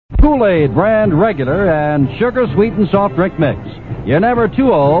Kool-Aid brand regular and sugar-sweetened soft drink mix. You're never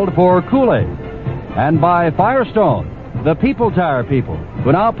too old for Kool-Aid. And by Firestone, the people tire people,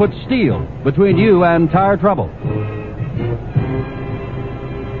 who now put steel between you and tire trouble.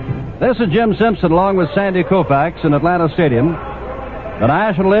 This is Jim Simpson along with Sandy Koufax in Atlanta Stadium. The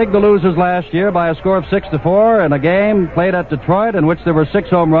National League, the losers last year by a score of 6-4 in a game played at Detroit in which there were 6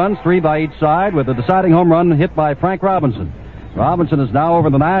 home runs, 3 by each side, with the deciding home run hit by Frank Robinson. Robinson is now over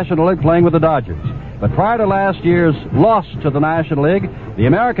in the National League playing with the Dodgers. But prior to last year's loss to the National League, the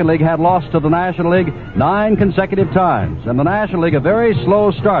American League had lost to the National League 9 consecutive times. And the National League, a very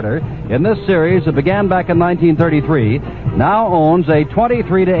slow starter in this series that began back in 1933, now owns a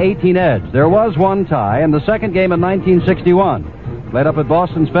 23-18 edge. There was one tie in the second game in 1961, played up at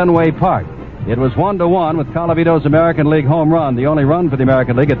Boston's Fenway Park. It was 1-1 with Colavito's American League home run, the only run for the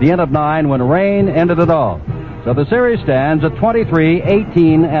American League, at the end of 9 when rain ended it all. So the series stands at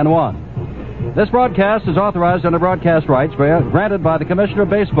 23-18-1. This broadcast is authorized under broadcast rights granted by the Commissioner of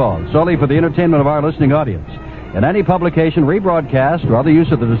Baseball, solely for the entertainment of our listening audience. In any publication, rebroadcast, or other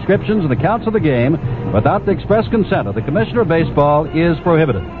use of the descriptions and accounts of the game without the express consent of the Commissioner of Baseball is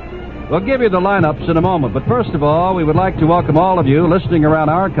prohibited. We'll give you the lineups in a moment, but first of all, we would like to welcome all of you listening around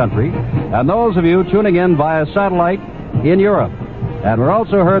our country and those of you tuning in via satellite in Europe. And we're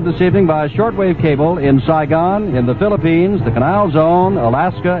also heard this evening by shortwave cable in Saigon, in the Philippines, the Canal Zone,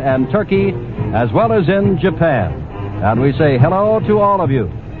 Alaska, and Turkey, as well as in Japan. And we say hello to all of you.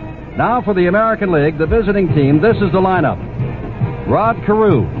 Now for the American League, the visiting team, this is the lineup. Rod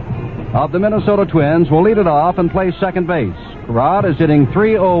Carew of the Minnesota Twins will lead it off and play second base. Rod is hitting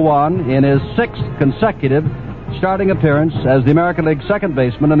 .301 in his 6th consecutive starting appearance as the American League second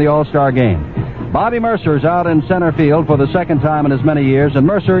baseman in the All-Star game. Bobby Mercer is out in center field for the second time in as many years, and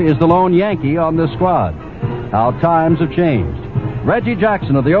Mercer is the lone Yankee on this squad. How times have changed. Reggie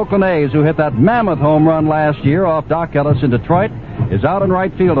Jackson of the Oakland A's, who hit that mammoth home run last year off Doc Ellis in Detroit, is out in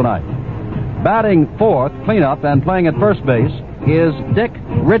right field tonight. Batting fourth, cleanup, and playing at first base is Dick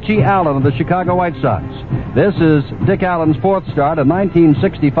Richie Allen of the Chicago White Sox. This is Dick Allen's fourth start in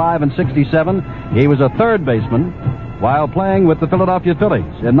 1965 and 67. He was a third baseman while playing with the Philadelphia Phillies.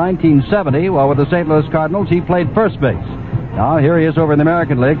 In 1970, while with the St. Louis Cardinals, he played first base. Now here he is over in the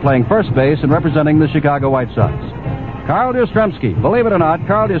American League playing first base and representing the Chicago White Sox. Carl Yastrzemski. Believe it or not,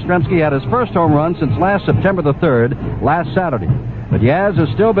 Carl Yastrzemski had his first home run since last September the 3rd, last Saturday. But Yaz has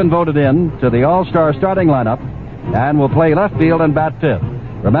still been voted in to the All-Star starting lineup and will play left field and bat fifth.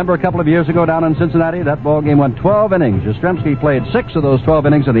 Remember a couple of years ago down in Cincinnati, that ball game went 12 innings. Yastrzemski played 6 of those 12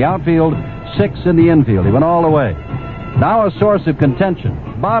 innings in the outfield, 6 in the infield. He went all the way. Now a source of contention.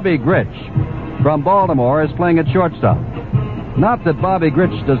 Bobby Grich from Baltimore is playing at shortstop. Not that Bobby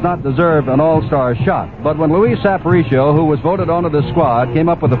Grich does not deserve an all-star shot, but when Luis Aparicio, who was voted onto the squad, came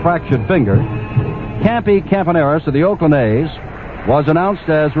up with a fractured finger, Campy Campaneris of the Oakland A's was announced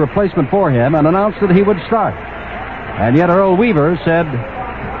as replacement for him and announced that he would start. And yet Earl Weaver said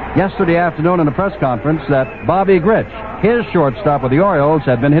yesterday afternoon in a press conference that Bobby Grich, his shortstop with the Orioles,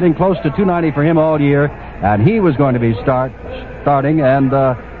 had been hitting close to .290 for him all year, and he was going to be starting, and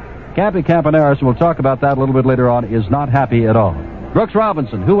Campy Campaneris, we'll talk about that a little bit later on, is not happy at all. Brooks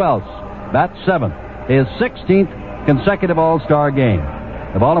Robinson, who else? Bats seventh, his 16th consecutive All-Star game.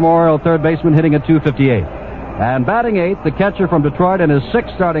 The Baltimore Oriole third baseman hitting at .258. And batting eighth, the catcher from Detroit in his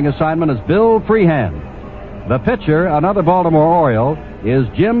 6th starting assignment is Bill Freehand. The pitcher, another Baltimore Oriole, is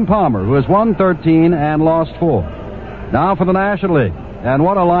Jim Palmer, who has won 13 and lost 4. Now for the National League, and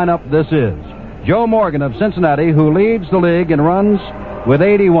what a lineup this is. Joe Morgan of Cincinnati, who leads the league in runs with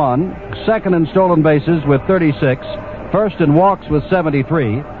 81, second in stolen bases with 36, first in walks with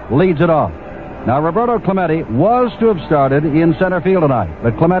 73, leads it off. Now, Roberto Clemente was to have started in center field tonight,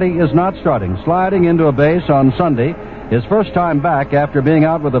 but Clemente is not starting, sliding into a base on Sunday, his first time back after being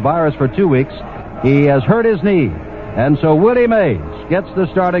out with the virus for 2 weeks. He has hurt his knee, and so Willie Mays gets the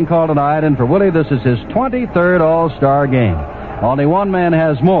starting call tonight, and for Willie, this is his 23rd All-Star game. Only one man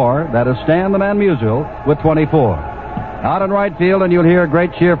has more, that is Stan the Man Musial with 24. Out in right field, and you'll hear a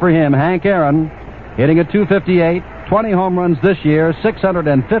great cheer for him, Hank Aaron, hitting at .258, 20 home runs this year,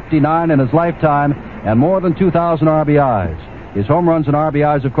 659 in his lifetime, and more than 2,000 RBIs. His home runs and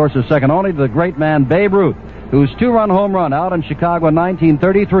RBIs, of course, are second only to the great man Babe Ruth, whose 2-run home run out in Chicago in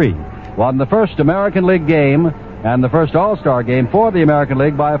 1933 won the first American League game and the first All-Star game for the American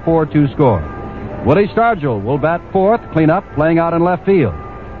League by a 4-2 score. Willie Stargell will bat fourth, cleanup, playing out in left field,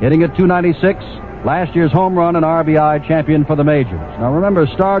 hitting at .296, last year's home run and RBI champion for the majors. Now remember,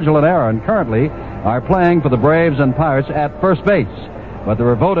 Stargell and Aaron currently are playing for the Braves and Pirates at first base, but they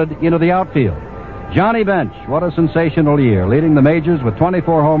were voted into the outfield. Johnny Bench, what a sensational year, leading the majors with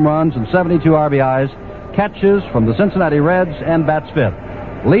 24 home runs and 72 RBIs, catches from the Cincinnati Reds, and bats fifth.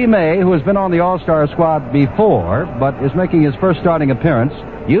 Lee May, who has been on the All-Star squad before, but is making his first starting appearance,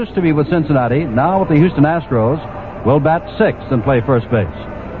 used to be with Cincinnati, now with the Houston Astros, will bat sixth and play first base.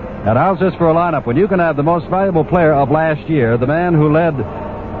 And how's this for a lineup? When you can have the most valuable player of last year, the man who led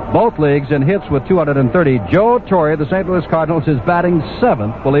both leagues in hits with 230, Joe Torre of the St. Louis Cardinals, is batting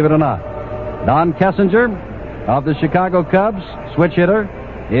seventh, believe it or not. Don Kessinger of the Chicago Cubs, switch hitter,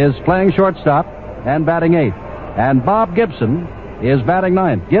 is playing shortstop and batting eighth. And Bob Gibson is batting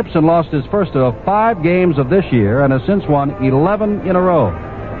ninth. Gibson lost his first of 5 games of this year and has since won 11 in a row.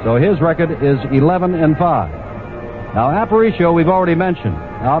 So his record is 11-5. Now, Aparicio, we've already mentioned,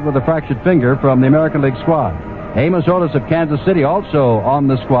 out with a fractured finger from the American League squad. Amos Otis of Kansas City also on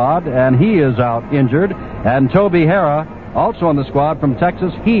the squad, and he is out injured. And Toby Harrah, also on the squad from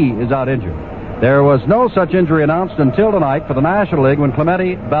Texas, he is out injured. There was no such injury announced until tonight for the National League when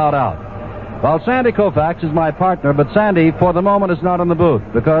Clemente bowed out. Well, Sandy Koufax is my partner, but Sandy, for the moment, is not in the booth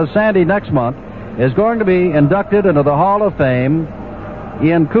because Sandy next month is going to be inducted into the Hall of Fame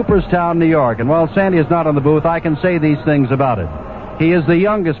in Cooperstown, New York. And while Sandy is not in the booth, I can say these things about it. He is the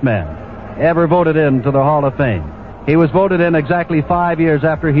youngest man ever voted into the Hall of Fame. He was voted in exactly 5 years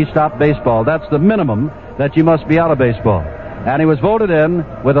after he stopped baseball. That's the minimum that you must be out of baseball. And he was voted in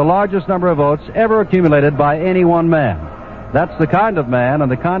with the largest number of votes ever accumulated by any one man. That's the kind of man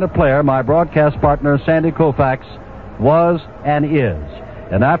and the kind of player my broadcast partner, Sandy Koufax, was and is.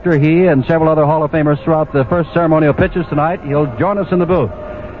 And after he and several other Hall of Famers throughout the first ceremonial pitches tonight, he'll join us in the booth.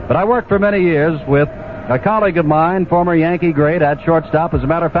 But I worked for many years with a colleague of mine, former Yankee great at shortstop. As a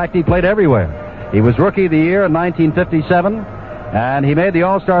matter of fact, he played everywhere. He was Rookie of the Year in 1957, and he made the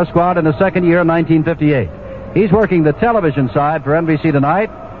All-Star squad in the second year in 1958. He's working the television side for NBC tonight,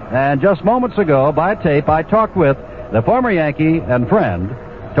 and just moments ago, by tape, I talked with the former Yankee and friend,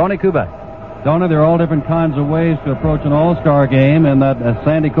 Tony Kubek. Tony, there are all different kinds of ways to approach an All-Star game, and that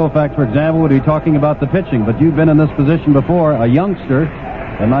Sandy Koufax, for example, would be talking about the pitching. But you've been in this position before, a youngster,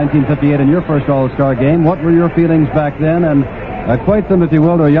 in 1958 in your first All-Star game. What were your feelings back then? And equate them, if you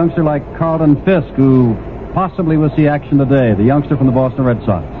will, to a youngster like Carlton Fisk, who possibly will see action today, the youngster from the Boston Red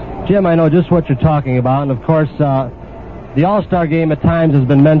Sox. Jim, I know just what you're talking about, and of course, the All-Star game at times has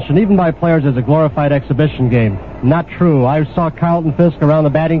been mentioned, even by players, as a glorified exhibition game. Not true. I saw Carlton Fisk around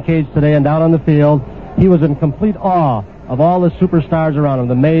the batting cage today and down on the field. He was in complete awe of all the superstars around him,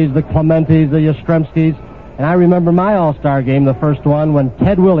 the Mays, the Clementes, the Yastrzemskis. And I remember my All-Star game, the first one, when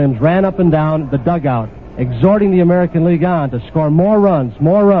Ted Williams ran up and down the dugout, exhorting the American League on to score more runs,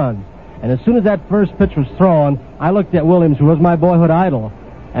 more runs. And as soon as that first pitch was thrown, I looked at Williams, who was my boyhood idol,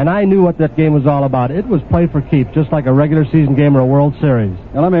 and I knew what that game was all about. It was play for keeps, just like a regular season game or a World Series.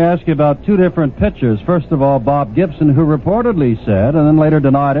 Now, let me ask you about two different pitchers. First of all, Bob Gibson, who reportedly said, and then later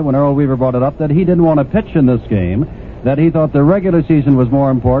denied it when Earl Weaver brought it up, that he didn't want to pitch in this game, that he thought the regular season was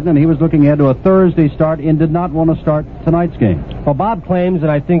more important, and he was looking ahead to a Thursday start and did not want to start tonight's game. Well, Bob claims,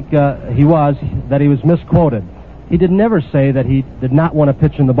 and I think that he was misquoted. He did never say that he did not want to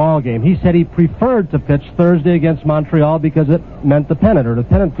pitch in the ball game. He said he preferred to pitch Thursday against Montreal because it meant the pennant, or the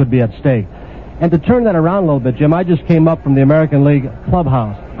pennant could be at stake. And to turn that around a little bit, Jim, I just came up from the American League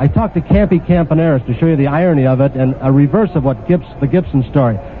clubhouse. I talked to Campy Campaneris to show you the irony of it and a reverse of what the Gibson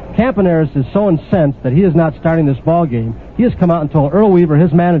story. Campaneris is so incensed that he is not starting this ball game. He has come out and told Earl Weaver,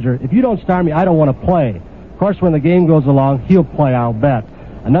 his manager, if you don't start me, I don't want to play. Of course, when the game goes along, he'll play, I'll bet.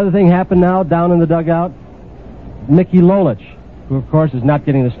 Another thing happened now down in the dugout. Mickey Lolich, who of course is not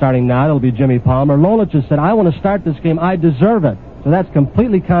getting the starting nod. It'll be Jimmy Palmer. Lolich has said, I want to start this game. I deserve it. So that's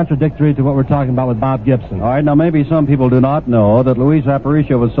completely contradictory to what we're talking about with Bob Gibson. All right, now maybe some people do not know that Luis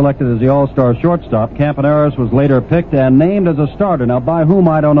Aparicio was selected as the All-Star shortstop. Campaneris was later picked and named as a starter. Now, by whom,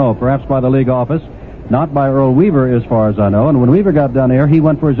 I don't know. Perhaps by the league office. Not by Earl Weaver, as far as I know. And when Weaver got down here, he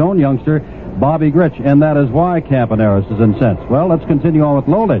went for his own youngster, Bobby Grich, and that is why Campaneris is incensed. Well, let's continue on with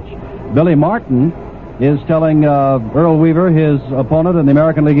Lolich. Billy Martin is telling Earl Weaver, his opponent in the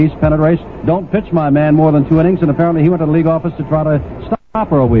American League East pennant race, don't pitch my man more than 2 innings, and apparently he went to the league office to try to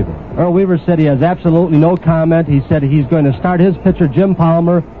stop Earl Weaver. Earl Weaver said he has absolutely no comment. He said he's going to start his pitcher, Jim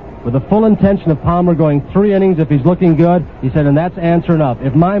Palmer, with the full intention of Palmer going 3 innings if he's looking good. He said, and that's answer enough.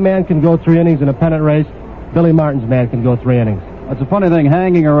 If my man can go 3 innings in a pennant race, Billy Martin's man can go 3 innings. That's a funny thing,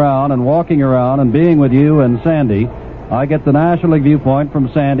 hanging around and walking around and being with you and Sandy. I get the National League viewpoint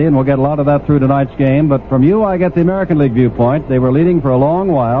from Sandy, and we'll get a lot of that through tonight's game. But from you, I get the American League viewpoint. They were leading for a long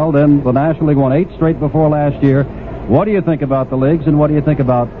while. Then the National League won 8 straight before last year. What do you think about the leagues, and what do you think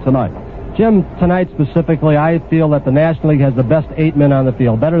about tonight? Jim, tonight specifically, I feel that the National League has the best 8 men on the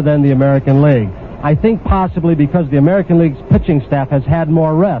field, better than the American League. I think possibly because the American League's pitching staff has had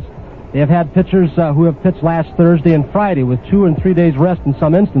more rest. They have had pitchers who have pitched last Thursday and Friday with 2 and 3 days rest in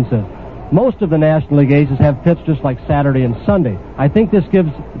some instances. Most of the National League aces have pitched just like Saturday and Sunday. I think this gives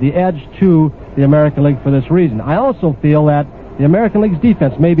the edge to the American League for this reason. I also feel that the American League's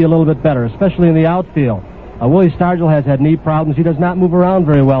defense may be a little bit better, especially in the outfield. Willie Stargell has had knee problems. He does not move around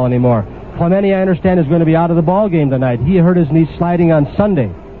very well anymore. Clemente, I understand, is going to be out of the ball game tonight. He hurt his knee sliding on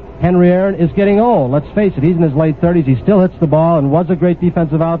Sunday. Henry Aaron is getting old. Let's face it, he's in his late 30s. He still hits the ball and was a great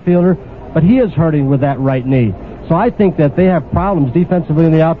defensive outfielder, but he is hurting with that right knee. So I think that they have problems defensively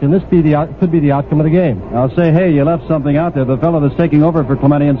in the outfield. This could be the outcome of the game. I'll say, hey, you left something out there. The fellow that's taking over for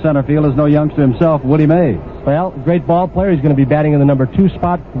Clemente in center field is no youngster himself, Willie Mays. Well, great ball player. He's going to be batting in the number 2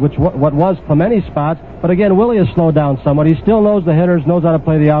 spot, which what was Clemente's spot. But again, Willie has slowed down somewhat. He still knows the hitters, knows how to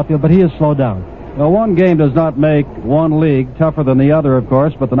play the outfield, but he has slowed down. Well, one game does not make one league tougher than the other, of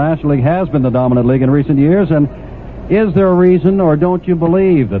course, but the National League has been the dominant league in recent years, and is there a reason, or don't you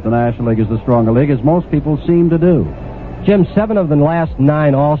believe that the National League is the stronger league, as most people seem to do? Jim, 7 of the last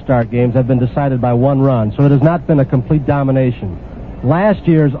 9 All-Star games have been decided by 1 run, so it has not been a complete domination. Last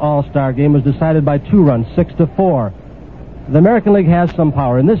year's All-Star game was decided by 2 runs, 6-4. The American League has some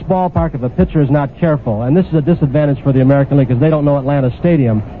power. In this ballpark, if a pitcher is not careful, and this is a disadvantage for the American League because they don't know Atlanta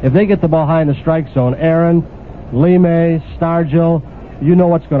Stadium, if they get the ball high in the strike zone, Aaron, Lemay, Stargell, you know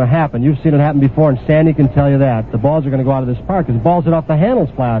what's going to happen. You've seen it happen before, and Sandy can tell you that. The balls are going to go out of this park because balls hit off the handles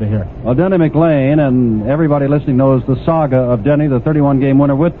fly out of here. Well, Denny McLain, and everybody listening knows the saga of Denny, the 31-game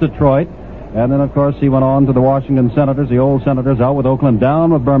winner with Detroit. And then, of course, he went on to the Washington Senators, the old Senators, out with Oakland,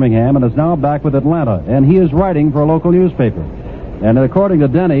 down with Birmingham, and is now back with Atlanta. And he is writing for a local newspaper. And according to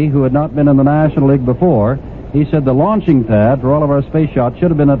Denny, who had not been in the National League before, he said the launching pad for all of our space shots should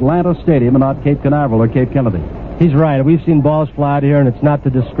have been Atlanta Stadium and not Cape Canaveral or Cape Kennedy. He's right. We've seen balls fly out here, and it's not to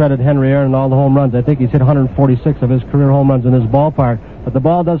discredit Henry Aaron and all the home runs. I think he's hit 146 of his career home runs in this ballpark. But the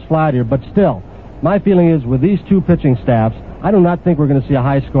ball does fly out here. But still, my feeling is with these 2 pitching staffs, I do not think we're going to see a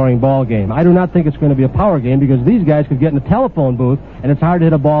high-scoring ball game. I do not think it's going to be a power game because these guys could get in a telephone booth, and it's hard to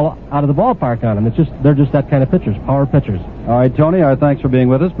hit a ball out of the ballpark on them. They're just that kind of pitchers, power pitchers. All right, Tony, our thanks for being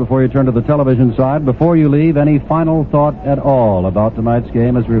with us. Before you turn to the television side, before you leave, any final thought at all about tonight's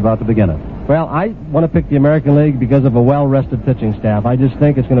game as we're about to begin it? Well, I want to pick the American League because of a well-rested pitching staff. I just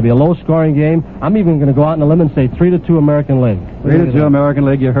think it's going to be a low-scoring game. I'm even going to go out on a limb and say 3-2 American League. 3-2 American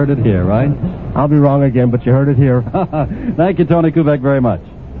League. You heard it here, right? I'll be wrong again, but you heard it here. Thank you, Tony Kubek, very much.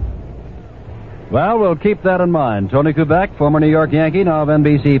 Well, we'll keep that in mind. Tony Kubek, former New York Yankee, now of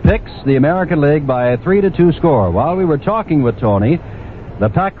NBC, picks the American League by a 3-2 score. While we were talking with Tony, the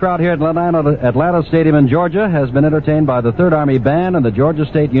packed crowd here at Atlanta Stadium in Georgia has been entertained by the Third Army Band and the Georgia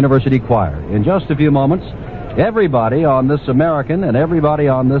State University Choir. In just a few moments, everybody on this American and everybody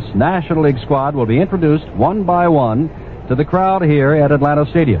on this National League squad will be introduced one by one to the crowd here at Atlanta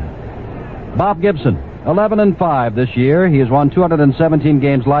Stadium. Bob Gibson, 11-5 this year. He has won 217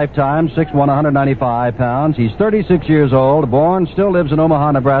 games lifetime, 6'1", 195 pounds. He's 36 years old, born, still lives in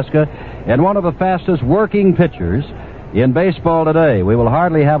Omaha, Nebraska, and one of the fastest working pitchers in baseball today. We will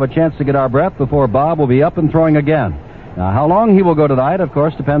hardly have a chance to get our breath before Bob will be up and throwing again. Now, how long he will go tonight, of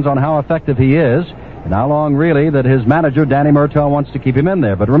course, depends on how effective he is, and how long, really, that his manager, Danny Murtaugh, wants to keep him in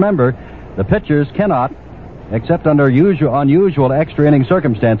there. But remember, the pitchers cannot, except under unusual extra inning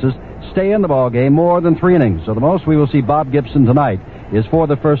circumstances, stay in the ball game more than 3 innings. So the most we will see Bob Gibson tonight is for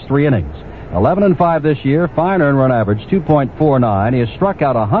the first 3 innings. 11-5 this year, fine earned run average 2.49. He has struck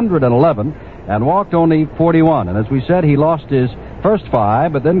out 111 and walked only 41. And as we said, he lost his first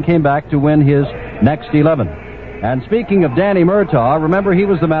 5, but then came back to win his next 11. And speaking of Danny Murtaugh, remember he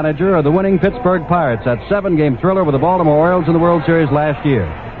was the manager of the winning Pittsburgh Pirates, that 7-game thriller with the Baltimore Orioles in the World Series last year.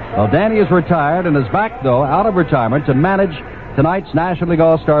 Well, Danny is retired and is back, though, out of retirement to manage tonight's National League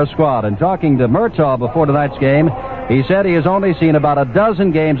All-Star squad. And talking to Murtaugh before tonight's game, he said he has only seen about a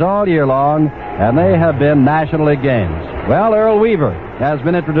dozen games all year long, and they have been National League games. Well, Earl Weaver has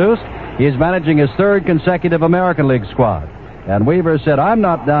been introduced. He is managing his 3rd consecutive American League squad. And Weaver said, I'm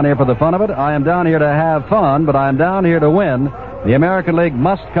not down here for the fun of it. I am down here to have fun, but I am down here to win. The American League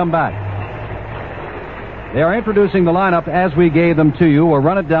must come back. They are introducing the lineup as we gave them to you. We'll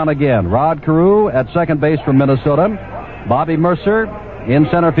run it down again. Rod Carew at second base from Minnesota. Bobby Mercer in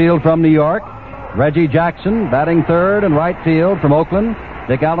center field from New York. Reggie Jackson batting third and right field from Oakland.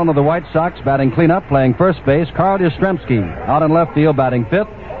 Dick Allen of the White Sox batting cleanup, playing first base. Carl Yastrzemski out in left field batting fifth.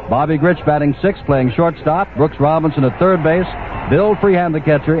 Bobby Grich batting sixth, playing shortstop. Brooks Robinson at third base. Bill Freehan the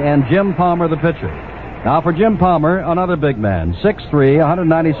catcher, and Jim Palmer the pitcher. Now for Jim Palmer, another big man, 6'3",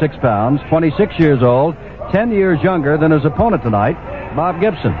 196 pounds, 26 years old, 10 years younger than his opponent tonight, Bob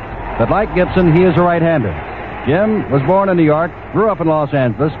Gibson. But like Gibson, he is a right-hander. Jim was born in New York, grew up in Los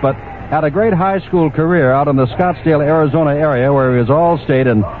Angeles, but had a great high school career out in the Scottsdale, Arizona area, where he was all-state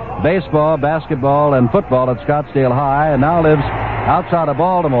in baseball, basketball, and football at Scottsdale High, and now lives outside of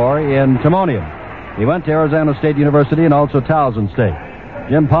Baltimore in Timonium. He went to Arizona State University and also Towson State.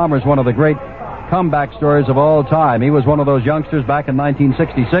 Jim Palmer is one of the great comeback stories of all time. He was one of those youngsters back in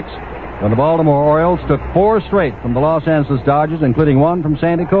 1966 when the Baltimore Orioles took 4 straight from the Los Angeles Dodgers, including one from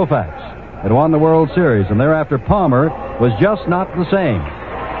Sandy Koufax, and won the World Series. And thereafter, Palmer was just not the same.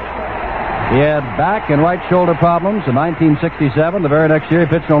 He had back and right shoulder problems in 1967. The very next year, he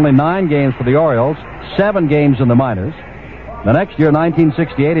pitched only 9 games for the Orioles, 7 games in the minors. The next year,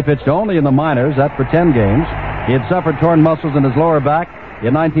 1968, he pitched only in the minors, that for 10 games. He had suffered torn muscles in his lower back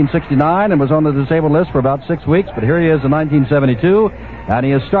in 1969 and was on the disabled list for about 6 weeks, but here he is in 1972, and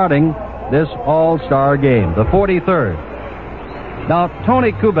he is starting this All-Star game, the 43rd. Now,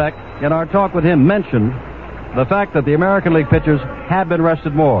 Tony Kubek, in our talk with him, mentioned the fact that the American League pitchers had been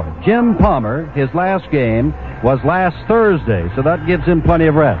rested more. Jim Palmer, his last game was last Thursday, so that gives him plenty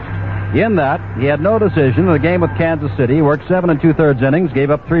of rest. In that, he had no decision in the game with Kansas City. He worked 7 2/3 innings,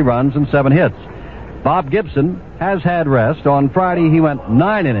 gave up 3 runs and 7 hits. Bob Gibson has had rest. On Friday, he went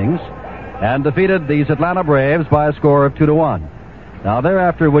 9 innings and defeated these Atlanta Braves by a score of 2-1. Now,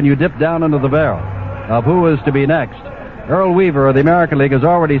 thereafter, when you dip down into the barrel of who is to be next, Earl Weaver of the American League has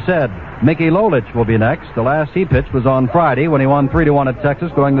already said Mickey Lolich will be next. The last he pitched was on Friday when he won 3-1 at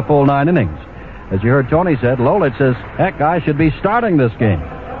Texas, going the full 9 innings. As you heard Tony said, Lolich says, heck, I should be starting this game.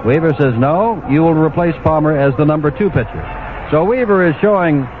 Weaver says, no, you will replace Palmer as the number 2 pitcher. So Weaver is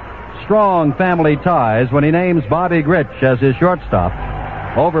showing strong family ties when he names Bobby Grich as his shortstop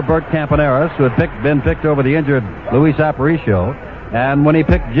over Bert Campaneris, who had been picked over the injured Luis Aparicio, and when he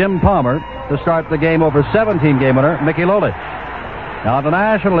picked Jim Palmer to start the game over 17-game winner Mickey Lolich. Now, the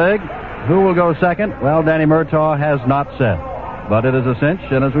National League, who will go second? Well, Danny Murtaugh has not said, but it is a cinch,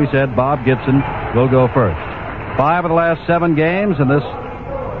 and as we said, Bob Gibson will go first. 5 of the last 7 games in this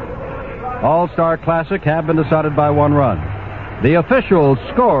All-Star Classic have been decided by 1 run. The official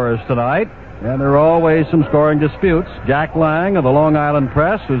scores tonight, and there are always some scoring disputes. Jack Lang of the Long Island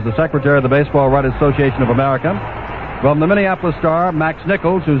Press, who's the secretary of the Baseball Writers Association of America. From the Minneapolis Star, Max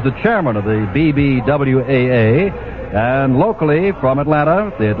Nichols, who's the chairman of the BBWAA. And locally from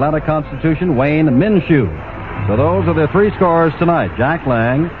Atlanta, the Atlanta Constitution, Wayne Minshew. So those are the 3 scorers tonight, Jack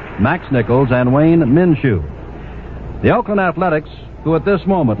Lang, Max Nichols, and Wayne Minshew. The Oakland Athletics, who at this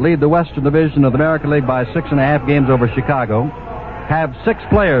moment lead the Western Division of the American League by 6.5 games over Chicago, have 6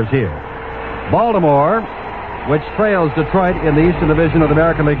 players here. Baltimore, which trails Detroit in the Eastern Division of the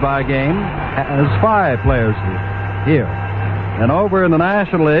American League by a game, has 5 players here. And over in the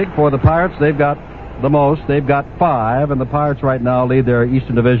National League for the Pirates, they've got the most. They've got 5, and the Pirates right now lead their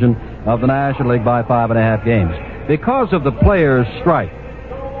Eastern Division of the National League by 5.5 games. Because of the players' strike,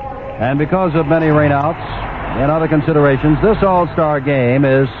 and because of many rainouts and other considerations, this All-Star game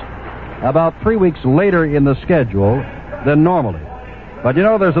is about 3 weeks later in the schedule than normally. But you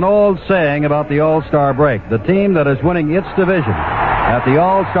know, there's an old saying about the All-Star break. The team that is winning its division at the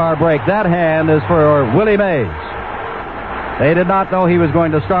All-Star break, that hand is for Willie Mays. They did not know he was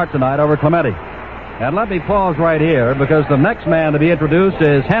going to start tonight over Clemente. And let me pause right here, because the next man to be introduced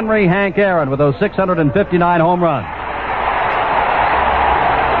is Henry Hank Aaron with those 659 home runs.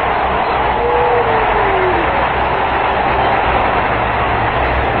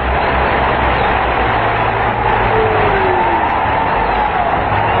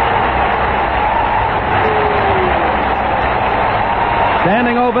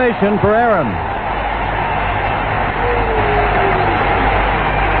 Standing ovation for Aaron.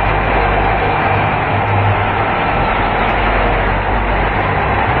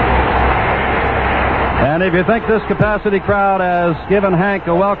 And if you think this capacity crowd has given Hank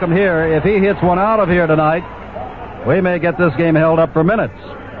a welcome here, if he hits one out of here tonight, we may get this game held up for minutes.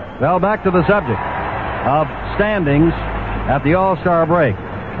 Well, back to the subject of standings at the All-Star break.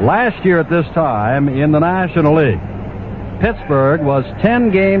 Last year at this time in the National League, Pittsburgh was 10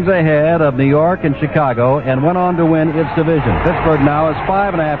 games ahead of New York and Chicago and went on to win its division. Pittsburgh now is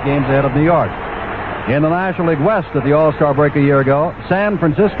 5.5 games ahead of New York. In the National League West at the All-Star break a year ago, San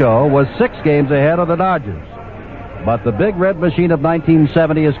Francisco was 6 games ahead of the Dodgers. But the big red machine of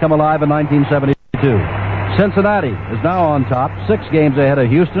 1970 has come alive in 1972. Cincinnati is now on top, 6 games ahead of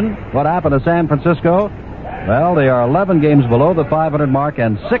Houston. What happened to San Francisco? Well, they are 11 games below the 500 mark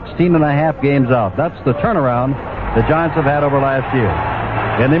and 16.5 games out. That's the turnaround the Giants have had over last year.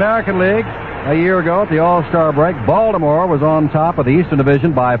 In the American League, a year ago at the All-Star break, Baltimore was on top of the Eastern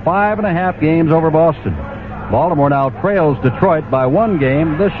Division by 5.5 games over Boston. Baltimore now trails Detroit by 1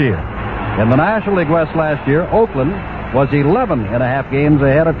 game this year. In the National League West last year, Oakland was 11.5 games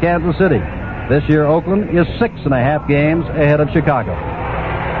ahead of Kansas City. This year, Oakland is 6.5 games ahead of Chicago.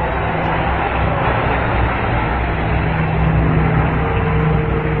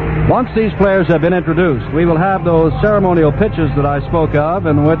 Once these players have been introduced, we will have those ceremonial pitches that I spoke of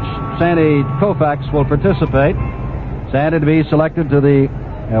in which Sandy Koufax will participate. Sandy to be selected to the,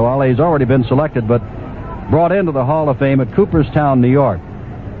 well, he's already been selected, but brought into the Hall of Fame at Cooperstown, New York,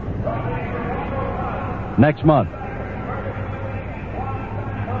 next month.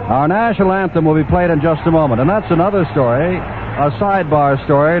 Our national anthem will be played in just a moment, and that's another story, a sidebar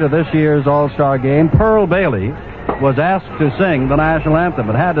story to this year's All-Star Game. Pearl Bailey was asked to sing the national anthem,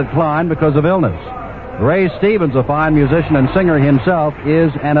 but had to decline because of illness. Ray Stevens, a fine musician and singer himself,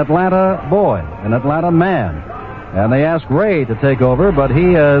 is an Atlanta boy, an Atlanta man. And they asked Ray to take over, but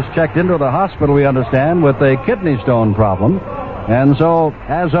he has checked into the hospital, we understand, with a kidney stone problem. And so,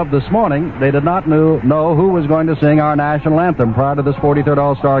 as of this morning, they did not know who was going to sing our national anthem prior to this 43rd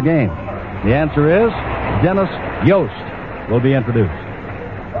All-Star Game. The answer is Dennis Yost will be introduced,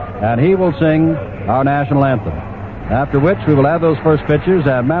 and he will sing our national anthem. After which, we will have those first pitchers,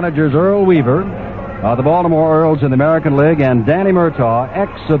 and managers Earl Weaver of the Baltimore Orioles in the American League and Danny Murtaugh,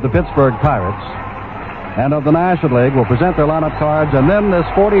 ex of the Pittsburgh Pirates and of the National League, will present their lineup cards, and then this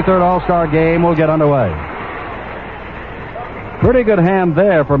 43rd All-Star Game will get underway. Pretty good hand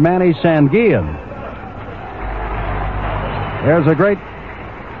there for Manny Sanguillen. There's a great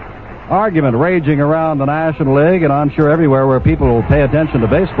argument raging around the National League, and I'm sure everywhere where people will pay attention to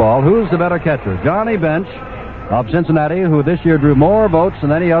baseball. Who's the better catcher? Johnny Bench of Cincinnati, who this year drew more votes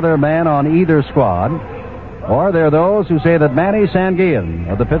than any other man on either squad, or there are those who say that Manny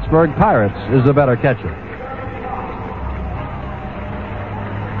Sanguillen of the Pittsburgh Pirates is the better catcher.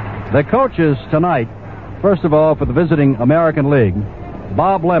 The coaches tonight, first of all, for the visiting American League,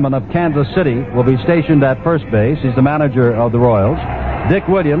 Bob Lemon of Kansas City will be stationed at first base. He's the manager of the Royals. Dick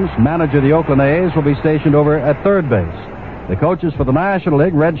Williams, manager of the Oakland A's, will be stationed over at third base. The coaches for the National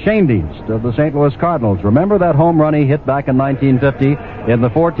League, Red Schoendienst of the St. Louis Cardinals. Remember that home run he hit back in 1950 in the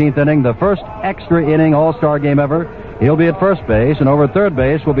 14th inning, the first extra inning All-Star Game ever? He'll be at first base, and over at third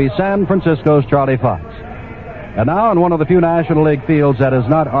base will be San Francisco's Charlie Fox. And now in one of the few National League fields that is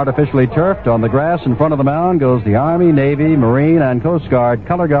not artificially turfed, on the grass in front of the mound goes the Army, Navy, Marine, and Coast Guard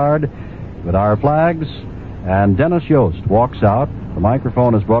color guard with our flags, and Dennis Yost walks out. The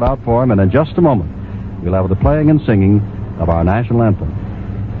microphone is brought out for him, and in just a moment we'll have the playing and singing of our national anthem.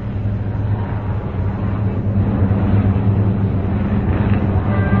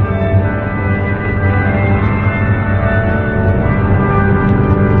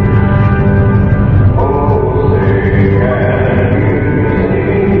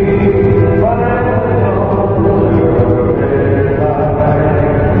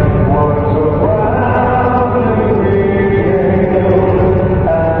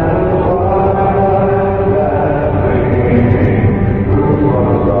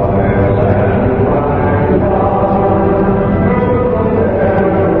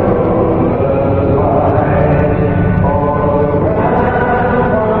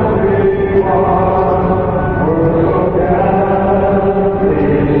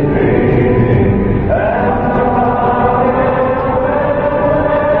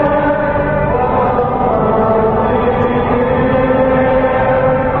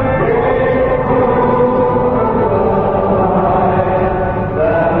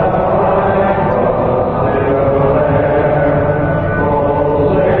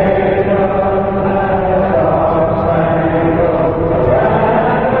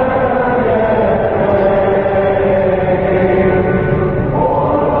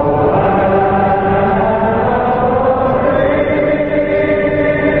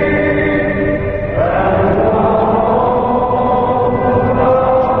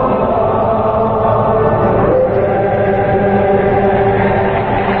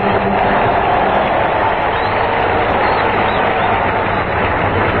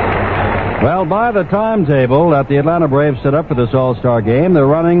 By the timetable that the Atlanta Braves set up for this All-Star Game, they're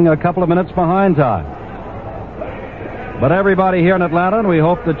running a couple of minutes behind time. But everybody here in Atlanta, and we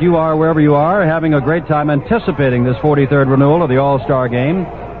hope that you are, wherever you are, having a great time anticipating this 43rd renewal of the All-Star Game.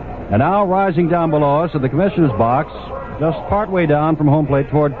 And now rising down below us at the commissioner's box, just partway down from home plate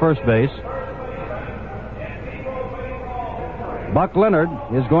toward first base, Buck Leonard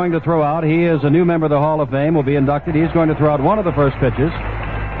is going to throw out. He is a new member of the Hall of Fame, will be inducted. He's going to throw out one of the first pitches.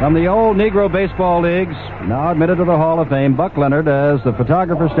 From the old Negro Baseball Leagues, now admitted to the Hall of Fame, Buck Leonard, as the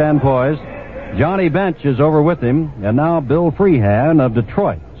photographers stand poised. Johnny Bench is over with him, and now Bill Freehan of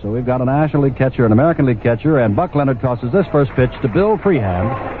Detroit. So we've got a National League catcher, an American League catcher, and Buck Leonard tosses this first pitch to Bill Freehan.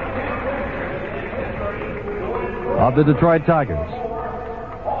 of the Detroit Tigers.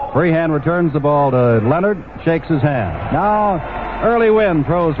 Freehan returns the ball to Leonard, shakes his hand. Now, Early Wynn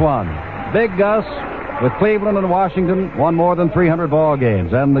throws one. Big Gus with Cleveland and Washington won more than 300 ball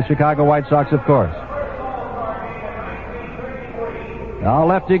games, and the Chicago White Sox, of course. Now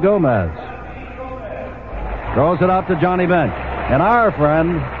Lefty Gomez throws it out to Johnny Bench. And our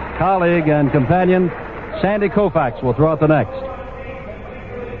friend, colleague, and companion, Sandy Koufax, will throw it the next.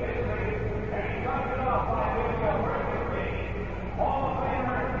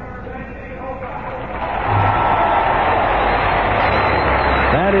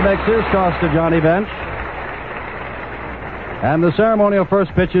 Sandy makes his toss to Johnny Bench. And the ceremonial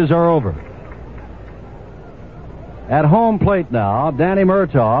first pitches are over. At home plate now, Danny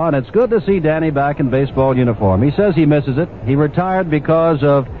Murtaugh, and it's good to see Danny back in baseball uniform. He says he misses it. He retired because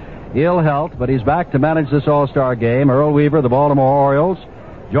of ill health, but he's back to manage this All-Star game. Earl Weaver, the Baltimore Orioles,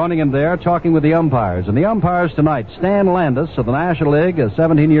 joining him there, talking with the umpires. And the umpires tonight, Stan Landis of the National League, a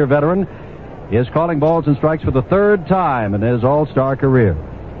 17-year veteran, is calling balls and strikes for the third time in his All-Star career.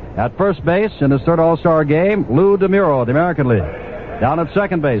 At first base, in his third All-Star game, Lou DeMuro of the American League. Down at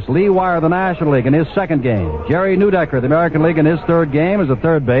second base, Lee Wire of the National League in his second game. Jerry Neudecker of the American League in his third game is at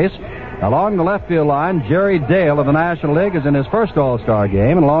third base. Along the left field line, Jerry Dale of the National League is in his first All-Star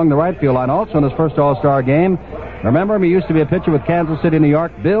game. And along the right field line, also in his first All-Star game, remember him, he used to be a pitcher with Kansas City, New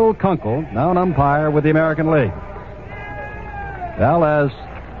York, Bill Kunkel, now an umpire with the American League. Well, as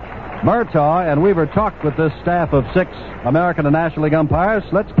Murtaugh and Weaver talked with this staff of 6 American and National League umpires,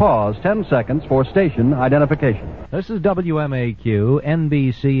 let's pause 10 seconds for station identification. This is WMAQ,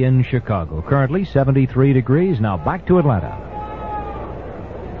 NBC in Chicago. Currently 73 degrees. Now back to Atlanta.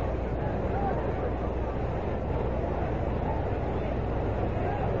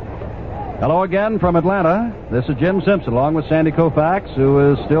 Hello again from Atlanta. This is Jim Simpson, along with Sandy Koufax,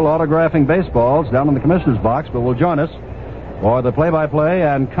 who is still autographing baseballs down in the commissioner's box, but will join us for the play-by-play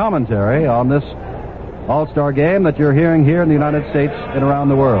and commentary on this All-Star game that you're hearing here in the United States and around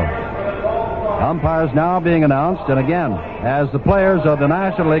the world. Umpires now being announced, and again, as the players of the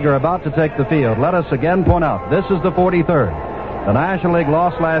National League are about to take the field, let us again point out, this is the 43rd. The National League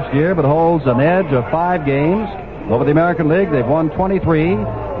lost last year, but holds an edge of 5 games over the American League. They've won 23,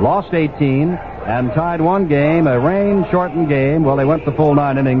 lost 18, and tied 1 game, a rain-shortened game. Well, they went the full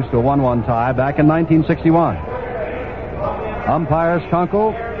 9 innings to a 1-1 tie back in 1961. Umpires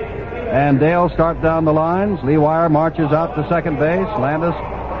Kunkel and Dale start down the lines. Lee Wire marches out to second base. Landis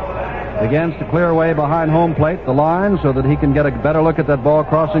begins to clear away behind home plate the line so that he can get a better look at that ball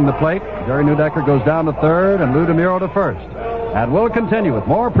crossing the plate. Jerry Neudecker goes down to third and Lou DeMuro to first. And we'll continue with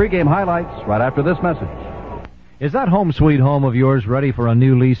more pregame highlights right after this message. Is that home sweet home of yours ready for a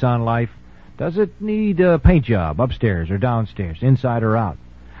new lease on life? Does it need a paint job upstairs or downstairs, inside or out?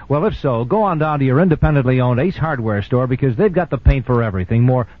 Well, if so, go on down to your independently owned Ace Hardware store because they've got the paint for everything.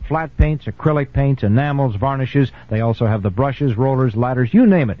 More flat paints, acrylic paints, enamels, varnishes. They also have the brushes, rollers, ladders, you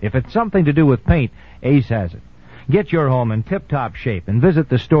name it. If it's something to do with paint, Ace has it. Get your home in tip-top shape and visit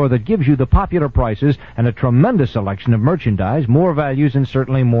the store that gives you the popular prices and a tremendous selection of merchandise, more values, and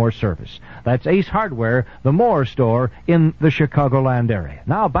certainly more service. That's Ace Hardware, the Moore store in the Chicagoland area.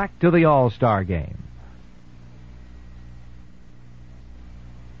 Now back to the All-Star game.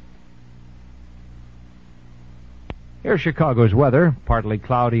 Here's Chicago's weather. Partly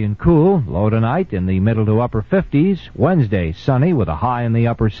cloudy and cool. Low tonight in the middle to upper 50s. Wednesday, sunny with a high in the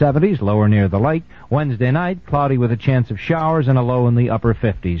upper 70s, lower near the lake. Wednesday night, cloudy with a chance of showers and a low in the upper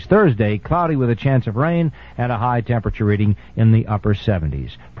 50s. Thursday, cloudy with a chance of rain and a high temperature reading in the upper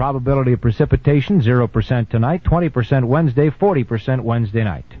 70s. Probability of precipitation, 0% tonight, 20% Wednesday, 40% Wednesday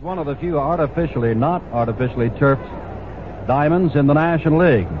night. One of the few not artificially turfed diamonds in the National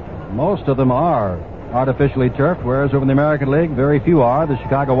League. Most of them are artificially turfed, whereas over in the American League, very few are. The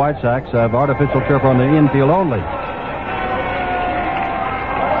Chicago White Sox have artificial turf on the infield only.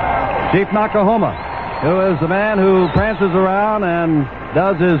 Chief Nakahoma, who is the man who prances around and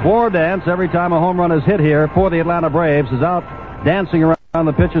does his war dance every time a home run is hit here for the Atlanta Braves, is out dancing around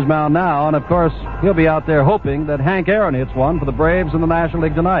the pitcher's mound now, and of course, he'll be out there hoping that Hank Aaron hits one for the Braves in the National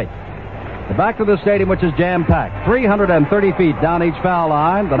League tonight. Back to the stadium, which is jam-packed. 330 feet down each foul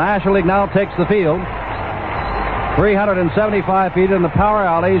line. The National League now takes the field. 375 feet in the power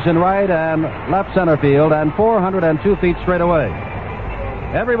alleys in right and left center field, and 402 feet straight away.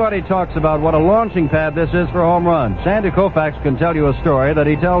 Everybody talks about what a launching pad this is for home runs. Sandy Koufax can tell you a story that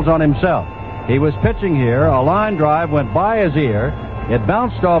he tells on himself. He was pitching here. A line drive went by his ear. It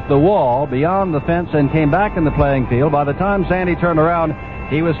bounced off the wall beyond the fence and came back in the playing field. By the time Sandy turned around,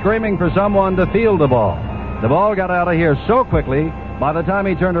 he was screaming for someone to field the ball. The ball got out of here so quickly, by the time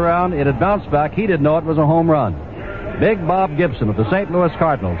he turned around, it had bounced back. He didn't know it was a home run. Big Bob Gibson of the St. Louis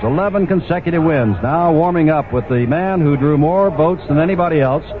Cardinals, 11 consecutive wins, now warming up with the man who drew more votes than anybody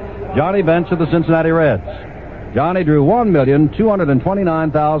else, Johnny Bench of the Cincinnati Reds. Johnny drew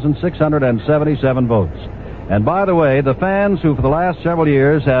 1,229,677 votes. And by the way, the fans who for the last several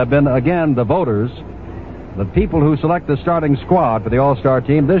years have been, again, the voters, the people who select the starting squad for the All-Star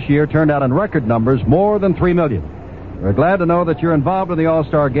team this year turned out in record numbers, more than 3 million. We're glad to know that you're involved in the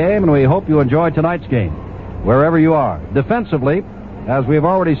All-Star game, and we hope you enjoy tonight's game, wherever you are. Defensively, as we've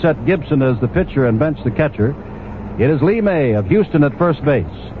already set Gibson as the pitcher and Bench the catcher, it is Lee May of Houston at first base,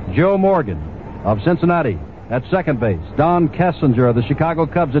 Joe Morgan of Cincinnati at second base, Don Kessinger of the Chicago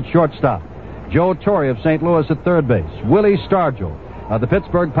Cubs at shortstop, Joe Torre of St. Louis at third base, Willie Stargell of the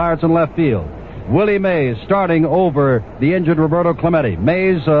Pittsburgh Pirates in left field, Willie Mays starting over the injured Roberto Clemente,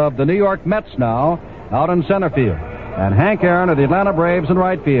 Mays of the New York Mets now out in center field, and Hank Aaron of the Atlanta Braves in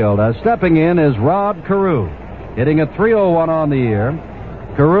right field. As stepping in is Rod Carew, hitting a .301 on the year.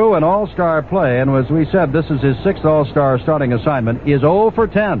 Carew, an all-star play, and as we said, this is his 6th all-star starting assignment, is 0 for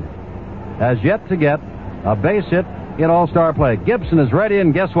 10. Has yet to get a base hit in all-star play. Gibson is ready,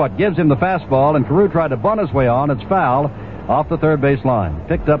 and guess what? Gives him the fastball, and Carew tried to bunt his way on. It's foul off the third base line.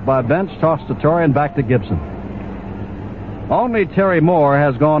 Picked up by Bench, tossed to Torre, and back to Gibson. Only Terry Moore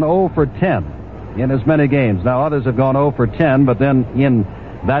has gone 0 for 10 in as many games. Now, others have gone 0 for 10, but then in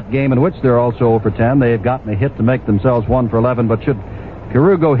that game in which they're also 0 for 10, they have gotten a hit to make themselves 1 for 11. But should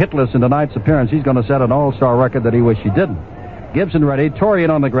Carew go hitless in tonight's appearance, he's going to set an all-star record that he wished he didn't. Gibson ready. Torre in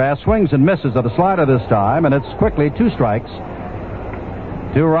on the grass, swings and misses at a slider this time, and it's quickly 2 strikes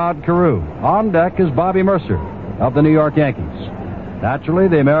to Rod Carew. On deck is Bobby Mercer of the New York Yankees. Naturally,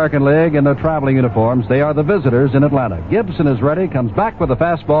 the American League in their traveling uniforms, they are the visitors in Atlanta. Gibson is ready, comes back with a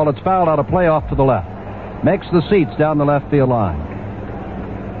fastball. It's fouled out, a play off to the left. Makes the seats down the left field line.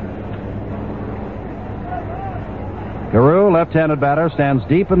 Carew, left-handed batter, stands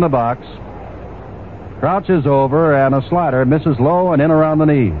deep in the box. Crouches over, and a slider misses low and in around the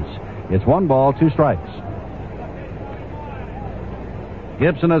knees. It's 1 ball, 2 strikes.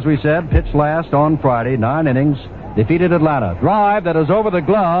 Gibson, as we said, pitched last on Friday, 9 innings, defeated Atlanta. Drive that is over the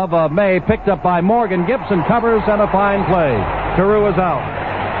glove of May, picked up by Morgan. Gibson covers, and a fine play. Carew is out.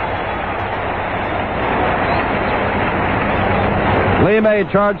 Lee May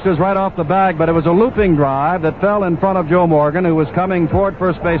charged us right off the bag, but it was a looping drive that fell in front of Joe Morgan, who was coming toward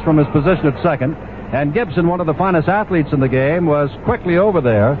first base from his position at second. And Gibson, one of the finest athletes in the game, was quickly over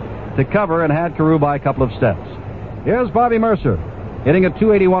there to cover and had Carew by a couple of steps. Here's Bobby Mercer, hitting a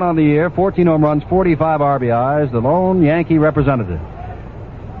 .281 on the year, 14 home runs, 45 RBIs, the lone Yankee representative.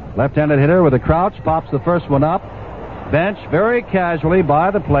 Left-handed hitter with a crouch, pops the first one up. Bench very casually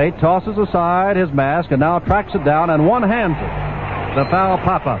by the plate, tosses aside his mask, and now tracks it down and one-hands it. The foul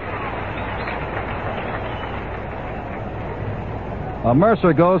pop-up.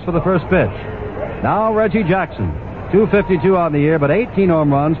 Mercer goes for the first pitch. Now Reggie Jackson, .252 on the year, but 18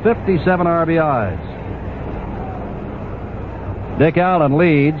 home runs, 57 RBIs. Dick Allen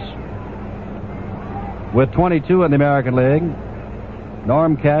leads with 22 in the American League.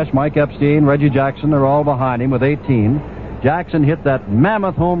 Norm Cash, Mike Epstein, Reggie Jackson are all behind him with 18. Jackson hit that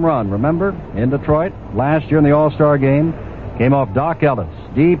mammoth home run, remember, in Detroit last year in the All-Star game. Came off Doc Ellis,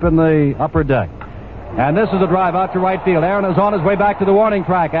 deep in the upper deck. And this is a drive out to right field. Aaron is on his way back to the warning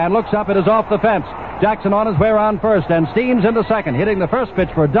track and looks up. It is off the fence. Jackson on his way around first and steams into second, hitting the first pitch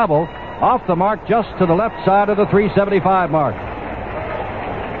for a double off the mark just to the left side of the 375 mark.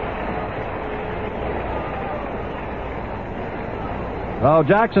 Well,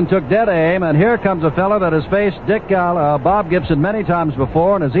 Jackson took dead aim, and here comes a fellow that has faced Bob Gibson many times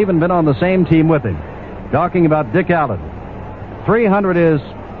before and has even been on the same team with him. Talking about Dick Allen. 300 is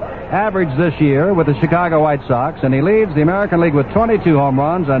average this year with the Chicago White Sox, and he leads the American League with 22 home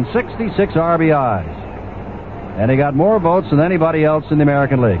runs and 66 RBIs. And he got more votes than anybody else in the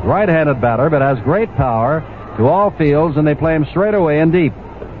American League. Right-handed batter, but has great power to all fields, and they play him straight away and deep.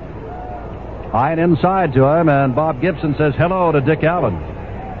 High and inside to him, and Bob Gibson says hello to Dick Allen.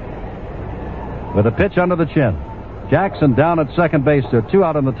 With a pitch under the chin. Jackson down at second base. There are 2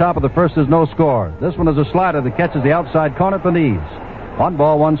 out on the top of the first. There's no score. This one is a slider that catches the outside corner at the knees. 1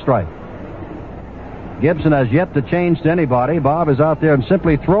 ball, 1 strike. Gibson has yet to change to anybody. Bob is out there and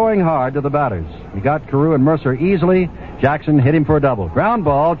simply throwing hard to the batters. He got Carew and Mercer easily. Jackson hit him for a double. Ground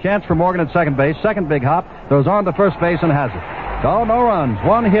ball, chance for Morgan at second base. Second big hop, throws on to first base and has it. So no runs,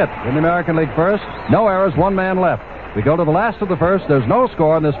 1 hit in the American League first. No errors, 1 man left. We go to the last of the first. There's no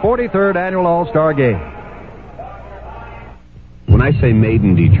score in this 43rd annual All-Star game. When I say made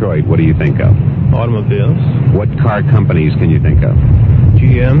in Detroit, what do you think of? Automobiles. What car companies can you think of?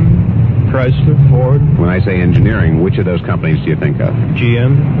 GM, Chrysler, Ford. When I say engineering, which of those companies do you think of?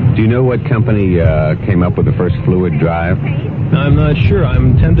 GM. Do you know what company came up with the first fluid drive? I'm not sure.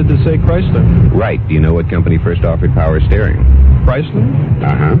 I'm tempted to say Chrysler. Right. Do you know what company first offered power steering? Chrysler?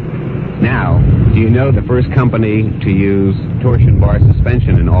 Uh-huh. Now, do you know the first company to use torsion bar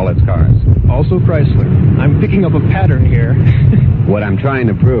suspension in all its cars? Also Chrysler. I'm picking up a pattern here. What I'm trying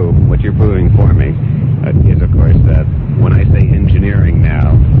to prove, what you're proving for me, is, of course, that when I say engineering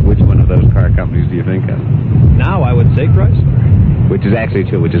now, which one of those car companies do you think of? Now I would say Chrysler. Which is actually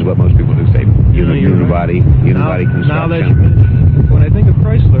true, which is what most people do say. Unibody, right. unibody construction. Now that you mention, when I think of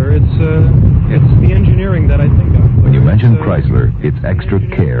Chrysler, it's the engineering that I think of. When you mention Chrysler, it's extra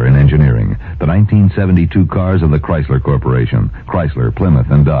care in engineering. The 1972 cars of the Chrysler Corporation. Chrysler, Plymouth,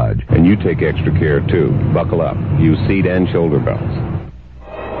 and Dodge. And you take extra care, too. Buckle up. Use seat and shoulder belts.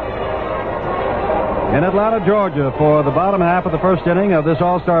 In Atlanta, Georgia, for the bottom half of the first inning of this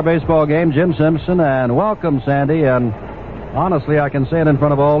All-Star baseball game, Jim Simpson, and welcome, Sandy, and honestly, I can say it in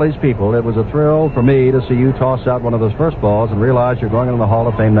front of all these people. It was a thrill for me to see you toss out one of those first balls and realize you're going into the Hall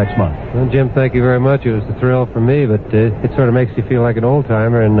of Fame next month. Well, Jim, thank you very much. It was a thrill for me, but it sort of makes you feel like an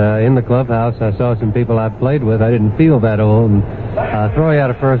old-timer. And in the clubhouse, I saw some people I've played with. I didn't feel that old. And throwing out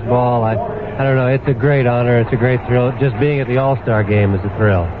a first ball, I don't know, it's a great honor. It's a great thrill. Just being at the All-Star game is a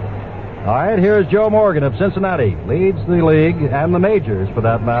thrill. All right, here's Joe Morgan of Cincinnati. Leads the league, and the majors for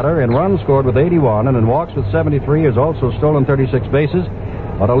that matter, in runs scored with 81 and in walks with 73. Has also stolen 36 bases.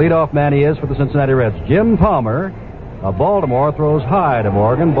 What a leadoff man he is for the Cincinnati Reds. Jim Palmer of Baltimore throws high to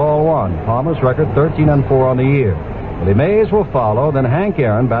Morgan, ball one. Palmer's record 13-4 on the year. Willie Mays will follow, then Hank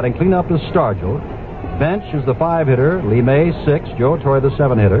Aaron batting cleanup is Stargell. Bench is the 5-hitter, Lee Mays 6, Joe Torre the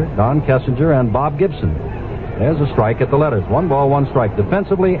 7-hitter, Don Kessinger, and Bob Gibson. There's a strike at the letters. 1 ball, 1 strike.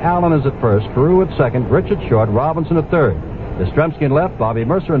 Defensively, Allen is at first, Carew at second, Rich at short, Robinson at third. Yastrzemski in left, Bobby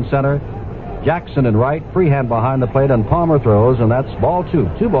Mercer in center, Jackson in right, Freehand behind the plate, and Palmer throws, and that's ball 2.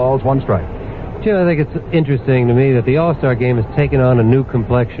 2 balls, 1 strike. Jim, I think it's interesting to me that the All-Star game has taken on a new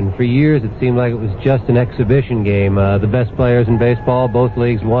complexion. For years, it seemed like it was just an exhibition game. The best players in baseball, both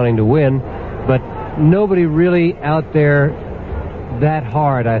leagues wanting to win, but nobody really out there that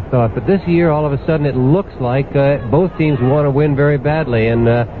hard, I thought. But this year, all of a sudden, it looks like both teams want to win very badly, and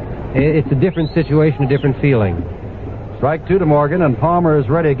it's a different situation, a different feeling. Strike 2 to Morgan, and Palmer is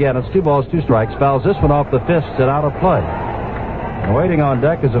ready again. It's 2 balls, 2 strikes. Fouls this one off the fists and out of play. And waiting on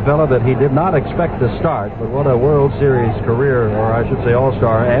deck is a fellow that he did not expect to start, but what a World Series career, or I should say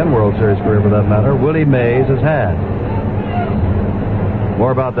All-Star and World Series career for that matter, Willie Mays has had.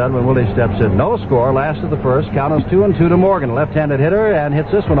 More about that when Willie steps in. No score, last of the first. Count is 2-2 to Morgan. Left-handed hitter, and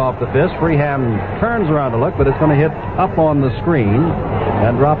hits this one off the fist. Freehand turns around to look, but it's going to hit up on the screen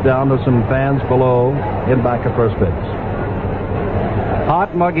and drop down to some fans below in back of first base.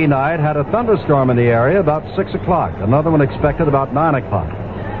 Hot, muggy night. Had a thunderstorm in the area about 6 o'clock. Another one expected about 9 o'clock.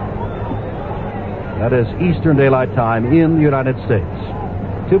 That is Eastern Daylight Time in the United States.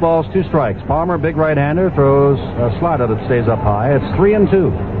 2 balls, 2 strikes. Palmer, big right-hander, throws a slider that stays up high. It's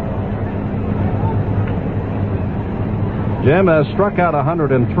 3-2. Jim has struck out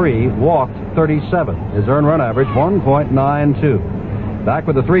 103, walked 37. His earned run average 1.92. Back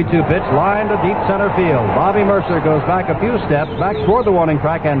with the 3-2 pitch, line to deep center field. Bobby Mercer goes back a few steps, back toward the warning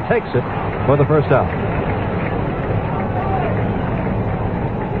track, and takes it for the first out.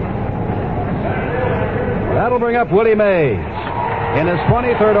 That'll bring up Willie Mays. In his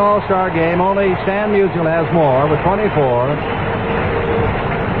 23rd All-Star game, only Stan Musial has more with 24.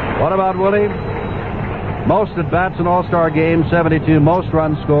 What about Willie? Most at-bats in All-Star games, 72. Most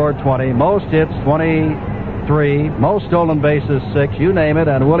runs scored, 20. Most hits, 23. Most stolen bases, 6. You name it,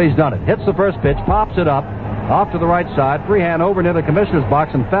 and Willie's done it. Hits the first pitch, pops it up, off to the right side. Freehand over near the commissioner's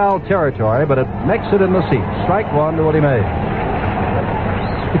box in foul territory, but it makes it in the seat. Strike 1 to Willie Mays.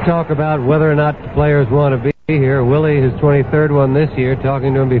 To talk about whether or not the players want to be here. Willie, his 23rd one this year,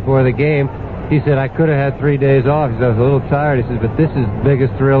 talking to him before the game, he said, I could have had 3 days off. He said, I was a little tired. He says, but this is the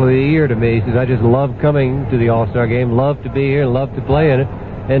biggest thrill of the year to me. He says, I just love coming to the All-Star game, love to be here, love to play in it.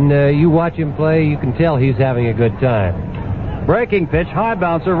 And you watch him play, you can tell he's having a good time. Breaking pitch, high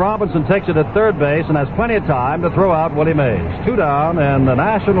bouncer. Robinson takes it at third base and has plenty of time to throw out Willie Mays. 2 down and the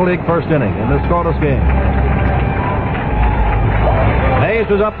National League first inning in this scoreless game. Mays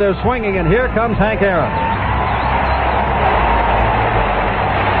was up there swinging, and here comes Hank Aaron.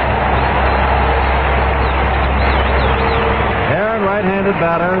 Right-handed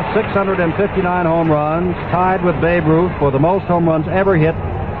batter, 659 home runs, tied with Babe Ruth for the most home runs ever hit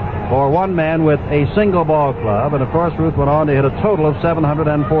for one man with a single ball club. And of course, Ruth went on to hit a total of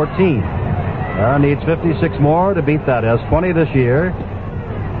 714. Aaron needs 56 more to beat that. Has 20 this year.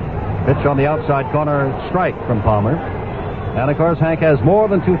 Pitch on the outside corner, strike from Palmer. And, of course, Hank has more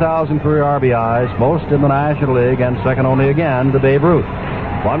than 2,000 career RBIs, most in the National League, and second only again to Babe Ruth.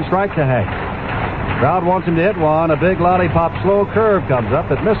 One strike to Hank. Crowd wants him to hit one. A big lollipop slow curve comes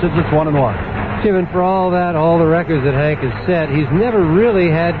up. It misses. It's 1-1. Jim, and for all that, all the records that Hank has set, he's never really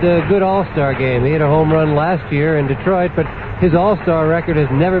had a good All-Star game. He hit a home run last year in Detroit, but his All-Star record has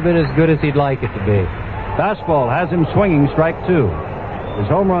never been as good as he'd like it to be. Fastball has him swinging, strike two. His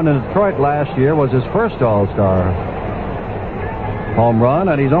home run in Detroit last year was his first All-Star home run,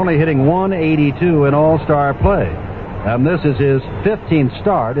 and he's only hitting 182 in All-Star play. And this is his 15th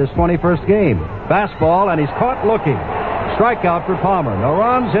start, his 21st game. Fastball, and he's caught looking. Strikeout for Palmer. No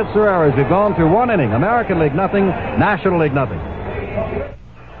runs, hits or errors. We've gone through one inning. American League nothing, National League nothing.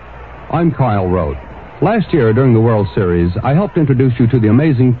 I'm Kyle Rote. Last year during the World Series, I helped introduce you to the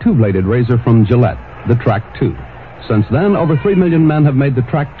amazing two-bladed razor from Gillette, the Track 2. Since then, over 3 million men have made the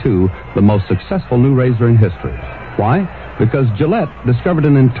Track 2 the most successful new razor in history. Why? Because Gillette discovered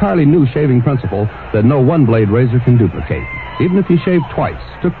an entirely new shaving principle that no one-blade razor can duplicate. Even if you shave twice,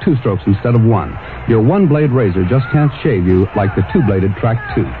 took 2 strokes instead of 1, your one-blade razor just can't shave you like the two-bladed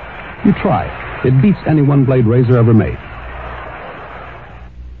Track 2. You try. It beats any one-blade razor ever made.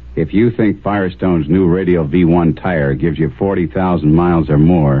 If you think Firestone's new Radial V1 tire gives you 40,000 miles or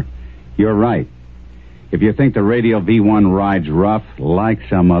more, you're right. If you think the Radial V1 rides rough like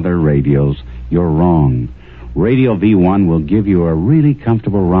some other radials, you're wrong. Radial V1 will give you a really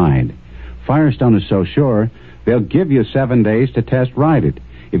comfortable ride. Firestone is so sure, they'll give you 7 days to test ride it.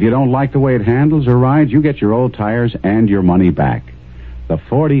 If you don't like the way it handles or rides, you get your old tires and your money back. The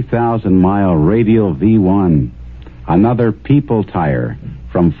 40,000-mile Radial V1. Another people tire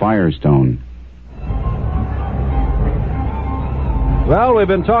from Firestone. Well, we've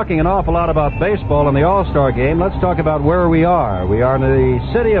been talking an awful lot about baseball and the All-Star game. Let's talk about where we are. We are in the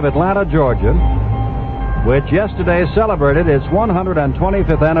city of Atlanta, Georgia, which yesterday celebrated its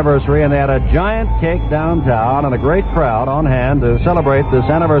 125th anniversary, and they had a giant cake downtown and a great crowd on hand to celebrate this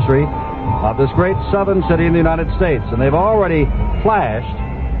anniversary of this great southern city in the United States. And they've already flashed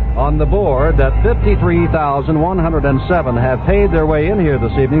on the board that 53,107 have paid their way in here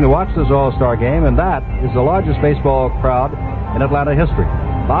this evening to watch this All-Star game, and that is the largest baseball crowd in Atlanta history.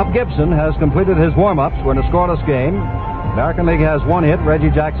 Bob Gibson has completed his warm-ups. We're in a scoreless game. American League has one hit, Reggie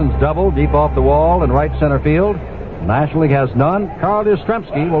Jackson's double, deep off the wall in right center field. The National League has none. Carl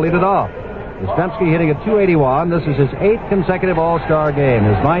Yastrzemski will lead it off. Yastrzemski hitting at .281. This is his 8th consecutive All-Star game,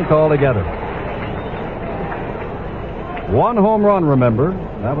 his 9th altogether. One home run, remember.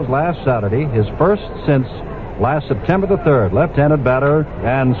 That was last Saturday, his first since last September the 3rd. Left-handed batter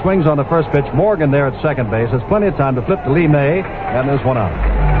and swings on the first pitch. Morgan there at second base. Has plenty of time to flip to Lee May, and there's one out.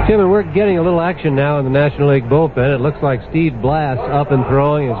 Tim, and we're getting a little action now in the National League bullpen. It looks like Steve Blass up and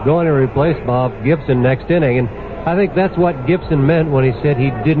throwing is going to replace Bob Gibson next inning, and I think that's what Gibson meant when he said he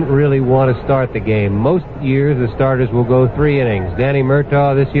didn't really want to start the game. Most years the starters will go 3 innings. Danny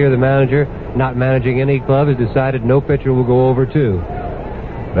Murtaugh this year, the manager, not managing any club, has decided no pitcher will go over 2.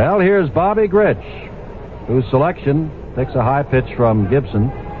 Well, here's Bobby Grich, whose selection takes a high pitch from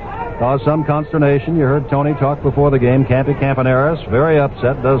Gibson. Caused some consternation. You heard Tony talk before the game. Campy Campaneris, very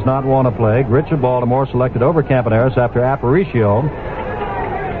upset, does not want to play. Grich of Baltimore selected over Campaneris after Aparicio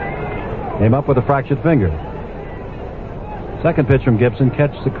came up with a fractured finger. Second pitch from Gibson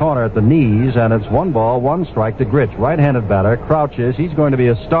catches the corner at the knees, and it's 1 ball, 1 strike to Grich. Right-handed batter, crouches. He's going to be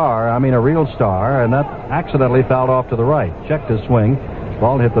a star, a real star, and that accidentally fouled off to the right. Checked his swing.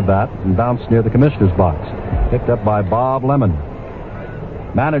 Ball hit the bat and bounced near the commissioner's box. Picked up by Bob Lemon,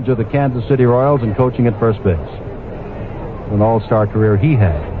 manager of the Kansas City Royals and coaching at first base. An all-star career he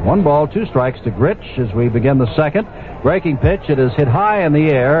had. 1 ball, 2 strikes to Grich as we begin the second. Breaking pitch. It is hit high in the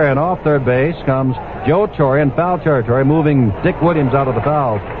air, and off third base comes Joe Torre in foul territory, moving Dick Williams out of the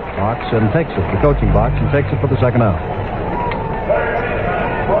foul box and takes it, the coaching box, and takes it for the second out.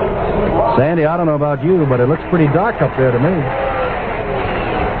 Sandy, I don't know about you, but it looks pretty dark up there to me.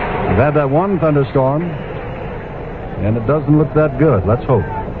 We've had that one thunderstorm, and it doesn't look that good. Let's hope.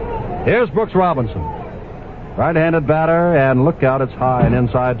 Here's Brooks Robinson. Right-handed batter, and look out, it's high and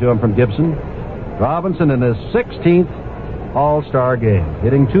inside to him from Gibson. Robinson in his 16th All-Star game,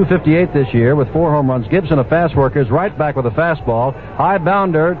 hitting .258 this year with 4 home runs. Gibson, a fast worker, is right back with a fastball. High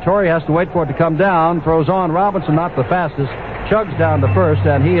bounder. Torrey has to wait for it to come down. Throws on. Robinson, not the fastest, chugs down to first,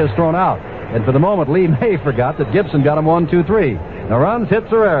 and he is thrown out. And for the moment, Lee May forgot that Gibson got him 1-2-3. No runs, hits,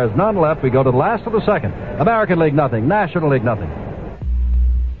 or errors. None left. We go to the last of the second. American League nothing. National League nothing.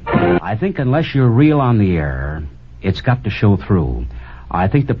 I think unless you're real on the air, it's got to show through. I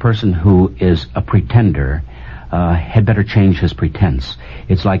think the person who is a pretender had better change his pretense.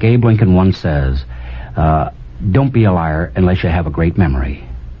 It's like Abe Lincoln once says, don't be a liar unless you have a great memory.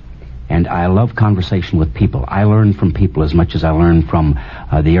 And I love conversation with people. I learn from people as much as I learn from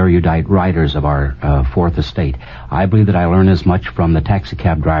the erudite writers of our Fourth Estate. I believe that I learn as much from the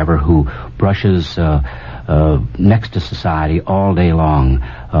taxicab driver who brushes next to society all day long.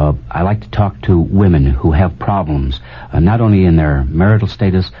 I like to talk to women who have problems, not only in their marital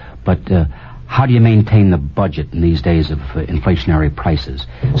status, but how do you maintain the budget in these days of inflationary prices?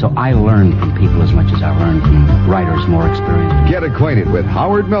 So I learn from people as much as I learn from writers more experienced. Get acquainted with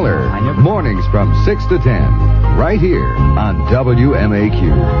Howard Miller. Mornings from 6 to 10, right here on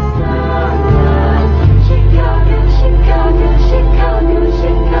WMAQ.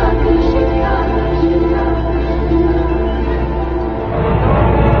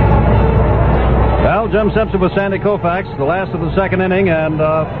 Well, Jim Simpson with Sandy Koufax, the last of the second inning, and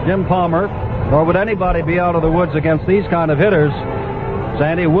Jim Palmer. Or would anybody be out of the woods against these kind of hitters?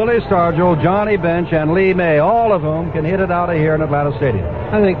 Sandy, Willie Stargell, Johnny Bench, and Lee May, all of whom can hit it out of here in Atlanta Stadium.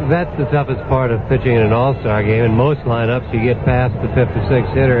 I think that's the toughest part of pitching in an all-star game. In most lineups, you get past the fifth or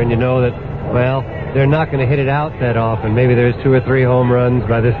sixth hitter, and you know that, well, they're not going to hit it out that often. Maybe there's 2 or 3 home runs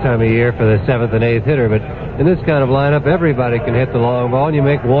by this time of year for the seventh and eighth hitter, but in this kind of lineup, everybody can hit the long ball, and you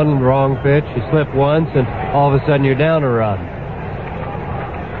make one wrong pitch, you slip once, and all of a sudden you're down a run.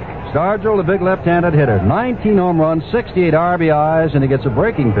 Stargell, the big left-handed hitter, 19 home runs, 68 RBIs, and he gets a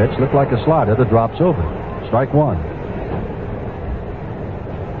breaking pitch, looked like a slider that drops over. Strike one.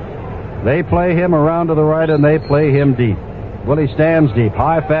 They play him around to the right, and they play him deep. Willie stands deep,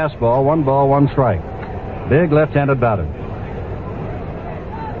 high fastball, 1 ball, 1 strike. Big left-handed batter.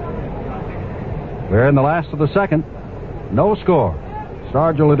 We're in the last of the second. No score.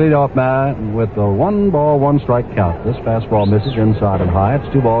 Stargell, the leadoff man, with a 1 ball, 1 strike count. This fastball misses inside and high. It's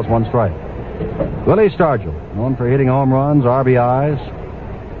 2 balls, 1 strike. Willie Stargell, known for hitting home runs, RBIs,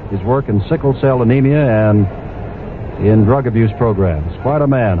 his work in sickle cell anemia and in drug abuse programs. Quite a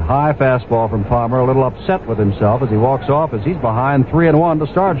man. High fastball from Palmer, a little upset with himself as he walks off as he's behind 3-1 to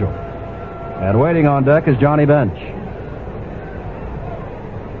Stargell. And waiting on deck is Johnny Bench.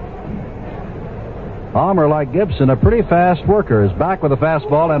 Palmer, like Gibson, a pretty fast worker, is back with a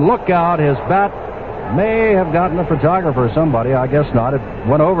fastball, and look out, his bat may have gotten a photographer or somebody. I guess not. It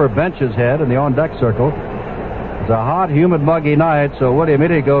went over Bench's head in the on-deck circle. It's a hot, humid, muggy night, so Woody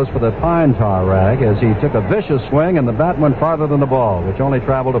immediately goes for the pine tar rag as he took a vicious swing, and the bat went farther than the ball, which only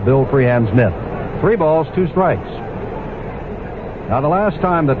traveled to Bill Freehand's mitt. 3 balls, 2 strikes. Now, the last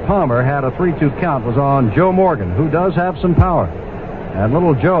time that Palmer had a 3-2 count was on Joe Morgan, who does have some power. And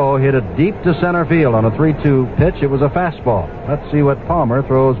little Joe hit it deep to center field on a 3-2 pitch. It was a fastball. Let's see what Palmer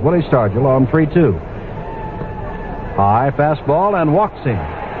throws Willie Stargell on 3-2. High fastball and walks him.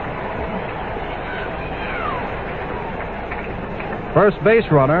 First base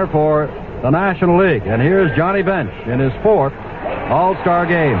runner for the National League. And here's Johnny Bench in his 4th All-Star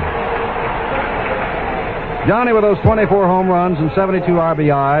game. Johnny, with those 24 home runs and 72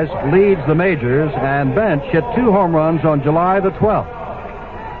 RBIs, leads the majors, and Bench hit 2 home runs on July the 12th.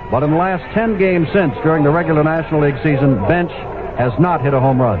 But in the last 10 games since, during the regular National League season, Bench has not hit a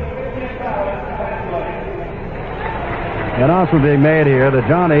home run. The announcement being made here that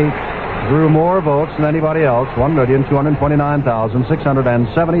Johnny drew more votes than anybody else,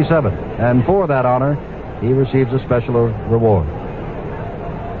 1,229,677. And for that honor, he receives a special reward.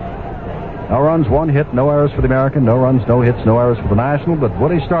 No runs, 1 hit, no errors for the American, no runs, no hits, no errors for the National, but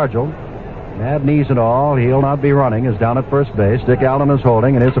Willie Stargell, bad knees and all, he'll not be running, is down at first base. Dick Allen is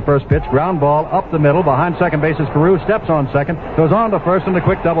holding, and here's the first pitch. Ground ball up the middle. Behind second base is Carew. Steps on second. Goes on to first in a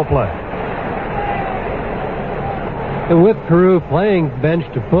quick double play. And with Carew playing Bench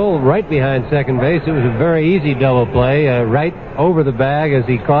to pull right behind second base, it was a very easy double play, right over the bag as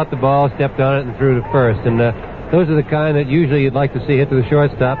he caught the ball, stepped on it, and threw to first. And those are the kind that usually you'd like to see hit to the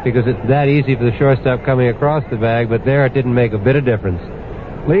shortstop because it's that easy for the shortstop coming across the bag, but there it didn't make a bit of difference.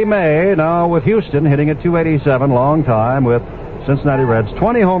 Lee May, now with Houston, hitting at 287, long time with Cincinnati Reds.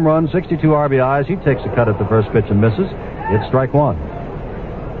 20 home runs, 62 RBIs. He takes a cut at the first pitch and misses. It's strike 1.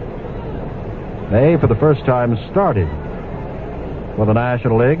 May, for the first time, started for the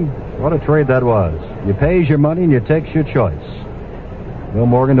National League. What a trade that was. You pays your money and you takes your choice. Bill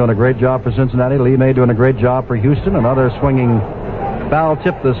Morgan doing a great job for Cincinnati. Lee May doing a great job for Houston. Another swinging foul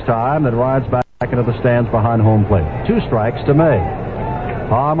tip this time that rides back into the stands behind home plate. 2 strikes to May.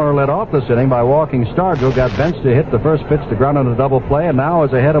 Palmer led off this inning by walking Stargell, got Bench to hit the first pitch to ground on a double play, and now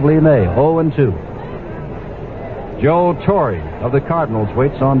is ahead of Lee May, 0-2. Joe Torre of the Cardinals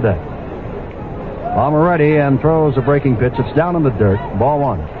waits on deck. Palmer ready and throws a breaking pitch. It's down in the dirt. Ball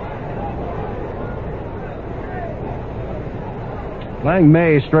 1. Playing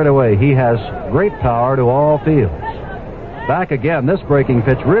May straight away. He has great power to all fields. Back again. This breaking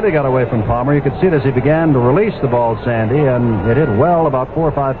pitch really got away from Palmer. You could see it as he began to release the ball, Sandy, and it hit well about 4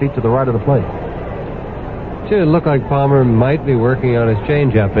 or 5 feet to the right of the plate. It looked like Palmer might be working on his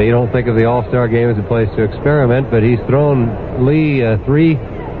changeup. You don't think of the All-Star game as a place to experiment, but he's thrown Lee 3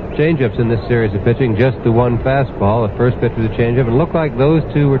 changeups in this series of pitching, just the one fastball. The first pitch was a changeup, and it looked like those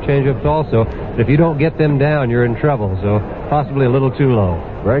 2 were changeups also. But if you don't get them down, you're in trouble, so possibly a little too low.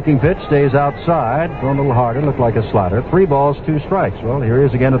 Breaking pitch stays outside, thrown a little harder, looked like a slider. 3 balls, 2 strikes. Well, here he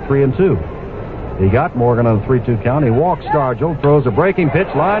is again at 3-2. He got Morgan on a 3-2 count. He walks Stargell, throws a breaking pitch,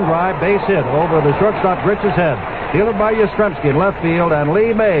 line drive, base hit over the shortstop Rich's head. Fielded by Yastrzemski in left field, and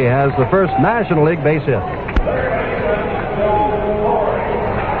Lee May has the first National League base hit.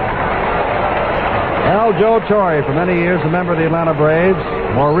 Joe Torre, for many years a member of the Atlanta Braves,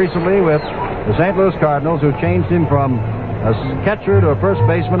 more recently with the St. Louis Cardinals, who changed him from a catcher to a first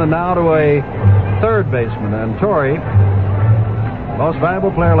baseman and now to a third baseman. And Torre, most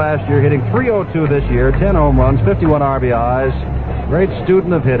valuable player last year, hitting .302 this year, 10 home runs, 51 RBIs. Great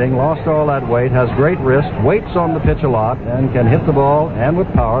student of hitting, lost all that weight, has great wrist, waits on the pitch a lot, and can hit the ball and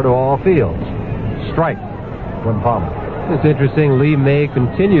with power to all fields. Strike from Palmer. It's interesting. Lee May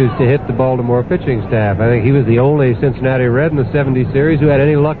continues to hit the Baltimore pitching staff. I think he was the only Cincinnati Red in the 70 series who had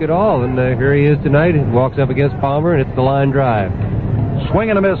any luck at all. And here he is tonight. He walks up against Palmer and hits the line drive. Swing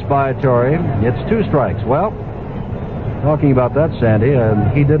and a miss by Torre. It's 2 strikes. Well, talking about that, Sandy,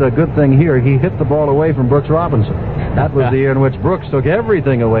 he did a good thing here. He hit the ball away from Brooks Robinson. That was the year in which Brooks took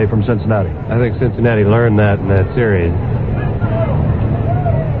everything away from Cincinnati. I think Cincinnati learned that in that series.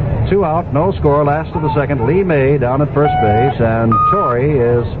 2 out, no score, last of the second. Lee May down at first base, and Torre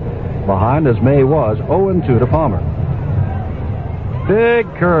is behind, as May was, 0-2 to Palmer. Big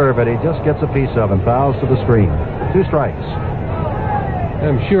curve, and he just gets a piece of and fouls to the screen. 2 strikes.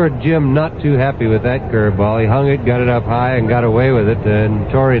 I'm sure Jim not too happy with that curveball. He hung it, got it up high, and got away with it, and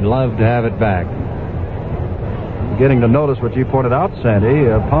Torre'd love to have it back. Beginning to notice what you pointed out, Sandy.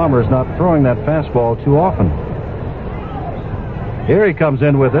 Palmer's not throwing that fastball too often. Here he comes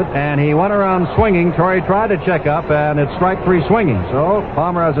in with it, and he went around swinging. Torre tried to check up, and it's strike 3 swinging. So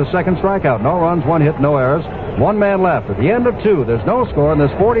Palmer has a second strikeout. No runs, 1 hit, no errors. 1 man left. At the end of 2, there's no score in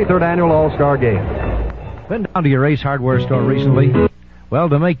this 43rd annual All-Star game. Been down to your Ace Hardware store recently? Well,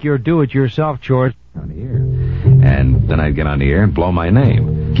 to make your do-it-yourself chores on the air. And then I'd get on the air and blow my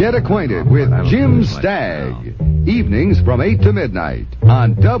name. Get acquainted with Jim Stagg. Evenings from 8 to midnight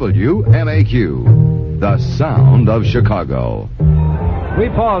on WMAQ, the sound of Chicago. We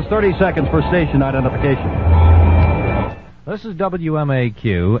pause 30 seconds for station identification. This is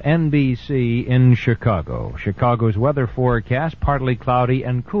WMAQ, NBC in Chicago. Chicago's weather forecast, partly cloudy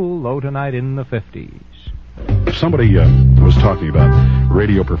and cool, low tonight in the 50s. Somebody was talking about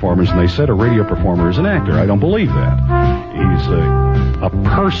radio performers, and they said a radio performer is an actor. I don't believe that. He's a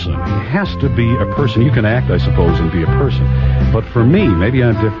person. He has to be a person. You can act, I suppose, and be a person. But for me, maybe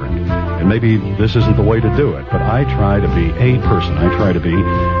I'm different, and maybe this isn't the way to do it, but I try to be a person. I try to be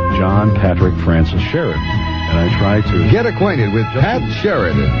John Patrick Francis Sheridan, and I try to... Get acquainted with Pat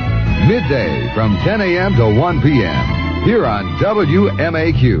Sheridan, midday from 10 a.m. to 1 p.m. here on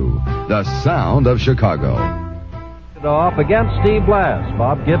WMAQ. The sound of Chicago. Off against Steve Blass.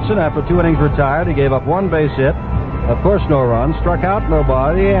 Bob Gibson, after 2 innings, retired. He gave up 1 base hit. Of course, no runs. Struck out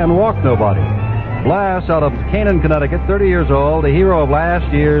nobody and walked nobody. Blass, out of Canaan, Connecticut, 30 years old, the hero of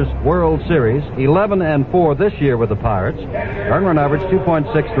last year's World Series. 11-4 this year with the Pirates. Earned run average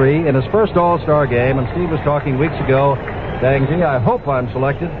 2.63 in his first All-Star game. And Steve was talking weeks ago, saying, gee, I hope I'm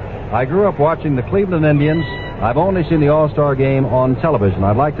selected. I grew up watching the Cleveland Indians. I've only seen the All-Star game on television.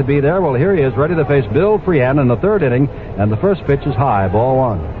 I'd like to be there. Well, here he is, ready to face Bill Freehan in the 3rd inning, and the first pitch is high, ball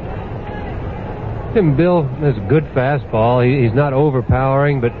 1. Tim, Bill has a good fastball. He's not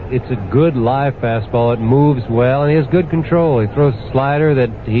overpowering, but it's a good live fastball. It moves well, and he has good control. He throws a slider that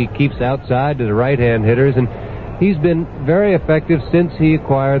he keeps outside to the right-hand hitters, and he's been very effective since he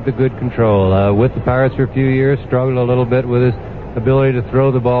acquired the good control. With the Pirates for a few years, struggled a little bit with his ability to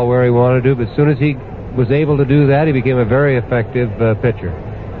throw the ball where he wanted to, but as soon as he was able to do that, he became a very effective pitcher.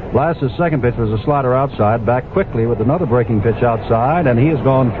 Blass's second pitch was a slider outside, back quickly with another breaking pitch outside, and he has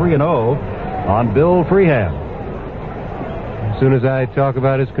gone 3-0 on Bill Freehan. As soon as I talk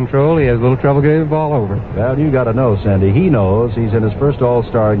about his control, he has a little trouble getting the ball over. Well, you got to know, Sandy. He knows he's in his first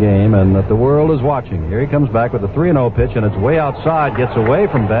All-Star game and that the world is watching. Here he comes back with a 3-0 pitch, and it's way outside, gets away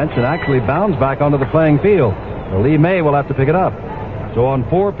from bench, and actually bounds back onto the playing field. So Lee May will have to pick it up. So on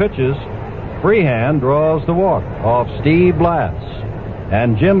 4 pitches, Freehan draws the walk off Steve Blass.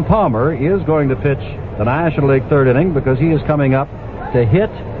 And Jim Palmer is going to pitch the National League 3rd inning because he is coming up to hit,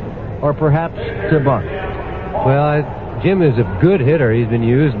 or perhaps to bunt? Well, Jim is a good hitter. He's been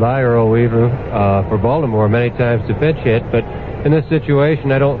used by Earl Weaver for Baltimore many times to pinch hit, but in this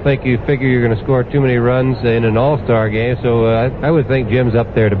situation, I don't think you figure you're going to score too many runs in an all-star game, so I would think Jim's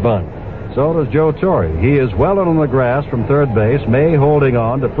up there to bunt. So does Joe Torre. He is well on the grass from third base. May holding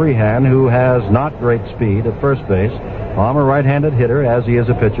on to Freehan, who has not great speed at first base. Palmer, right-handed hitter, as he is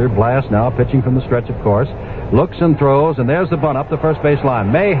a pitcher. Blass now pitching from the stretch, of course. Looks and throws, and there's the bunt up the first base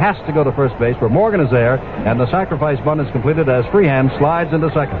line. May has to go to first base, where Morgan is there, and the sacrifice bunt is completed as Freehan slides into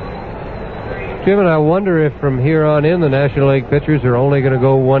second. Jim, and I wonder if from here on in the National League pitchers are only going to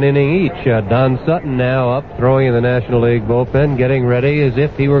go one inning each. Don Sutton now up, throwing in the National League bullpen, getting ready as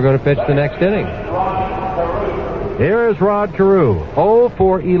if he were going to pitch the next inning. Here is Rod Carew, 0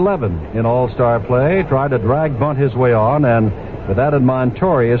 for 11 in all-star play. Tried to drag bunt his way on, and with that in mind,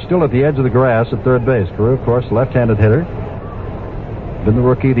 Torre is still at the edge of the grass at third base. Carew, of course, left-handed hitter. Been the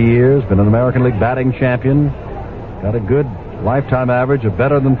Rookie of the Year, been an American League batting champion. Got a good lifetime average of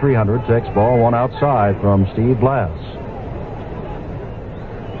better than 300. Takes ball one outside from Steve Blass.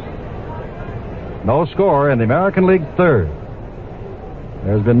 No score in the American League third.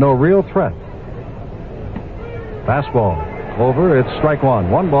 There's been no real threat. Fastball over. It's strike one.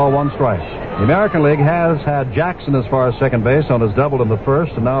 1 ball, 1 strike. The American League has had Jackson as far as second base on his double in the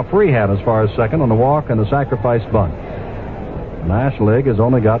first, and now Freehan as far as second on the walk and the sacrifice bunt. The National League has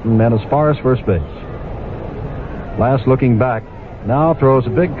only gotten men as far as first base. Last looking back, now throws a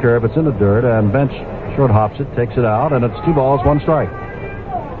big curve. It's in the dirt, and Bench short hops it, takes it out, and it's 2 balls, 1 strike.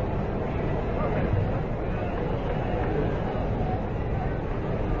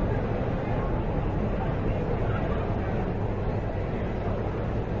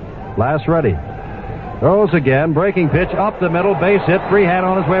 Last ready. Throws again, breaking pitch up the middle, base hit. Freehan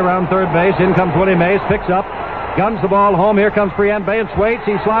on his way around third base. In comes Willie Mays, picks up, guns the ball home. Here comes Freehan. Bates waits.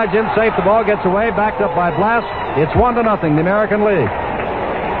 He slides in safe. The ball gets away, backed up by Blass. It's 1-0, the American League.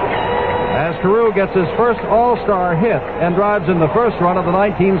 As Carew gets his first all-star hit and drives in the first run of the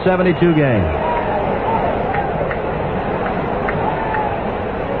 1972 game.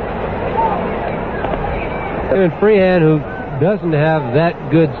 And Freehan, who doesn't have that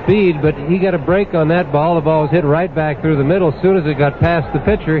good speed, but he got a break on that ball. The ball was hit right back through the middle. As soon as it got past the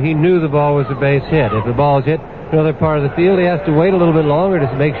pitcher, he knew the ball was a base hit. If the ball is hit another part of the field, he has to wait a little bit longer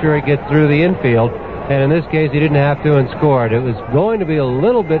to make sure it gets through the infield. And in this case, he didn't have to and scored. It was going to be a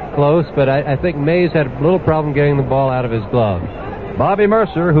little bit close, but I think Mays had a little problem getting the ball out of his glove. Bobby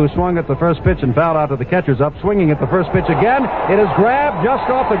Mercer, who swung at the first pitch and fouled out to the catcher's up, swinging at the first pitch again. It is grabbed just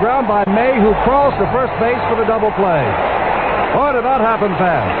off the ground by May, who crawls to first base for the double play. Oh, it did not happen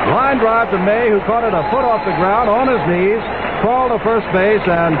fast. Line drive to May, who caught it a foot off the ground on his knees, crawled to first base,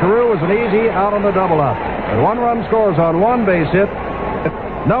 and Carew was an easy out on the double up. And 1 run scores on 1 base hit.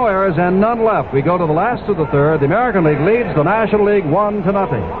 No errors and none left. We go to the last of the third. The American League leads the National League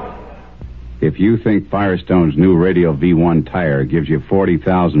 1-0. If you think Firestone's new Radial V1 tire gives you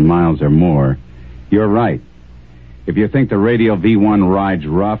 40,000 miles or more, you're right. If you think the Radial V1 rides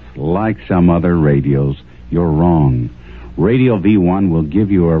rough like some other radials, you're wrong. Radial V1 will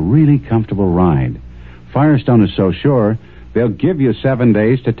give you a really comfortable ride. Firestone is so sure, they'll give you 7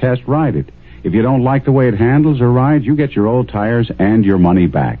 days to test ride it. If you don't like the way it handles or rides, you get your old tires and your money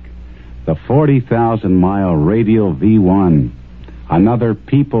back. The 40,000-mile Radial V1. Another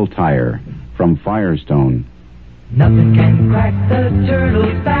people tire from Firestone. Nothing can crack the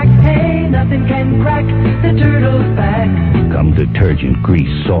turtle's back. Hey, nothing can crack the turtle's back. Come detergent,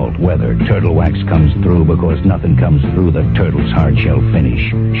 grease, salt, weather. Turtle Wax comes through because nothing comes through the Turtle's hard shell finish.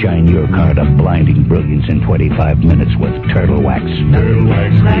 Shine your car to blinding brilliance in 25 minutes with Turtle Wax. Turtle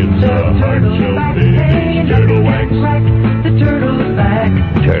Wax gives a hard shell finish. Turtle Wax crack the turtle's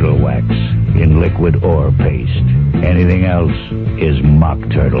back. Turtle Wax in liquid or paste. Anything else is mock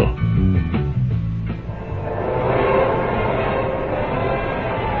turtle.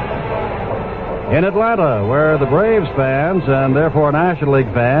 In Atlanta, where the Braves fans and therefore National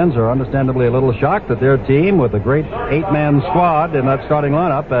League fans are understandably a little shocked that their team, with a great 8-man squad in that starting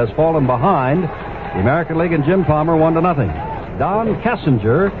lineup, has fallen behind. The American League and Jim Palmer 1-0. Don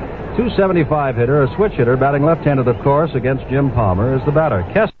Kessinger, 275 hitter, a switch hitter, batting left-handed, of course, against Jim Palmer, is the batter.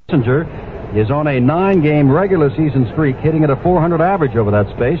 Kessinger is on a 9-game regular season streak, hitting at a .400 average over that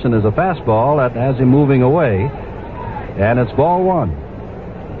space, and is a fastball that has him moving away. And it's ball 1.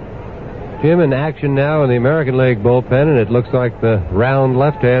 Jim in action now in the American League bullpen, and it looks like the round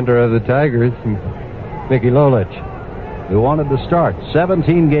left-hander of the Tigers, Mickey Lolich, who wanted to start.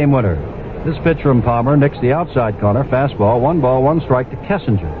 17-game winner. This pitch from Palmer nicks the outside corner. Fastball, 1 ball, 1 strike to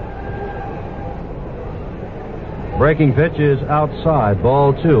Kessinger. Breaking pitch is outside.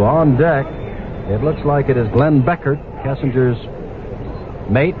 Ball 2. On deck, it looks like it is Glenn Beckert, Kessinger's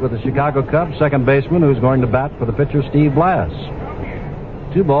mate with the Chicago Cubs, second baseman, who's going to bat for the pitcher Steve Blass.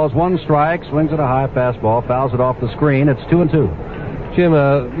 2 balls, 1 strike, swings at a high fastball, fouls it off the screen. It's 2-2. Jim,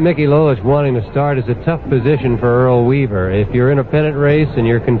 Mickey Lolich wanting to start is a tough position for Earl Weaver. If you're in a pennant race and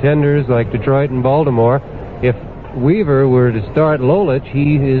you're contenders like Detroit and Baltimore, if Weaver were to start Lolich,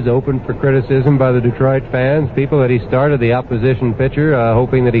 he is open for criticism by the Detroit fans, people that he started the opposition pitcher,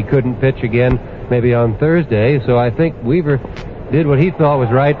 hoping that he couldn't pitch again maybe on Thursday. So I think Weaver did what he thought was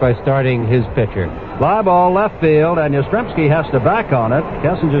right by starting his pitcher. Fly ball left field, and Yastrzemski has to back on it.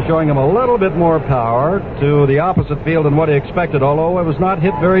 Kessinger showing him a little bit more power to the opposite field than what he expected, although it was not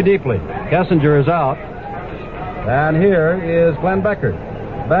hit very deeply. Kessinger is out. And here is Glenn Beckert.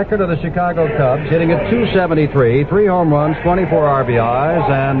 Beckert of the Chicago Cubs, hitting at .273, 3 home runs, 24 RBIs,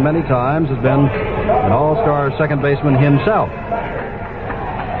 and many times has been an all-star second baseman himself.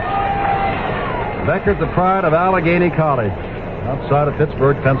 Beckert, the pride of Allegheny College, outside of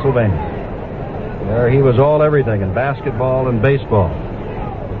Pittsburgh, Pennsylvania. There he was all everything in basketball and baseball.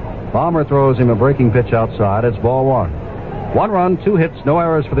 Palmer throws him a breaking pitch outside. It's ball 1. 1 run, 2 hits, no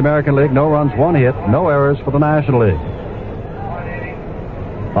errors for the American League, no runs, 1 hit, no errors for the National League.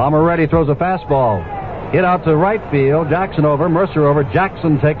 Palmer ready, throws a fastball. Hit out to right field. Jackson over, Mercer over.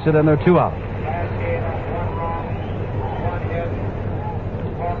 Jackson takes it, and they're 2 out.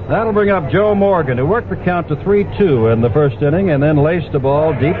 That'll bring up Joe Morgan, who worked the count to 3-2 in the first inning and then laced the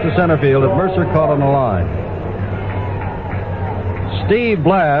ball deep to center field that Mercer caught on the line. Steve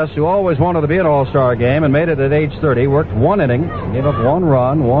Blass, who always wanted to be an all-star game and made it at age 30, worked 1 inning, gave up 1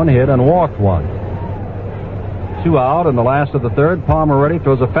 run, 1 hit, and walked 1. 2 out in the last of the third. Palmer ready,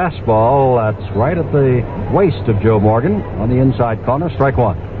 throws a fastball that's right at the waist of Joe Morgan on the inside corner. Strike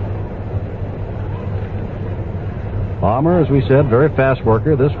 1. Palmer, as we said, very fast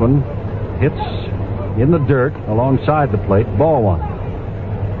worker. This one hits in the dirt alongside the plate. Ball 1.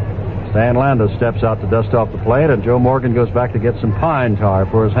 Stan Landis steps out to dust off the plate, and Joe Morgan goes back to get some pine tar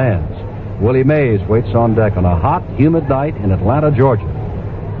for his hands. Willie Mays waits on deck on a hot, humid night in Atlanta, Georgia.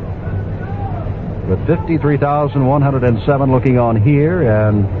 With 53,107 looking on here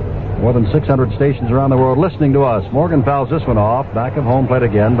and more than 600 stations around the world listening to us. Morgan fouls this one off, back of home plate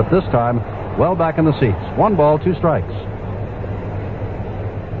again, but this time well back in the seats. 1 ball, 2 strikes.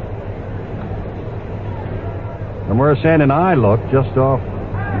 From where Sandy and I look, just off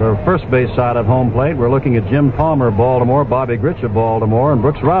the first base side of home plate, we're looking at Jim Palmer of Baltimore, Bobby Grich of Baltimore, and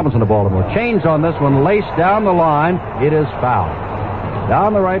Brooks Robinson of Baltimore. Change on this one, laced down the line. It is foul.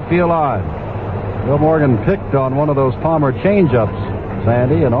 Down the right field line. Joe Morgan picked on one of those Palmer change-ups,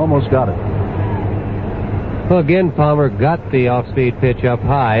 Sandy, and almost got it. Well, again, Palmer got the off-speed pitch up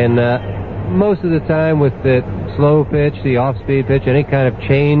high, and most of the time with the slow pitch, the off-speed pitch, any kind of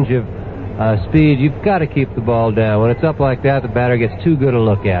change of speed, you've got to keep the ball down. When it's up like that, the batter gets too good a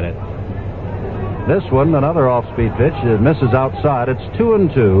look at it. This one, another off-speed pitch, it misses outside. It's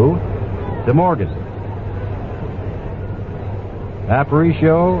 2-2 to Morgan.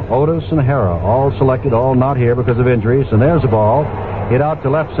 Aparicio, Otis, and Hara all selected, all not here because of injuries. And there's a ball hit out to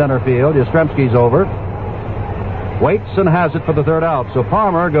left center field. Yastrzemski's over. Waits and has it for the 3rd out. So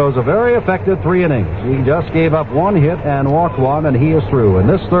Palmer goes a very effective 3 innings. He just gave up 1 hit and walked 1, and he is through. In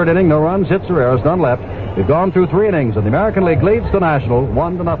this 3rd inning, no runs, hits, or errors, none left. We've gone through 3 innings, and the American League leads the National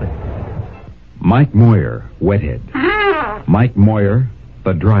 1-0. Mike Moyer, Wethead. Mike Moyer,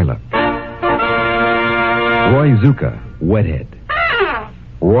 the Dryluck. Roy Zuka, Wethead.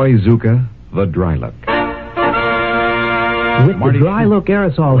 Roy Zuka, the Dryluck. With the Dryluck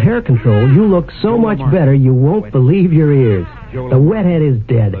aerosol hair control, you look so much better you won't believe your ears. The Wethead is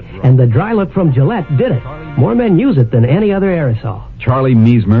dead, and the Dryluck from Gillette did it. More men use it than any other aerosol. Charlie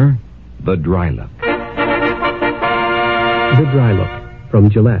Meismer, the Dryluck. The Dryluck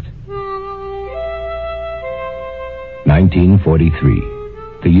from Gillette. 1943,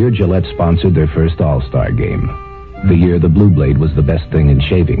 the year Gillette sponsored their first All-Star game. The year the Blue Blade was the best thing in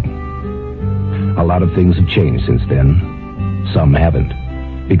shaving. A lot of things have changed since then. Some haven't,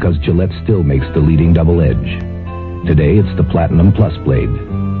 because Gillette still makes the leading double edge. Today, it's the Platinum Plus blade,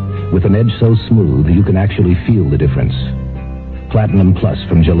 with an edge so smooth you can actually feel the difference. Platinum Plus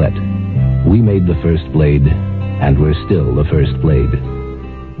from Gillette. We made the first blade, and we're still the first blade.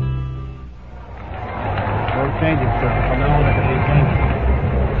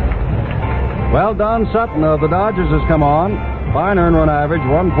 Well, Don Sutton of the Dodgers has come on. Fine earned run average,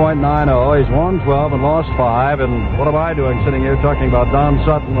 1.90. He's won 12 and lost 5. And what am I doing sitting here talking about Don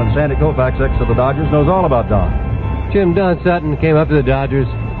Sutton when Sandy Koufax, ex of the Dodgers, knows all about Don? Jim, Don Sutton came up to the Dodgers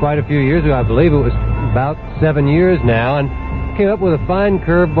quite a few years ago. I believe it was about 7 years now, and came up with a fine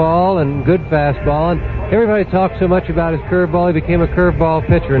curveball and good fastball. And everybody talked so much about his curveball, he became a curveball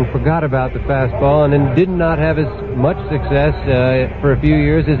pitcher and forgot about the fastball, and then did not have as much success for a few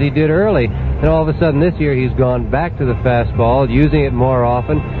years as he did early. And all of a sudden this year he's gone back to the fastball, using it more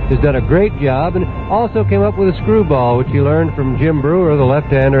often, has done a great job, and also came up with a screwball, which he learned from Jim Brewer, the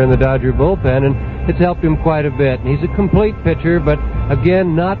left-hander in the Dodger bullpen, and it's helped him quite a bit. And he's a complete pitcher, but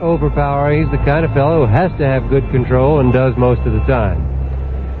again, not overpowering. He's the kind of fellow who has to have good control and does most of the time.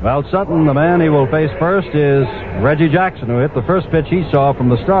 Well, Sutton, the man he will face first is Reggie Jackson, who hit the first pitch he saw from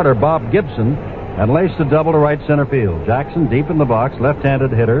the starter, Bob Gibson, and laced a double to right center field. Jackson deep in the box,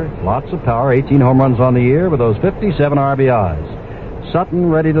 left-handed hitter, lots of power, 18 home runs on the year with those 57 RBIs. Sutton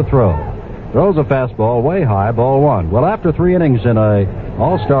ready to throw. Throws a fastball way high, ball one. Well, after 3 innings in a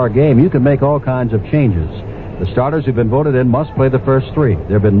all-star game, you can make all kinds of changes. The starters who've been voted in must play the first 3.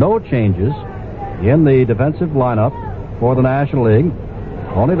 There have been no changes in the defensive lineup for the National League.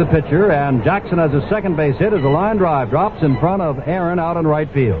 Only the pitcher, and Jackson has his second base hit as a line drive drops in front of Aaron out in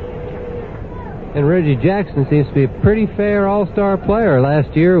right field. And Reggie Jackson seems to be a pretty fair all-star player.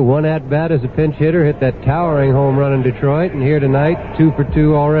 Last year, 1 at-bat as a pinch hitter, hit that towering home run in Detroit, and here tonight, 2 for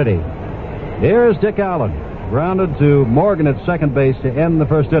 2 already. Here's Dick Allen, grounded to Morgan at second base to end the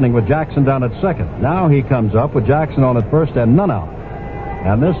first inning with Jackson down at second. Now he comes up with Jackson on at first and none out.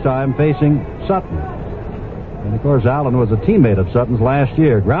 And this time facing Sutton. And, of course, Allen was a teammate of Sutton's last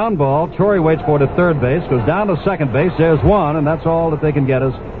year. Ground ball. Torrey waits for it at third base, goes down to second base. There's one, and that's all that they can get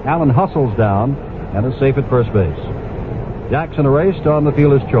as Allen hustles down and is safe at first base. Jackson erased on the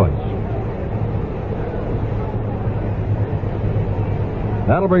fielder's choice.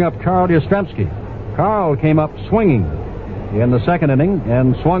 That'll bring up Carl Yastrzemski. Carl came up swinging in the second inning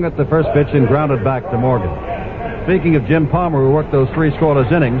and swung at the first pitch and grounded back to Morgan. Speaking of Jim Palmer, who worked those 3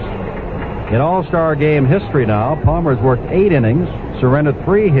 scoreless innings, in All-Star game history now, Palmer's worked 8 innings, surrendered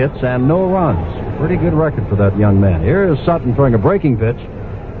 3 hits, and no runs. Pretty good record for that young man. Here is Sutton throwing a breaking pitch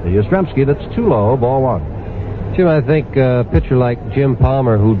to Yastrzemski that's too low, ball one. Jim, I think a pitcher like Jim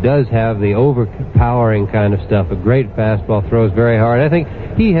Palmer, who does have the overpowering kind of stuff, a great fastball, throws very hard. I think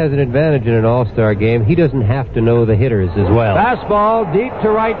he has an advantage in an all-star game. He doesn't have to know the hitters as well. Fastball deep to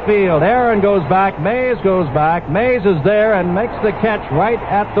right field. Aaron goes back. Mays goes back. Mays is there and makes the catch right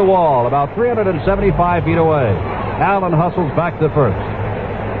at the wall, about 375 feet away. Allen hustles back to first.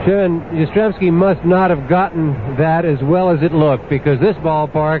 Sure, and Yastrzemski must not have gotten that as well as it looked, because this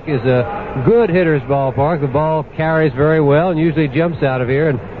ballpark is a good hitter's ballpark. The ball carries very well and usually jumps out of here.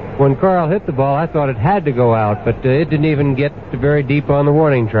 And when Carl hit the ball, I thought it had to go out, but it didn't even get very deep on the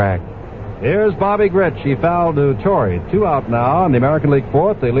warning track. Here's Bobby Grich. He fouled to Torrey. 2 out now in the American League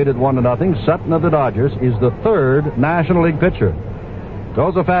fourth. They lead it 1-0. Sutton of the Dodgers is the 3rd National League pitcher.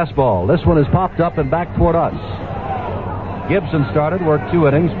 Throws a fastball. This one is popped up and back toward us. Gibson started, worked 2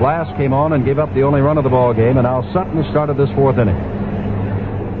 innings. Blass came on and gave up the only run of the ball game, and now Sutton started this 4th inning.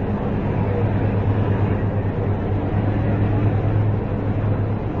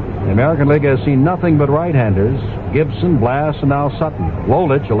 The American League has seen nothing but right-handers. Gibson, Blass, and now Sutton.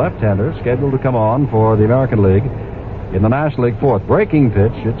 Lolich, a left-hander, scheduled to come on for the American League in the National League fourth. Breaking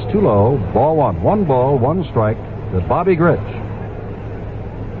pitch, it's too low, ball one. 1 ball, 1 strike to Bobby Grich.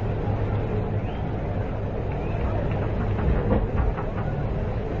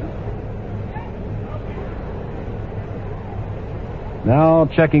 Now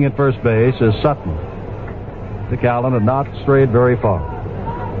checking at first base is Sutton. Dick Allen had not strayed very far.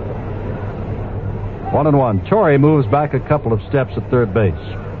 1-1. Torrey moves back a couple of steps at third base.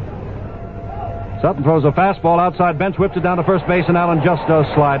 Sutton throws a fastball outside bench, whips it down to first base, and Allen just does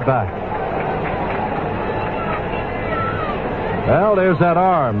slide back. Well, there's that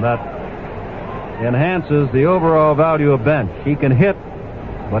arm that enhances the overall value of bench. He can hit,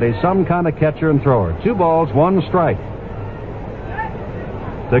 but he's some kind of catcher and thrower. 2 balls, 1 strike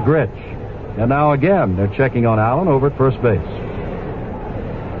to Grich. And now again, they're checking on Allen over at first base.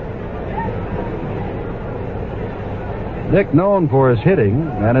 Dick, known for his hitting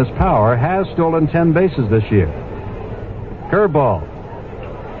and his power, has stolen 10 bases this year. Curveball.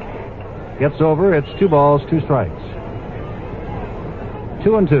 Gets over. It's 2 balls, 2 strikes.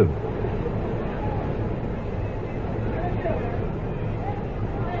 2-2.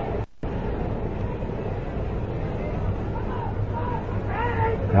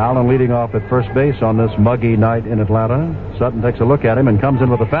 Allen leading off at first base on this muggy night in Atlanta. Sutton takes a look at him and comes in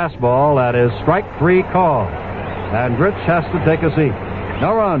with a fastball. That is strike 3 call. And Grich has to take a seat.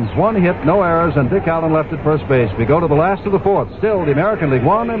 No runs, 1 hit, no errors, and Dick Allen left at first base. We go to the last of the fourth. Still the American League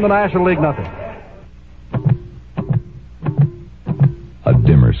 1 and the National League nothing. A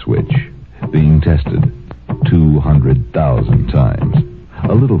dimmer switch. being tested 200,000 times.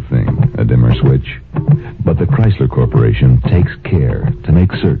 A little thing, a dimmer switch. But the Chrysler Corporation takes care to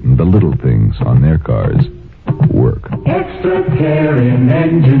make certain the little things on their cars work. Extra care in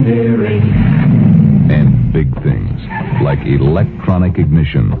engineering. And big things, like electronic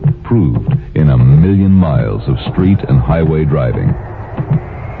ignition, proved in 1 million miles of street and highway driving.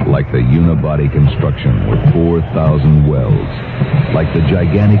 Like the unibody construction with 4,000 welds. Like the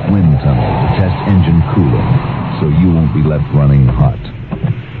gigantic wind tunnel to test engine cooling so you won't be left running hot.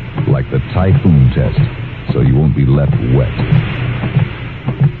 Like the typhoon test so you won't be left wet.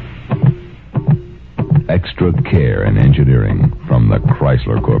 Extra care and engineering from the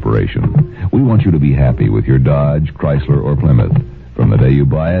Chrysler Corporation. We want you to be happy with your Dodge, Chrysler, or Plymouth from the day you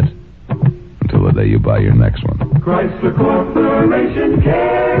buy it until the day you buy your next one. Chrysler Corporation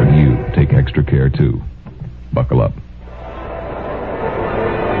care. But you take extra care, too. Buckle up.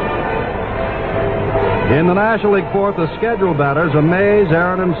 In the National League Fourth, the scheduled batters are Mays,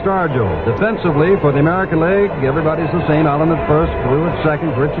 Aaron, and Stargell. Defensively, for the American League, everybody's the same. Allen at first, Carew at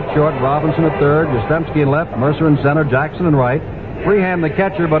second, Richard short, Robinson at third, Yastrzemski in left, Mercer in center, Jackson in right. Freehan the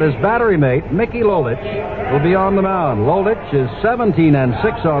catcher, but his battery mate, Mickey Lolich, will be on the mound. Lolich is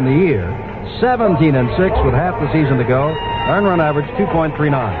 17-6 on the year. 17-6 with half the season to go. Earned run average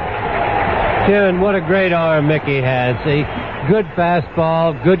 2.39. Jim, what a great arm Mickey has. See, good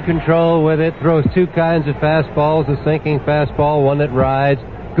fastball, good control with it, throws two kinds of fastballs, a sinking fastball, one that rides,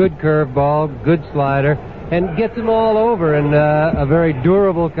 good curveball, good slider, and gets them all over in a very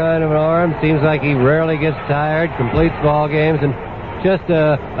durable kind of an arm. Seems like he rarely gets tired, completes ball games, and just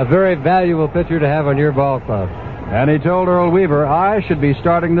a very valuable pitcher to have on your ball club. And he told Earl Weaver, I should be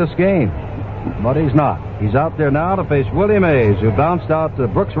starting this game. But he's not. He's out there now to face Willie Mays, who bounced out to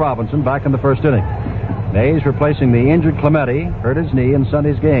Brooks Robinson back in the first inning. Mays replacing the injured Clemente, hurt his knee in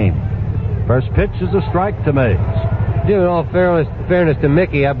Sunday's game. First pitch is a strike to Mays. In all fairness to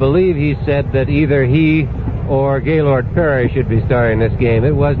Mickey, I believe he said that either he or Gaylord Perry should be starting this game.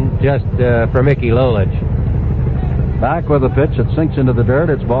 It wasn't just for Mickey Lolich. Back with a pitch that sinks into the dirt.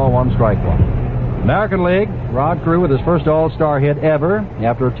 It's ball one, strike one. American League, Rod Carew with his first All-Star hit ever.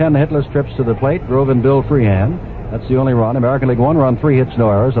 After 10 hitless trips to the plate, drove in Bill Freehan. That's the only run. American League 1 run, 3 hits,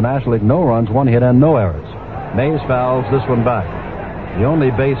 no errors. The National League, no runs, 1 hit, and no errors. Mays fouls this one back. The only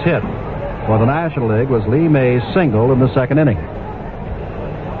base hit for the National League was Lee Mays' single in the second inning.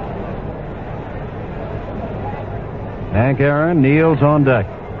 Hank Aaron kneels on deck.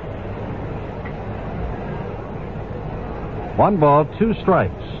 1 ball, 2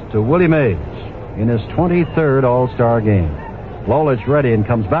 strikes to Willie Mays in his 23rd All-Star game. Lolich ready and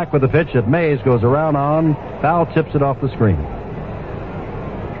comes back with the pitch that Mays goes around on. Foul tips it off the screen.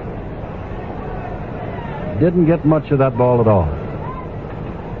 Didn't get much of that ball at all.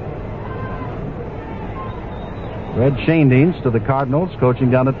 Red Schoendienst to the Cardinals,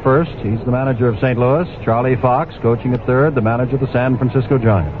 coaching down at first. He's the manager of St. Louis. Charlie Fox, coaching at third, the manager of the San Francisco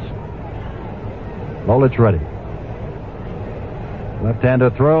Giants. Lolich ready. Left-hander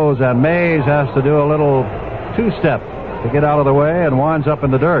throws, and Mays has to do a little two-step to get out of the way and winds up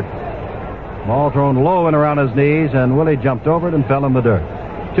in the dirt. Ball thrown low and around his knees, and Willie jumped over it and fell in the dirt.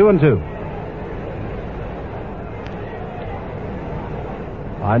 2-2.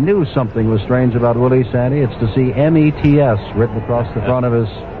 I knew something was strange about Willie, Sandy. It's to see METS written across the front of his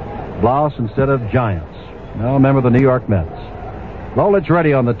blouse instead of Giants. Now, remember the New York Mets. Lolich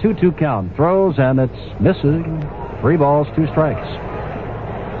ready on the 2-2 count. Throws, and it's missing. 3 balls, 2 strikes.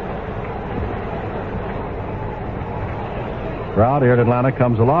 Crowd here at Atlanta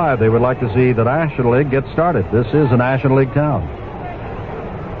comes alive. They would like to see the National League get started. This is a National League town.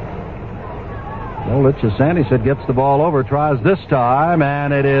 Lolich, as Sandy said, gets the ball over, tries this time,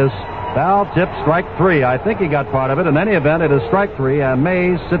 and it is foul tip, strike 3. I think he got part of it. In any event, it is strike 3, and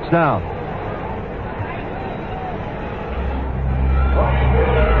Mays sits down.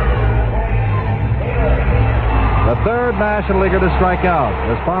 The third National Leaguer to strike out,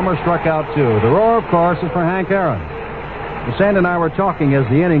 as Palmer struck out too. The roar, of course, is for Hank Aaron. Sandy and I were talking as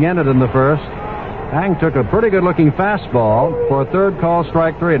the inning ended in the first. Hank took a pretty good-looking fastball for a third call,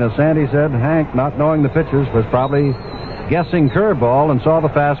 strike 3. And as Sandy said, Hank, not knowing the pitches, was probably guessing curveball and saw the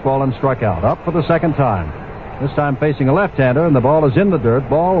fastball and struck out. Up for the second time. This time facing a left-hander, and the ball is in the dirt.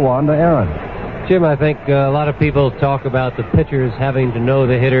 Ball 1 to Aaron. Jim, I think a lot of people talk about the pitchers having to know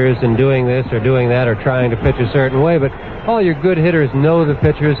the hitters and doing this or doing that or trying to pitch a certain way, but all your good hitters know the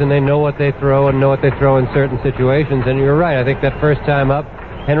pitchers and they know what they throw and know what they throw in certain situations. And you're right. I think that first time up,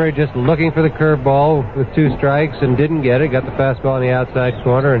 Henry just looking for the curveball with 2 strikes and didn't get it. Got the fastball in the outside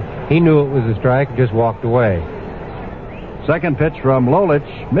corner, and he knew it was a strike and just walked away. Second pitch from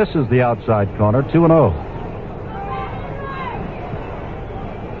Lolich misses the outside corner, 2-0.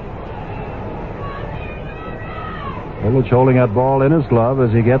 Lolich holding that ball in his glove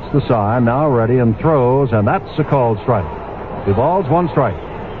as he gets the sign, now ready and throws, and that's a called strike. 2 balls, 1 strike.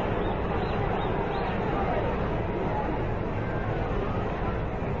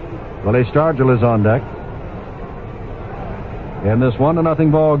 Willie Stargell is on deck. In this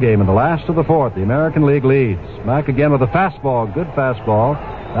 1-0 ball game in the last of the fourth, the American League leads. Back again with a fastball, good fastball.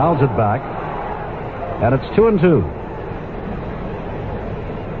 Fouls it back. And it's 2-2.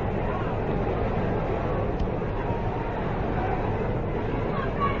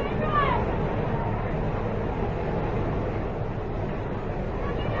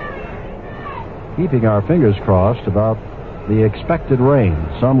 Keeping our fingers crossed about the expected rain.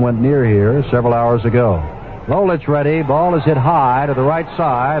 Some went near here several hours ago. Lolich ready. Ball is hit high to the right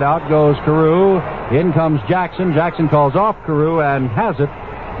side. Out goes Carew. In comes Jackson. Jackson calls off Carew and has it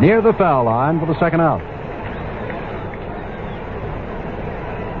near the foul line for the second out.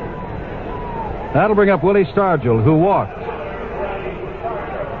 That'll bring up Willie Stargell, who walked.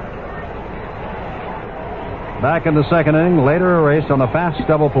 Back in the second inning, later erased on a fast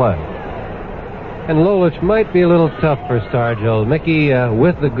double play. And Lolich might be a little tough for Stargell. Mickey,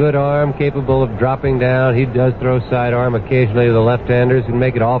 with the good arm, capable of dropping down. He does throw sidearm occasionally to the left-handers and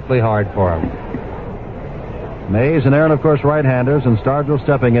make it awfully hard for him. Mays and Aaron, of course, right-handers, and Stargell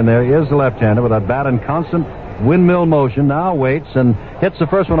stepping in there is the left-hander with that bat in constant windmill motion. Now waits and hits the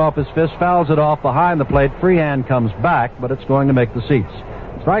first one off his fist, fouls it off behind the plate. Free hand comes back, but it's going to make the seats.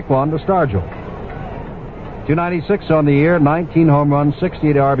 Strike one to Stargell. 296 on the year, 19 home runs,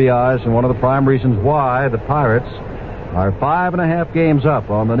 68 RBIs, and one of the prime reasons why the Pirates are 5.5 games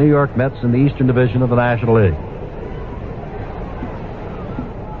up on the New York Mets in the Eastern Division of the National League.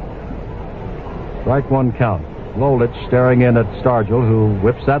 Strike one count. Lolich staring in at Stargell, who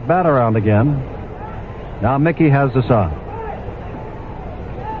whips that bat around again. Now Mickey has the sign.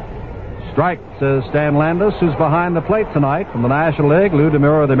 Strike, says Stan Landis, who's behind the plate tonight from the National League. Lou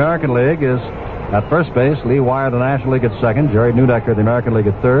DeMuro of the American League is at first base. Lee Wire of the National League at second. Jerry Neudecker of the American League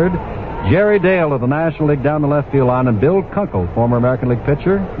at third. Jerry Dale of the National League down the left field line. And Bill Kunkel, former American League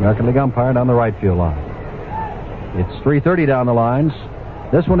pitcher, American League umpire, down the right field line. It's 3:30 down the lines.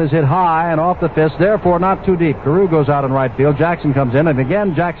 This one is hit high and off the fist, therefore not too deep. Carew goes out in right field. Jackson comes in, and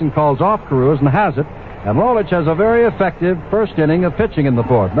again Jackson calls off Carew and has it. And Lolich has a very effective first inning of pitching in the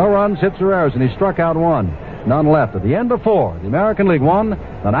fourth. No runs, hits, or errors, and he struck out one. None left. At the end of 4, the American League 1,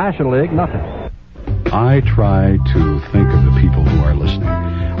 the National League nothing. I try to think of the people who are listening.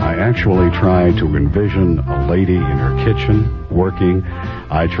 I actually try to envision a lady in her kitchen working.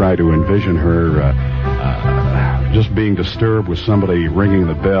 I try to envision her just being disturbed with somebody ringing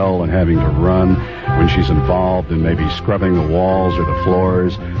the bell and having to run when she's involved in maybe scrubbing the walls or the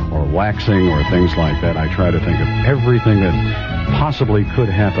floors or waxing or things like that. I try to think of everything that possibly could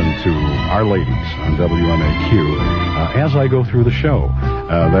happen to our ladies on WMAQ as I go through the show.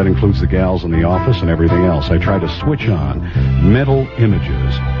 That includes the gals in the office and everything else. I try to switch on mental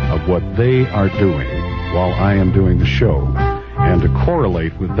images of what they are doing while I am doing the show, and to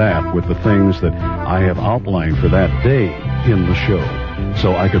correlate with that with the things that I have outlined for that day in the show,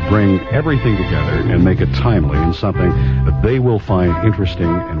 so I could bring everything together and make it timely and something that they will find interesting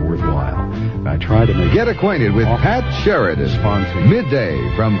and worthwhile. I try to make... Get acquainted with Pat Sheridan,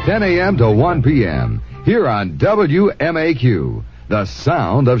 midday from 10 a.m. to 1 p.m. here on WMAQ, the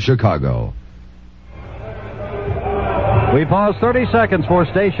sound of Chicago. We pause 30 seconds for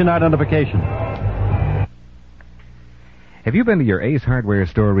station identification. Have you been to your Ace Hardware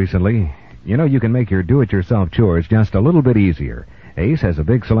store recently? You know you can make your do-it-yourself chores just a little bit easier. Ace has a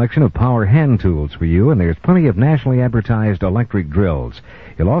big selection of power hand tools for you, and there's plenty of nationally advertised electric drills.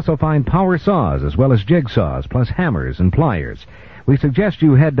 You'll also find power saws as well as jigsaws, plus hammers and pliers. We suggest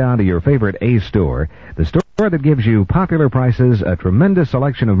you head down to your favorite Ace store, the store that gives you popular prices, a tremendous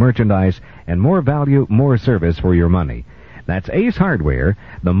selection of merchandise, and more value, more service for your money. That's Ace Hardware,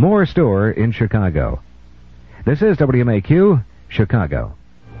 the Moore store in Chicago. This is WMAQ, Chicago.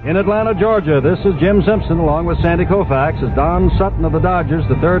 In Atlanta, Georgia, this is Jim Simpson along with Sandy Koufax as Don Sutton of the Dodgers,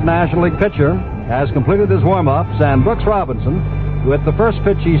 the third National League pitcher, has completed his warm-ups, and Brooks Robinson, who at the first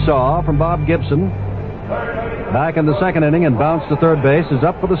pitch he saw from Bob Gibson back in the second inning and bounced to third base, is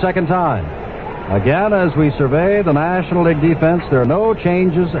up for the second time. Again, as we survey the National League defense, there are no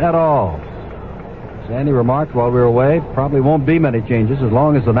changes at all. Sandy remarked while we were away, probably won't be many changes as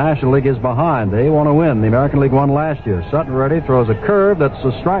long as the National League is behind. They want to win. The American League won last year. Sutton ready, throws a curve that's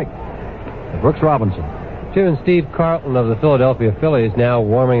a strike. Brooks Robinson. Too, and Steve Carlton of the Philadelphia Phillies, now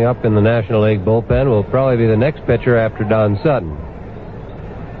warming up in the National League bullpen, will probably be the next pitcher after Don Sutton.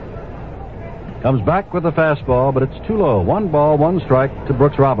 Comes back with a fastball, but it's too low. 1 ball, 1 strike to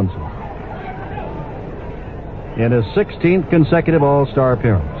Brooks Robinson in his 16th consecutive All-Star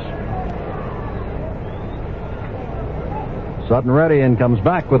appearance. Sutton ready and comes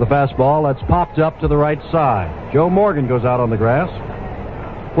back with a fastball that's popped up to the right side. Joe Morgan goes out on the grass,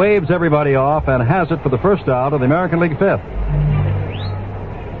 waves everybody off, and has it for the first out of the American League fifth.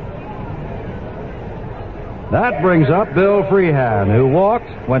 That brings up Bill Freehan, who walked,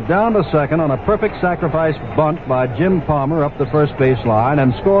 went down to second on a perfect sacrifice bunt by Jim Palmer up the first base line,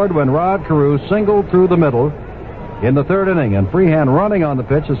 and scored when Rod Carew singled through the middle in the 3rd inning. And Freehan running on the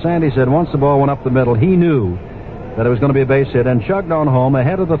pitch, as Sandy said, once the ball went up the middle, he knew that it was going to be a base hit and chugged on home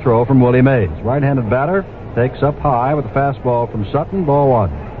ahead of the throw from Willie Mays. Right-handed batter takes up high with a fastball from Sutton, ball 1.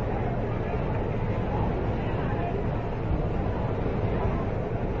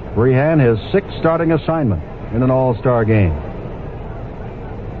 Freehan, his 6th starting assignment in an All-Star game.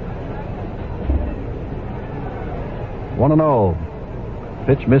 1-0.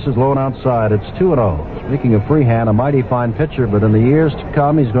 Pitch misses low and outside. It's 2-0. Speaking of Freehan, a mighty fine pitcher, but in the years to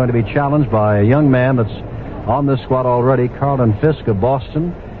come, he's going to be challenged by a young man that's on this squad already, Carlton Fisk of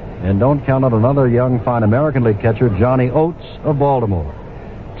Boston. And don't count out another young, fine American League catcher, Johnny Oates of Baltimore.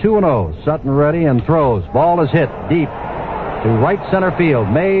 2-0. Sutton ready and throws. Ball is hit deep to right center field.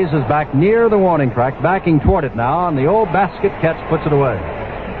 Mays is back near the warning track, backing toward it now, and the old basket catch puts it away.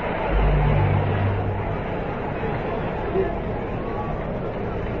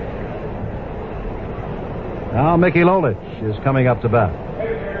 Now Mickey Lolich is coming up to bat.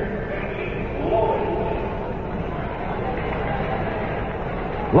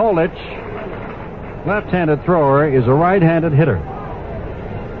 Lolich, left-handed thrower, is a right-handed hitter.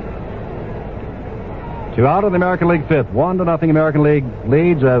 2 out of the American League fifth. 1-0 American League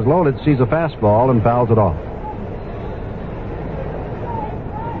leads as Lolich sees a fastball and fouls it off.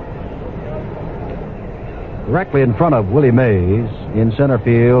 Directly in front of Willie Mays in center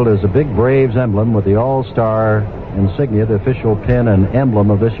field is a big Braves emblem with the All-Star insignia, the official pin and emblem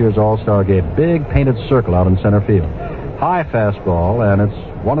of this year's All-Star game. Big painted circle out in center field. High fastball, and it's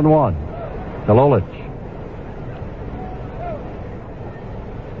 1-1 to Lolich.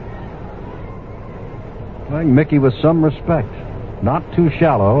 Playing Mickey with some respect. Not too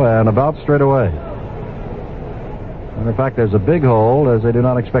shallow and about straight away. And in fact, there's a big hole, as they do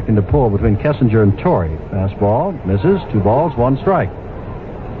not expect him to pull, between Kessinger and Torrey. Fastball, misses, 2 balls, 1 strike.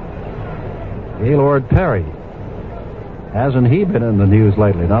 Gaylord Perry. Hasn't he been in the news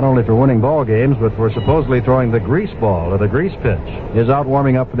lately? Not only for winning ball games, but for supposedly throwing the grease ball or the grease pitch. Is out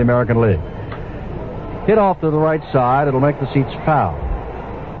warming up for the American League. Hit off to the right side. It'll make the seats foul.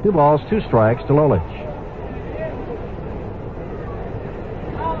 2 balls, 2 strikes to Lolich.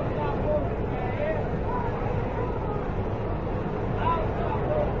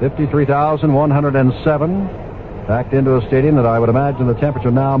 $53,107. Packed into a stadium that I would imagine the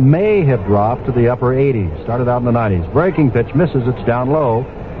temperature now may have dropped to the upper 80s. Started out in the 90s. Breaking pitch misses. It's down low.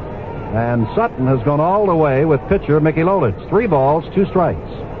 And Sutton has gone all the way with pitcher Mickey Lolich. 3 balls, 2 strikes.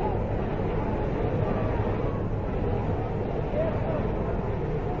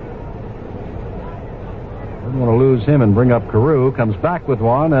 Didn't want to lose him and bring up Carew. Comes back with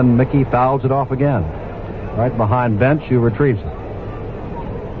one, and Mickey fouls it off again. Right behind bench, who retrieves it.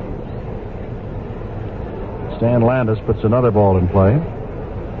 Stan Landis puts another ball in play.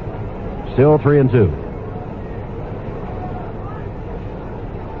 Still 3-2.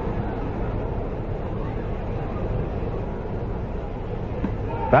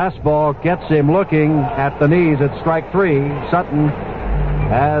 Fastball gets him looking at the knees. It's strike 3. Sutton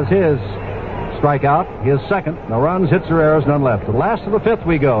has his strikeout, his second. No runs, hits, or errors, none left. To the last of the fifth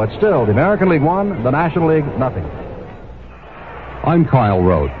we go. It's still the American League 1, the National League nothing. I'm Kyle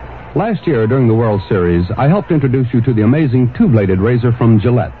Rote. Last year, during the World Series, I helped introduce you to the amazing two-bladed razor from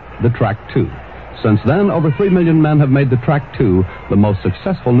Gillette, the Track 2. Since then, over 3 million men have made the Track 2 the most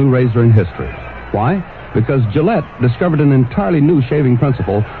successful new razor in history. Why? Because Gillette discovered an entirely new shaving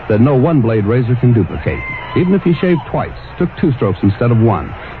principle that no one-blade razor can duplicate. Even if you shave twice, took 2 strokes instead of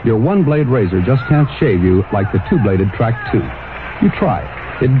 1, your one-blade razor just can't shave you like the two-bladed Track 2. You try.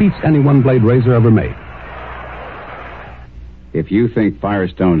 It beats any one-blade razor ever made. If you think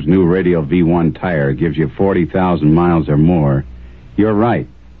Firestone's new Radial V1 tire gives you 40,000 miles or more, you're right.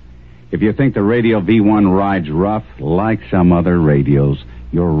 If you think the Radial V1 rides rough like some other radials,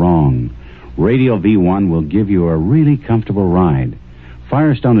 you're wrong. Radial V1 will give you a really comfortable ride.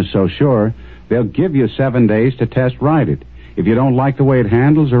 Firestone is so sure, they'll give you 7 days to test ride it. If you don't like the way it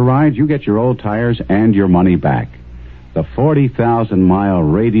handles or rides, you get your old tires and your money back. The 40,000-mile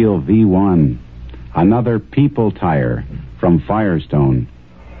Radial V1. Another people tire from Firestone.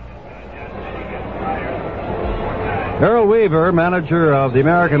 Earl Weaver, manager of the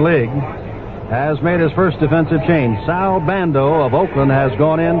American League, has made his first defensive change. Sal Bando of Oakland has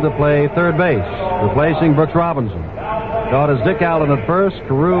gone in to play third base, replacing Brooks Robinson. Got his Dick Allen at first,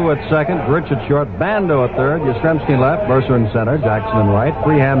 Carew at second, Rich at short, Bando at third, Yastrzemski in left, Mercer in center, Jackson in right,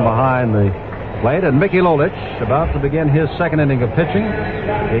 Freehan behind the plate, and Mickey Lolich about to begin his second inning of pitching.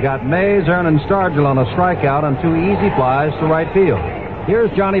 He got Mays, Aaron, and Stargell on a strikeout on 2 easy flies to right field.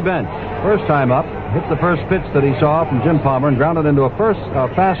 Here's Johnny Bench, first time up, hit the first pitch that he saw from Jim Palmer and grounded into a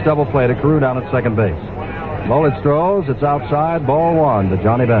fast double play to Carew down at second base. Lolich throws, it's outside, ball 1 to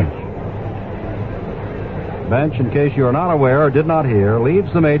Johnny Bench. Bench, in case you are not aware or did not hear,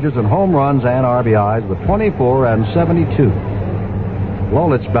 leads the majors in home runs and RBIs with 24 and 72.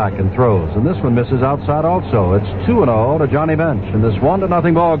 Lolich back and throws, and this one misses outside also. It's 2-0 to Johnny Bench in this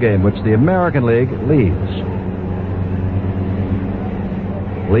 1-0 ball game, which the American League leads.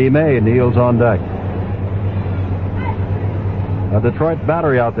 Lee May kneels on deck. A Detroit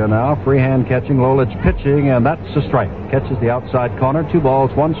battery out there now. Freehan catching, Lolich pitching, and that's a strike. Catches the outside corner. 2 balls,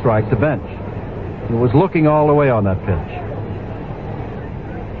 1 strike to Bench. He was looking all the way on that pitch.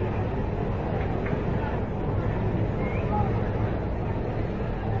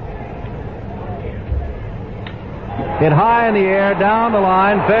 Hit high in the air, down the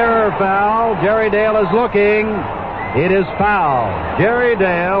line, fair or foul. Jerry Dale is looking. It is foul. Jerry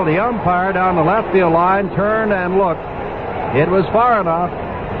Dale, the umpire down the left field line, turned and looked. It was far enough,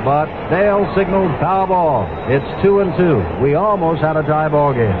 but Dale signaled foul ball. It's 2-2. We almost had a tie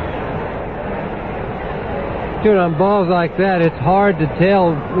ball game. Dude, on balls like that, it's hard to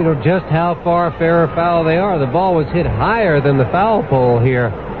tell, just how far fair or foul they are. The ball was hit higher than the foul pole here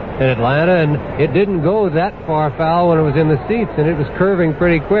in Atlanta, and it didn't go that far foul when it was in the seats, and it was curving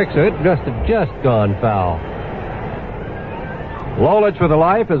pretty quick, so it must have just gone foul. Lolich with a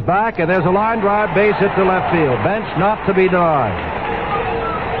life is back, and there's a line drive, base hit to left field. Bench not to be denied.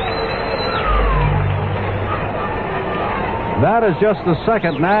 That is just the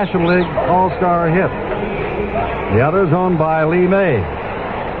second National League All-Star hit. The other's owned by Lee May,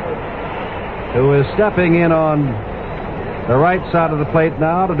 who is stepping in on the right side of the plate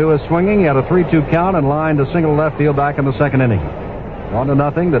now to do his swinging. He had a 3-2 count and lined a single left field back in the second inning.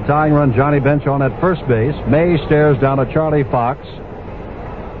 1-0. The tying run, Johnny Bench on at first base. May stares down at Charlie Fox.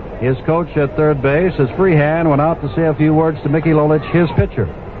 His coach at third base, as Freehan went out to say a few words to Mickey Lolich, his pitcher.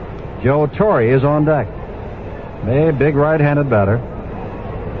 Joe Torre is on deck. May, big right-handed batter.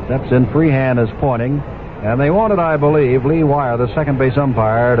 Steps in, Freehan is pointing. And they wanted, I believe, Lee Wire, the second base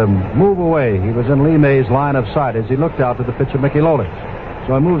umpire, to move away. He was in Lee May's line of sight as he looked out to the pitch of Mickey Lolich.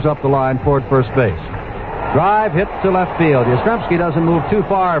 So he moves up the line toward first base. Drive hit to left field. Yastrzemski doesn't move too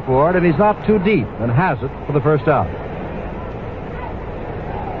far for it, and he's not too deep, and has it for the first out.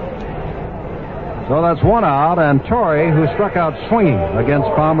 So that's 1 out, and Torrey, who struck out swinging against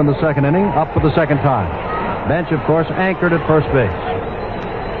Palmer in the second inning, up for the second time. Bench, of course, anchored at first base.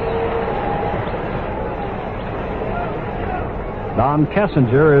 Don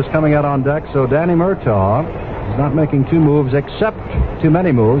Kessinger is coming out on deck, so Danny Murtaugh is not making too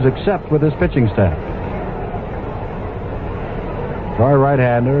many moves, except with his pitching staff. Troy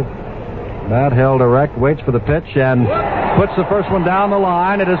right-hander, bat held erect, waits for the pitch, and puts the first one down the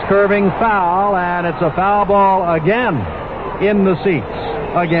line. It is curving foul, and it's a foul ball again in the seats,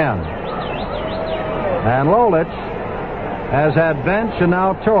 again. And Lolich has had Bench and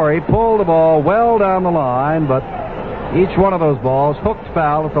now Torrey pull the ball well down the line, but each one of those balls hooked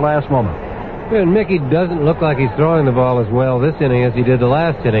foul at the last moment. And Mickey doesn't look like he's throwing the ball as well this inning as he did the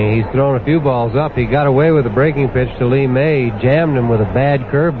last inning. He's thrown a few balls up. He got away with a breaking pitch to Lee May. He jammed him with a bad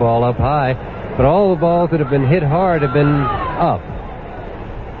curveball up high. But all the balls that have been hit hard have been up.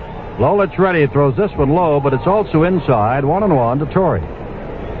 Lolich ready, throws this one low, but it's also inside. 1-1 to Torrey.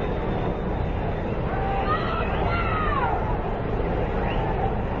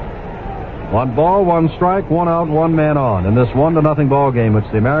 One ball, one strike, 1 out, 1 man on in this 1-0 ball game, which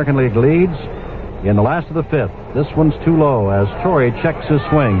the American League leads in the last of the 5th. This one's too low as Torrey checks his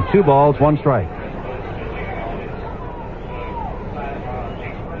swing. 2 balls, 1 strike.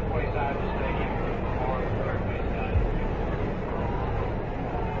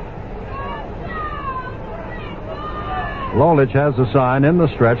 Lolich has the sign in the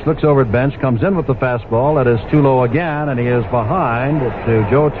stretch, looks over at Bench, comes in with the fastball. That is too low again, and he is behind to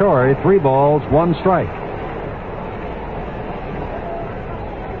Joe Torre. 3 balls, 1 strike.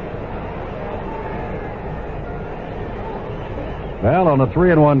 Well, on a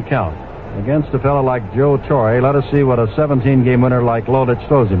 3-1 count against a fellow like Joe Torre, let us see what a 17-game winner like Lolich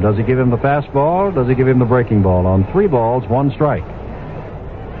throws him. Does he give him the fastball? Or does he give him the breaking ball? On 3 balls, 1 strike.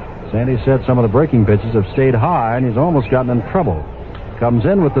 Sandy said some of the breaking pitches have stayed high, and he's almost gotten in trouble. Comes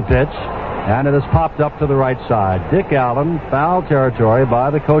in with the pitch, and it has popped up to the right side. Dick Allen, foul territory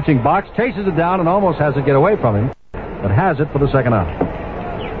by the coaching box, chases it down and almost has it get away from him, but has it for the second out.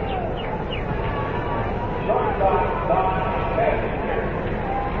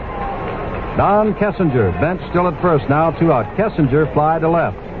 Don Kessinger, bench still at first, now 2 out. Kessinger fly to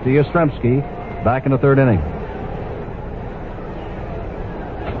left to Yastrzemski, back in the 3rd inning.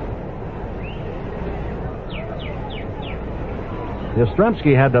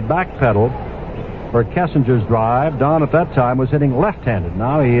 Yastrzemski had to backpedal for Kessinger's drive. Don at that time was hitting left-handed.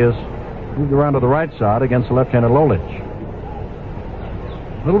 Now he is moved around to the right side against the left-handed Lolich.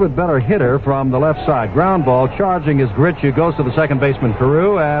 A little bit better hitter from the left side. Ground ball, charging his Gritchu, goes to the second baseman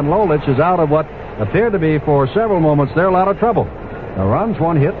Carew, and Lolich is out of what appeared to be for several moments there a lot of trouble. No runs,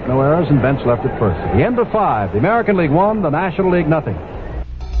 1 hit, no errors, and bench left at first. At the end of 5, the American League 1, the National League nothing.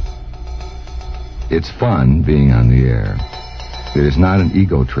 It's fun being on the air. It is not an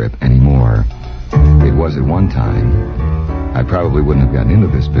ego trip anymore. It was at one time. I probably wouldn't have gotten into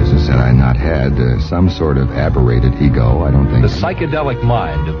this business had I not had some sort of aberrated ego. I don't think... The psychedelic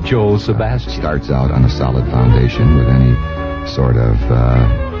mind of Joel Sebastian. Starts out on a solid foundation with any sort of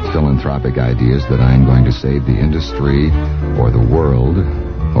philanthropic ideas that I'm going to save the industry or the world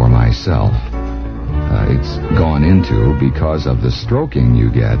or myself. It's gone into because of the stroking you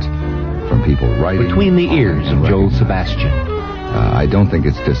get from people writing... Between the ears of Joel Sebastian. I don't think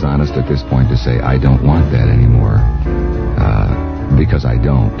it's dishonest at this point to say I don't want that anymore, because I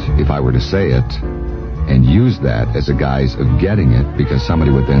don't. If I were to say it and use that as a guise of getting it, because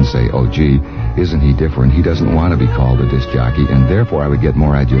somebody would then say, oh, gee, isn't he different? He doesn't want to be called a disc jockey, and therefore I would get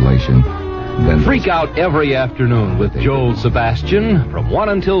more adulation than... Freak out every afternoon with Joel Sebastian from 1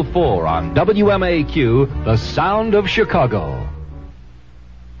 until 4 on WMAQ, the sound of Chicago.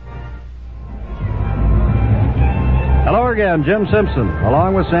 Hello again, Jim Simpson,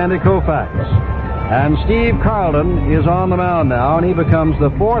 along with Sandy Koufax. And Steve Carlton is on the mound now, and he becomes the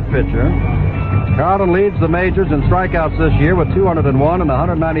 4th pitcher. Carlton leads the majors in strikeouts this year with 201 in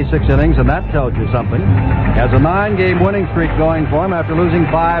 196 innings, and that tells you something. He has a 9-game winning streak going for him after losing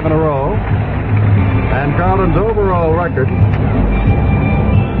 5 in a row. And Carlton's overall record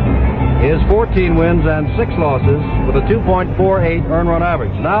is 14 wins and 6 losses with a 2.48 earned run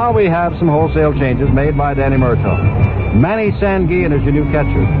average. Now we have some wholesale changes made by Danny Murtaugh. Manny Sanguillen is your new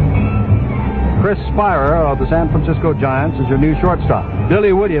catcher. Chris Spira of the San Francisco Giants is your new shortstop.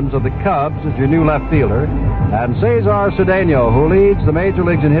 Billy Williams of the Cubs is your new left fielder. And Cesar Cedeno, who leads the major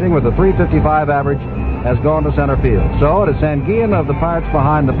leagues in hitting with a .355 average, has gone to center field. So it is Sanguillen of the Pirates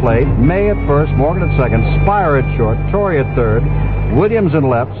behind the plate, May at first, Morgan at second, Spira at short, Torrey at third, Williams in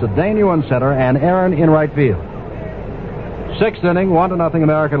left, Cedeno in center, and Aaron in right field. 6th inning, 1-0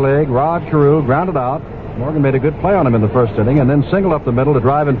 American League. Rod Carew grounded out. Morgan made a good play on him in the 1st inning and then singled up the middle to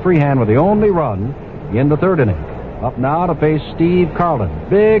drive in freehand with the only run in the 3rd inning. Up now to face Steve Carlton,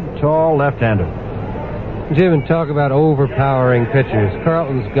 big, tall left-hander. Jim, and talk about overpowering pitchers.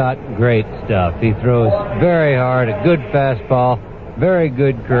 Carlton's got great stuff. He throws very hard, a good fastball, very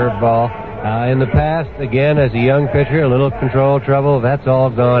good curveball. In the past, again, as a young pitcher, a little control trouble. That's all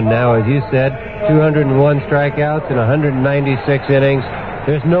gone now. As you said, 201 strikeouts in 196 innings.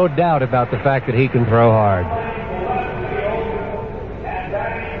 There's no doubt about the fact that he can throw hard.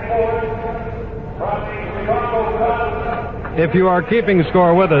 If you are keeping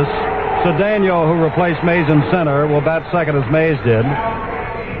score with us, Cedeno, who replaced Mays in center, will bat second as Mays did.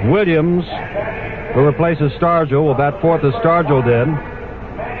 Williams, who replaces Stargell, will bat fourth as Stargell did.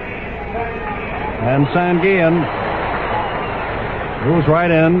 And Sanguillen moves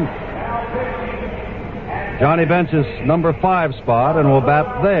right in. Johnny Bench's number 5 spot and will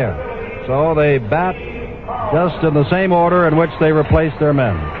bat there. So they bat just in the same order in which they replaced their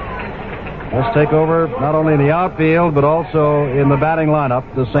men. Let's take over not only in the outfield but also in the batting lineup,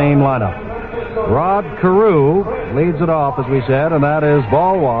 the same lineup. Rod Carew leads it off, as we said, and that is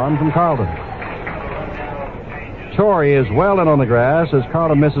ball 1 from Carlton. Torrey is well in on the grass as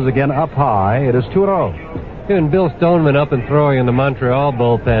Carlton misses again up high. It is 2-0. And Bill Stoneman up and throwing in the Montreal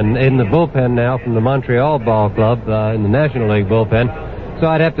bullpen, in the bullpen now from the Montreal Ball Club in the National League bullpen. So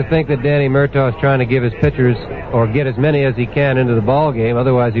I'd have to think that Danny Murtaugh is trying to give his pitchers, or get as many as he can into the ball game.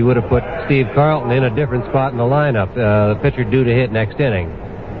 Otherwise, he would have put Steve Carlton in a different spot in the lineup. The pitcher due to hit next inning.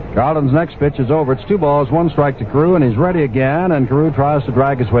 Carlton's next pitch is over. It's 2 balls, 1 strike to Carew, and he's ready again. And Carew tries to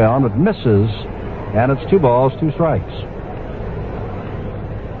drag his way on, but misses. And it's 2 balls, 2 strikes.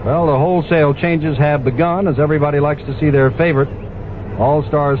 Well, the wholesale changes have begun as everybody likes to see their favorite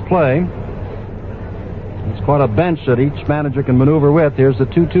All-Stars play. It's quite a bench that each manager can maneuver with. Here's the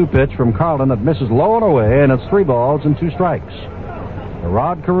 2-2 pitch from Carlton that misses low and away, and it's 3 balls and 2 strikes.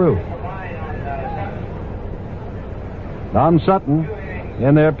 Rod Carew. Don Sutton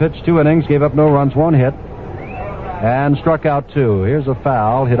in there, pitched 2 innings, gave up no runs, 1 hit, and struck out 2. Here's a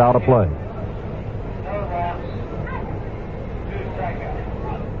foul, hit out of play.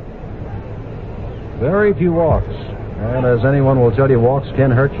 Very few walks. And as anyone will tell you, walks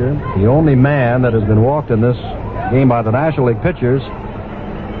can hurt you. The only man that has been walked in this game by the National League pitchers.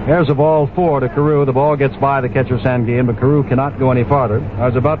 Here's a ball 4 to Carew. The ball gets by the catcher Sanguillen, but Carew cannot go any farther. I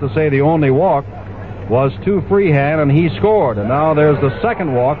was about to say the only walk was to Freehand, and he scored. And now there's the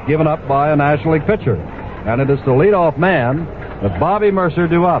second walk given up by a National League pitcher. And it is the leadoff man that Bobby Mercer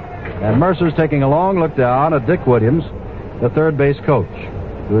due up. And Mercer's taking a long look down at Dick Williams, the third base coach,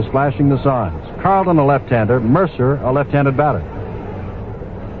 who is flashing the signs. Carlton, a left-hander. Mercer, a left-handed batter.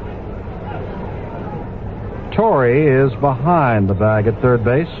 Torrey is behind the bag at third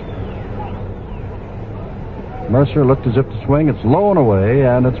base. Mercer looked as if to swing. It's low and away,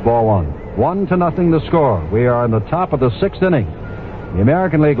 and it's ball 1. 1-0 the score. We are in the top of the 6th inning. The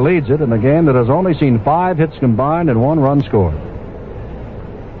American League leads it in a game that has only seen 5 hits combined and 1 run scored.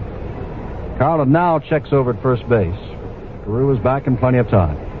 Carlton now checks over at first base. Carew is back in plenty of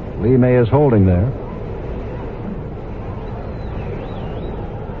time. Lee May is holding there.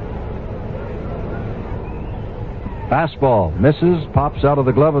 Fastball misses, pops out of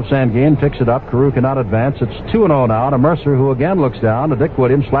the glove of Sanguillen, picks it up. Carew cannot advance. It's 2-0 now to Mercer, who again looks down to Dick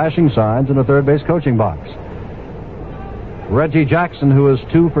Williams, flashing signs in the third base coaching box. Reggie Jackson, who is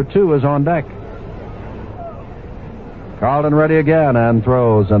 2 for 2, is on deck. Carlton ready again and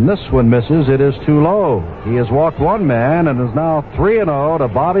throws, and this one misses. It is too low. He has walked 1 man and is now 3-0 to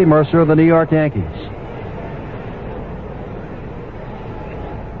Bobby Mercer of the New York Yankees.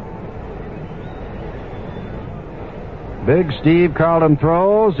 Big Steve Carlton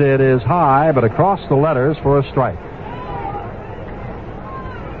throws. It is high, but across the letters for a strike.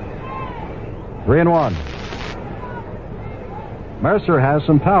 3-1. Mercer has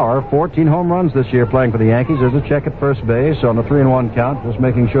some power. 14 home runs this year playing for the Yankees. There's a check at first base on the 3-1 count, just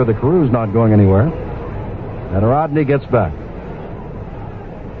making sure the Carew's not going anywhere. And Rodney gets back.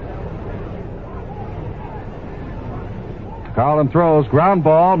 Carlton throws, ground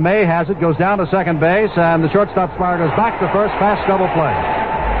ball. May has it, goes down to second base, and the shortstop Spire goes back to first. Fast double play.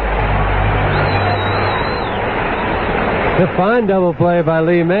 A fine double play by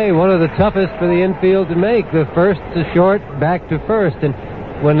Lee May, one of the toughest for the infield to make. The first to short, back to first. And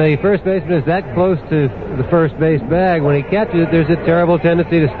when the first baseman is that close to the first base bag, when he catches it, there's a terrible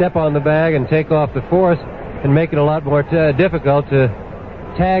tendency to step on the bag and take off the force and make it a lot more difficult to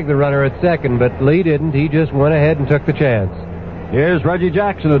tag the runner at second. But Lee didn't. He just went ahead and took the chance. Here's Reggie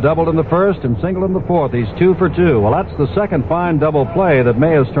Jackson, who doubled in the first and singled in the fourth. He's 2 for 2. Well, that's the second fine double play that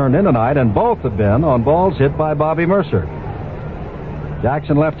May has turned in tonight, and both have been on balls hit by Bobby Mercer.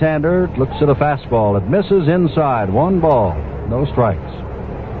 Jackson, left-hander, looks at a fastball. It misses inside. 1 ball, no strikes.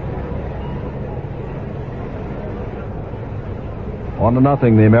 One to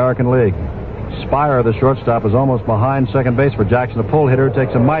nothing, the American League. Spire, the shortstop, is almost behind second base for Jackson. A pull hitter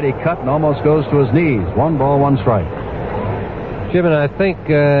takes a mighty cut and almost goes to his knees. 1 ball, 1 strike. Jim, and I think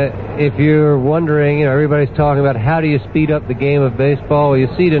if you're wondering, everybody's talking about how do you speed up the game of baseball. Well, you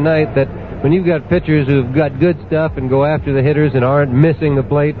see tonight that when you've got pitchers who've got good stuff and go after the hitters and aren't missing the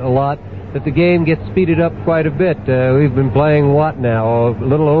plate a lot, that the game gets speeded up quite a bit. We've been playing what now? A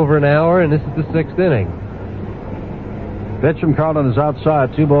little over an hour, and this is the 6th inning. Pitch from Carlton is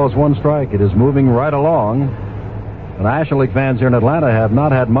outside. 2 balls, 1 strike. It is moving right along. The National League fans here in Atlanta have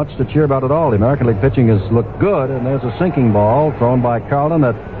not had much to cheer about at all. The American League pitching has looked good, and there's a sinking ball thrown by Carlton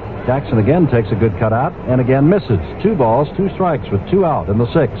that Jackson again takes a good cut out and again misses. 2 balls, 2 strikes with 2 out in the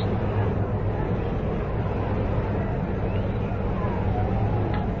 6th.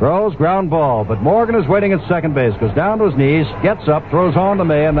 Throws, ground ball, but Morgan is waiting at second base, goes down to his knees, gets up, throws on to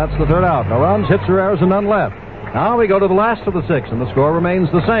May, and that's the 3rd out. No runs, hits or errors, and none left. Now we go to the last of the 6th, and the score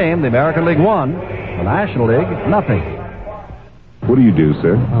remains the same. The American League 1, the National League nothing. What do you do,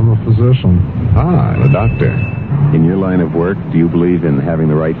 sir? I'm a physician. Ah, a doctor. In your line of work, do you believe in having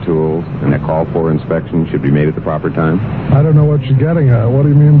the right tools and a call for inspection should be made at the proper time? I don't know what you're getting at. What do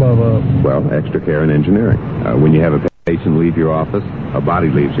you mean by that? Well, extra care in engineering. When you have a patient leave your office, a body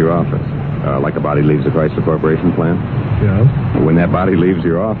leaves your office. Like a body leaves a Chrysler Corporation plant? Yes. When that body leaves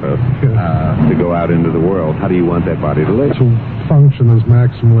your office to go out into the world, how do you want that body to live? To function as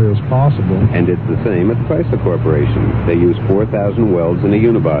maximally as possible. And it's the same at Chrysler Corporation. They use 4,000 welds in a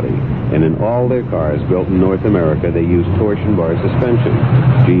unibody. And in all their cars built in North America, they use torsion bar suspension.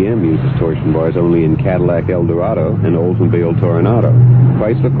 GM uses torsion bars only in Cadillac Eldorado and Oldsmobile Toronado.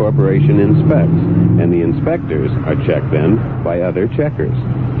 Chrysler Corporation inspects, and the inspectors are checked then by other checkers.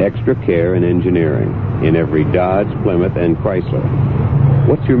 Extra care and engineering in every Dodge, Plymouth, and Chrysler.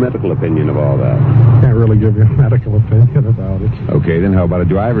 What's your medical opinion of all that? Can't really give you a medical opinion about it. Okay, then how about a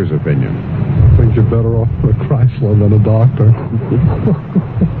driver's opinion? I think you're better off with Chrysler than a doctor.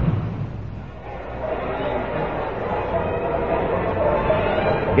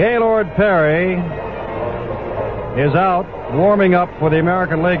 Gaylord Perry is out, warming up for the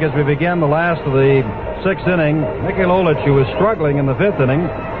American League as we begin the last of the sixth inning. Mickey Lolich, who was struggling in the fifth inning,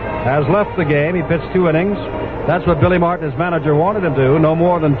 has left the game. He pitched 2 innings. That's what Billy Martin, his manager, wanted him to do. No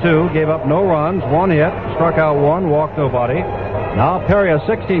more than 2. Gave up no runs, 1 hit, struck out 1, walked nobody. Now Perry, a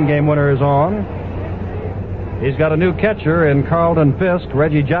 16-game winner, is on. He's got a new catcher in Carlton Fisk.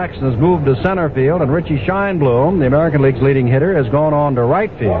 Reggie Jackson has moved to center field, and Richie Scheinblum, the American League's leading hitter, has gone on to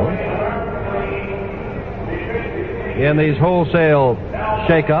right field. In these wholesale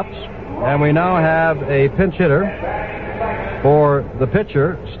shakeups, and we now have a pinch hitter for the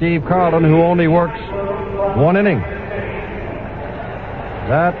pitcher, Steve Carlton, who only works 1 inning.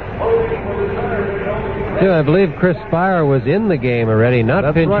 I believe Chris Spire was in the game already, not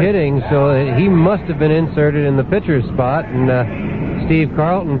pinch hitting, so he must have been inserted in the pitcher's spot, and Steve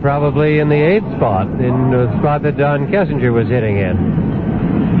Carlton probably in the 8th spot, in the spot that Don Kessinger was hitting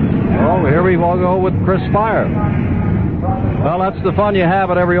in. Well, here we all go with Chris Spire. Well, that's the fun you have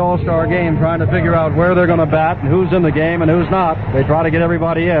at every All-Star game, trying to figure out where they're going to bat and who's in the game and who's not. They try to get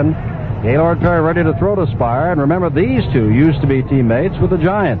everybody in. Gaylord Perry ready to throw to Spire, and remember, these two used to be teammates with the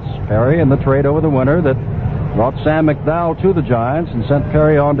Giants. Perry in the trade over the winter that brought Sam McDowell to the Giants and sent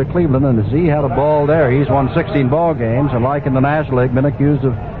Perry on to Cleveland, and as he had a ball there, he's won 16 ball games, and like in the National League, been accused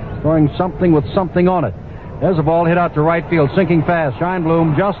of throwing something with something on it. There's a ball hit out to right field, sinking fast.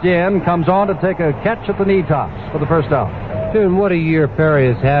 Scheinblum just in, comes on to take a catch at the knee tops for the first out. And what a year Perry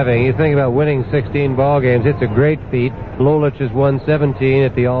is having. You think about winning 16 ball games. It's a great feat. Lolich has won 17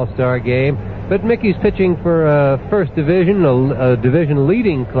 at the All-Star game. But Mickey's pitching for First Division, a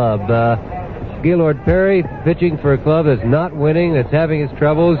division-leading club. Gaylord Perry pitching for a club that's not winning, that's having its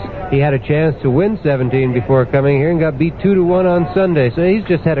troubles. He had a chance to win 17 before coming here and got beat 2-1 on Sunday. So he's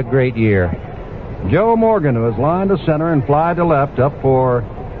just had a great year. Joe Morgan, who has lined to center and fly to left, up for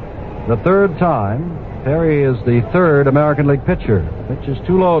the 3rd time. Perry is the 3rd American League pitcher. Pitch is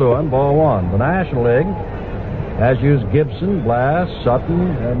too low to him, ball 1. The National League has used Gibson, Blass, Sutton,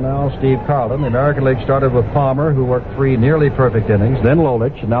 and now Steve Carlton. The American League started with Palmer, who worked 3 nearly perfect innings, then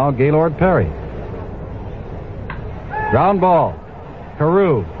Lolich, and now Gaylord Perry. Ground ball.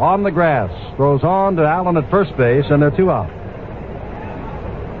 Carew on the grass, throws on to Allen at first base, and they're 2 out.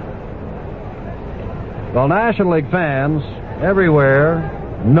 Well, National League fans everywhere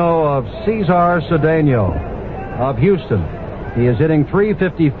know of Cesar Cedeno of Houston. He is hitting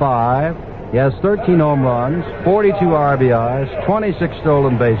 .355. He has 13 home runs, 42 RBIs, 26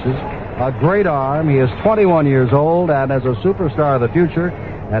 stolen bases, a great arm. He is 21 years old and is a superstar of the future,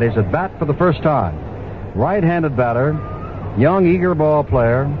 and he's at bat for the first time. Right-handed batter, young, eager ball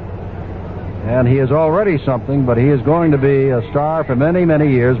player, and he is already something, but he is going to be a star for many, many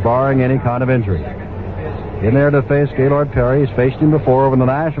years, barring any kind of injury. In there to face Gaylord Perry. He's faced him before over in the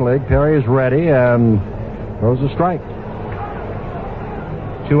National League. Perry is ready and throws a strike.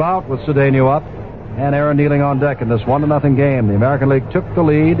 2 out with Cedeno up and Aaron Nealing on deck in this 1-0 game. The American League took the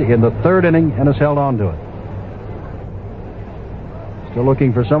lead in the 3rd inning and has held on to it. Still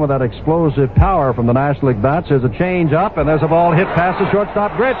looking for some of that explosive power from the National League bats. There's a change up, and there's a ball hit past the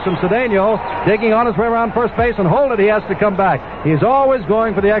shortstop Grits, and Cedeno digging on his way around first base, and hold it, he has to come back. He's always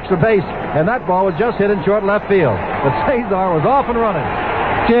going for the extra base, and that ball was just hit in short left field. But Cesar was off and running.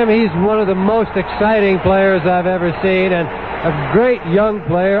 Jim, he's one of the most exciting players I've ever seen, and a great young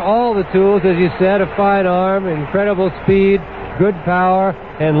player. All the tools, as you said, a fine arm, incredible speed, good power,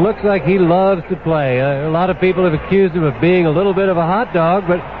 and looks like he loves to play. A lot of people have accused him of being a little bit of a hot dog,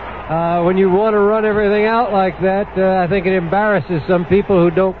 but when you want to run everything out like that, I think it embarrasses some people who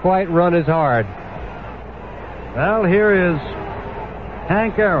don't quite run as hard. Well, here is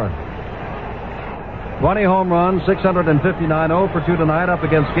Hank Aaron. 20 home runs, 659, 0 for 2 tonight up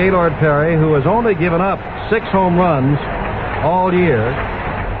against Gaylord Perry, who has only given up 6 home runs all year.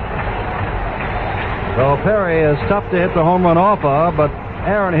 So Perry is tough to hit the home run off of, but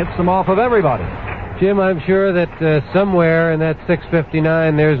Aaron hits them off of everybody. Jim, I'm sure that somewhere in that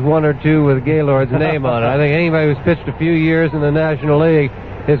 659 there's one or two with Gaylord's name on it. I think anybody who's pitched a few years in the National League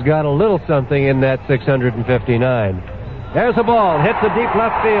has got a little something in that 659. There's a ball, hits the deep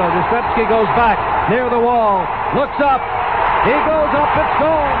left field. Yastrzemski goes back near the wall, looks up. He goes up, it's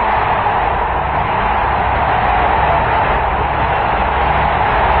gone.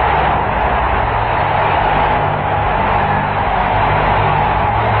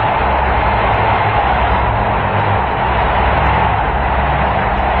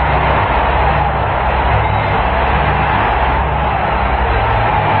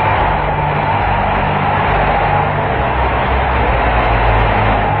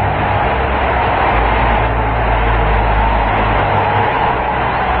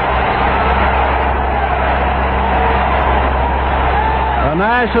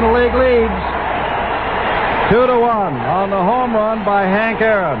 National League leads 2-1 on the home run by Hank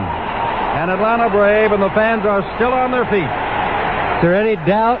Aaron. And Atlanta Brave and the fans are still on their feet. Is there any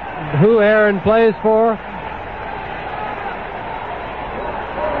doubt who Aaron plays for?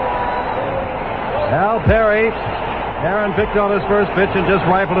 Al Perry. Aaron picked on his first pitch and just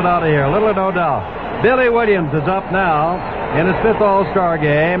rifled it out of here. Little or no doubt. Billy Williams is up now in his 5th All-Star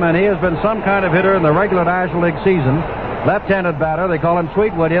game, and he has been some kind of hitter in the regular National League season. Left-handed batter, they call him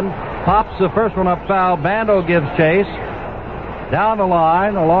Sweet William. Pops the first one up foul. Bando gives chase. Down the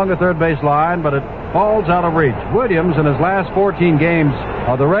line, along the third base line, but it falls out of reach. Williams, in his last 14 games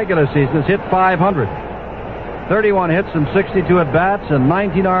of the regular season, has hit .500. 31 hits and 62 at-bats and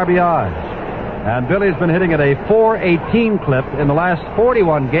 19 RBIs. And Billy's been hitting at a .418 clip in the last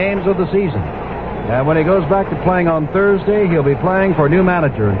 41 games of the season. And when he goes back to playing on Thursday, he'll be playing for a new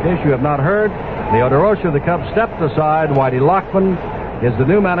manager. In case you have not heard, Leo DeRocha of the Cubs stepped aside. Whitey Lockman is the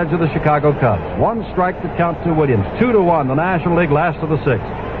new manager of the Chicago Cubs. One strike to count to Williams. 2-1, the National League last of the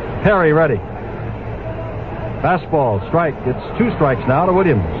 6th. Perry ready. Fastball, strike. It's 2 strikes now to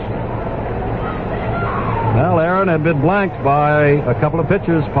Williams. Well, Aaron had been blanked by a couple of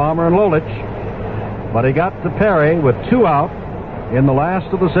pitchers, Palmer and Lolich. But he got to Perry with 2 out in the last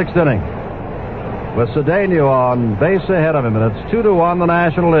of the 6th inning. With Cedeno on base ahead of him, and it's 2-1 the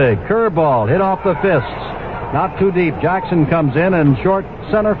National League. Curveball hit off the fists. Not too deep. Jackson comes in short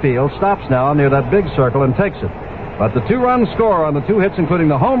center field, stops now near that big circle and takes it. But the 2-run score on the 2 hits, including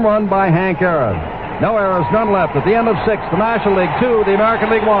the home run by Hank Aaron. No errors, none left. At the end of 6, the National League 2, the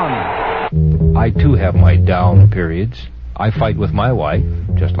American League 1. I, too, have my down periods. I fight with my wife,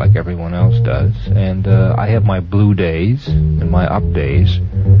 just like everyone else does, and I have my blue days and my up days.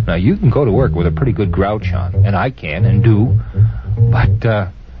 Now, you can go to work with a pretty good grouch on, and I can and do, but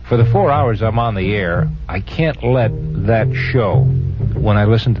for the 4 hours I'm on the air, I can't let that show. When I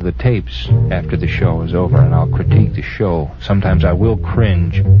listen to the tapes after the show is over and I'll critique the show, sometimes I will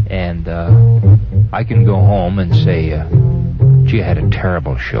cringe, and I can go home and say, gee, I had a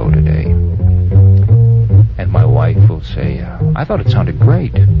terrible show today. And my wife will say, I thought it sounded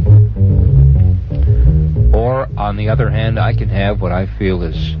great. Or, on the other hand, I can have what I feel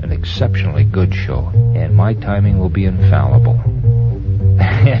is an exceptionally good show, and my timing will be infallible.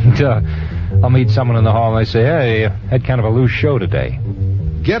 And I'll meet someone in the hall and I say, hey, had kind of a loose show today.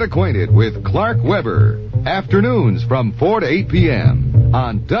 Get acquainted with Clark Weber, afternoons from 4 to 8 p.m.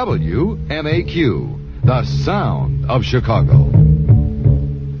 on WMAQ, the sound of Chicago.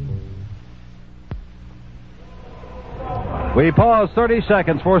 We pause 30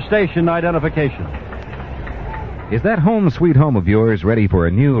 seconds for station identification. Is that home sweet home of yours ready for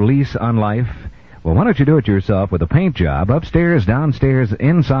a new lease on life? Well, why don't you do it yourself with a paint job upstairs, downstairs,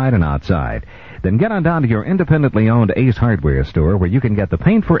 inside, and outside? Then get on down to your independently owned Ace Hardware store where you can get the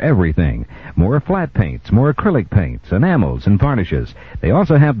paint for everything. More flat paints, more acrylic paints, enamels, and varnishes. They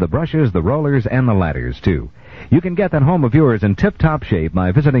also have the brushes, the rollers, and the ladders, too. You can get that home of yours in tip-top shape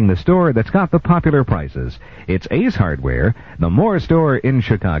by visiting the store that's got the popular prices. It's Ace Hardware, the Moore store in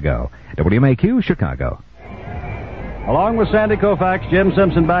Chicago. WMAQ, Chicago. Along with Sandy Koufax, Jim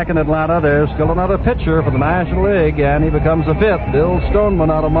Simpson back in Atlanta. There's still another pitcher for the National League, and he becomes the 5th. Bill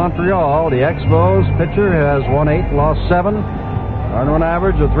Stoneman out of Montreal. The Expos pitcher has won 8, lost 7. Earned an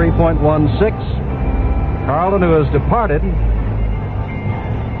average of 3.16. Carlin, who has departed,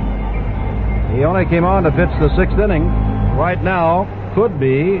 he only came on to pitch the 6th inning. Right now, could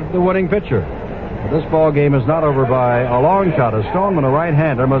be the winning pitcher. But this ball game is not over by a long shot. As Stoneman, a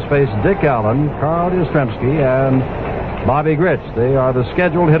right-hander, must face Dick Allen, Carl Yastrzemski, and Bobby Grich. They are the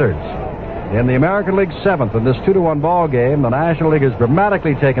scheduled hitters. In the American League 7th, in this 2-1 ball game, the National League has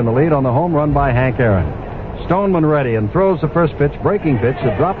dramatically taken the lead on the home run by Hank Aaron. Stoneman ready and throws the first pitch, breaking pitch.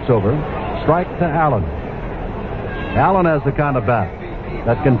 It drops over. Strike to Allen. Allen has the kind of bat.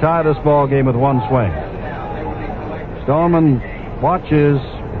 that can tie this ball game with one swing. Stoneman watches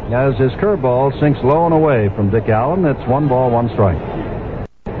as his curveball sinks low and away from Dick Allen. It's 1 ball, 1 strike.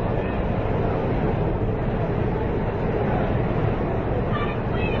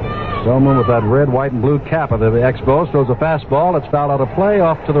 Stoneman with that red, white, and blue cap of the Expos throws a fastball. It's fouled out of play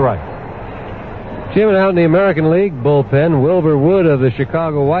off to the right. Jim, out in the American League bullpen, Wilbur Wood of the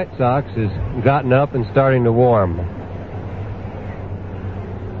Chicago White Sox has gotten up and starting to warm.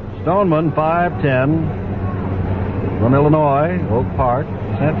 Stoneman, 5'10", from Illinois, Oak Park.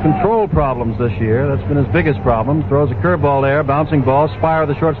 He's had control problems this year. That's been his biggest problem. Throws a curveball there, bouncing ball. Spire,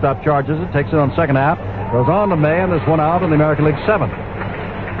 the shortstop, charges it, takes it on second half, goes on to May, and there's one out in the American League 7th.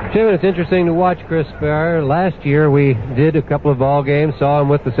 Jim, it's interesting to watch Chris Spire. Last year we did a couple of ball games, saw him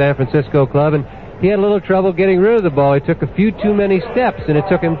with the San Francisco club, and he had a little trouble getting rid of the ball. He took a few too many steps, and it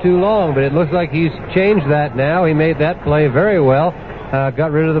took him too long, but it looks like he's changed that now. He made that play very well,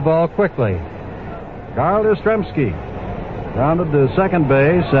 got rid of the ball quickly. Carl Yastrzemski rounded to second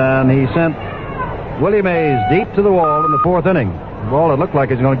base, and he sent Willie Mays deep to the wall in the 4th inning. The ball that looked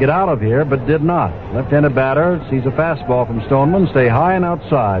like he's going to get out of here, but did not. Left-handed batter sees a fastball from Stoneman, stay high and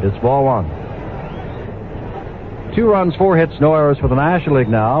outside. It's ball 1. 2 runs, 4 hits, no errors for the National League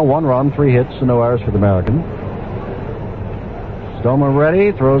now. 1 run, 3 hits, and no errors for the American. Stoneman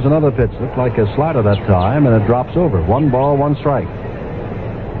ready, throws another pitch. Looked like a slider that time, and it drops over. 1 ball, 1 strike.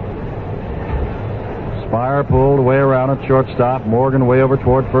 Spire pulled way around at shortstop. Morgan way over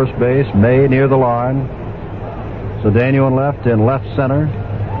toward first base. May near the line. Cedeno in left center.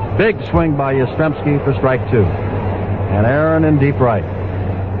 Big swing by Yastrzemski for strike 2. And Aaron in deep right.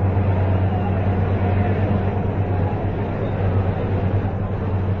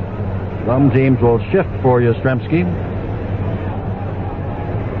 Some teams will shift for Yastrzemski.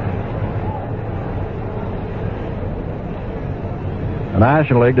 The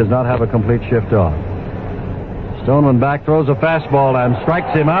National League does not have a complete shift on. Stoneman back, throws a fastball and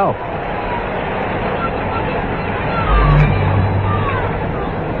strikes him out.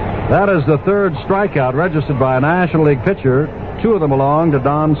 That is the 3rd strikeout registered by a National League pitcher. 2 of them belong to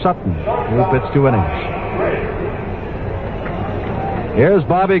Don Sutton, who pitched 2 innings. Here's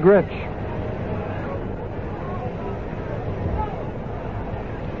Bobby Grich.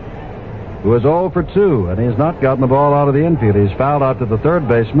 Who is 0 for 2, and he's not gotten the ball out of the infield. He's fouled out to the 3rd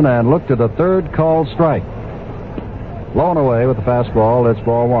baseman and looked at a 3rd called strike. Blown away with the fastball. That's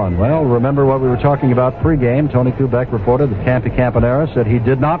ball 1. Well, remember what we were talking about pregame. Tony Kubek reported that Campy Campanera said he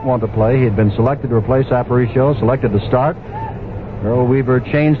did not want to play. He had been selected to replace Aparicio, selected to start. Earl Weaver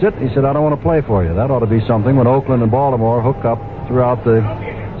changed it. He said, I don't want to play for you. That ought to be something when Oakland and Baltimore hook up throughout the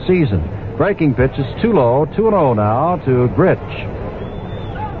season. Breaking pitch is too low. 2-0 now to Grich.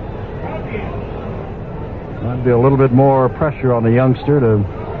 Might be a little bit more pressure on the youngster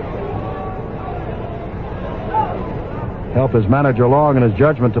to help his manager along in his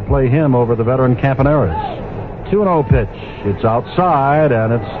judgment to play him over the veteran Campaneras. 2-0 pitch. It's outside,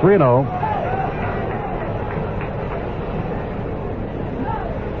 and it's 3-0.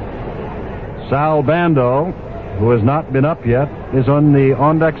 Sal Bando, who has not been up yet, is on the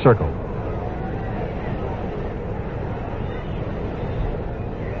on-deck circle.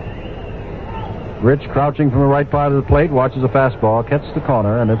 Rich, crouching from the right side of the plate, watches a fastball, catches the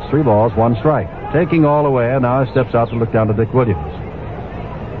corner, and it's 3 balls, 1 strike. Taking all away, and now he steps out to look down to Dick Williams.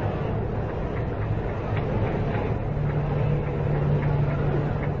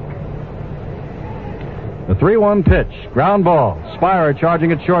 The 3-1 pitch, ground ball. Spire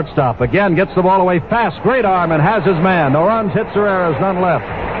charging at shortstop. Again, gets the ball away fast. Great arm and has his man. No runs, hits, or errors, none left.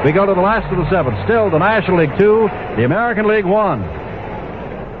 We go to the last of the 7th. Still the National League 2, the American League 1.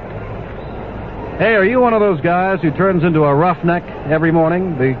 Hey, are you one of those guys who turns into a roughneck every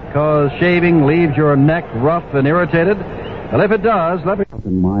morning because shaving leaves your neck rough and irritated? Well, if it does, let me...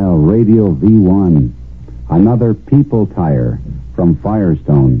 Mile Radial V1. Another people tire from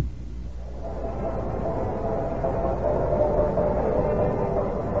Firestone.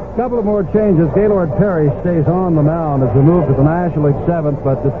 Couple of more changes. Gaylord Perry stays on the mound as we move to the National League 7th,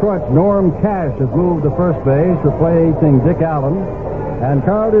 but Detroit's Norm Cash has moved to first base, replacing Dick Allen. And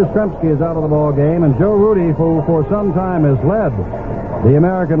Carl Yastrzemski is out of the ball game, and Joe Rudy, who for some time has led the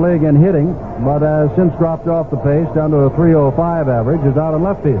American League in hitting, but has since dropped off the pace down to a .305 average, is out in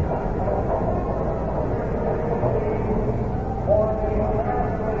left field.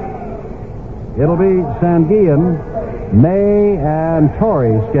 It'll be Sanguillen, May, and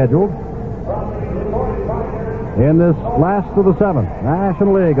Torrey scheduled in this last of the 7th.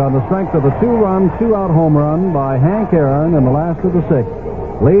 National League on the strength of a 2-run, 2-out home run by Hank Aaron in the last of the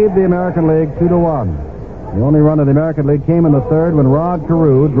 6th. Lead the American League 2-1. The only run of the American League came in the third when Rod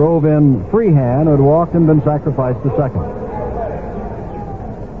Carew drove in Freehan, who had walked and been sacrificed to second.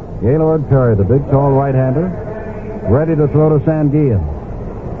 Gaylord Perry, the big, tall right-hander, ready to throw to Sanguillen.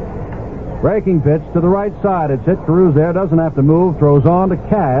 Breaking pitch to the right side. It's hit. Carew's there, doesn't have to move, throws on to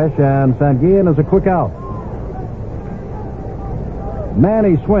Cash, and Sanguillen is a quick out.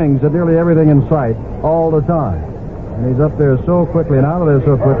 Manny swings at nearly everything in sight all the time. And he's up there so quickly and out of there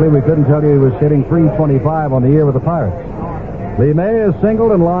so quickly, we couldn't tell you he was hitting .325 on the year with the Pirates. Lee May is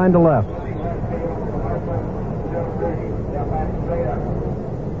singled and lined to left.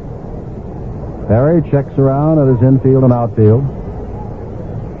 Perry checks around at his infield and outfield.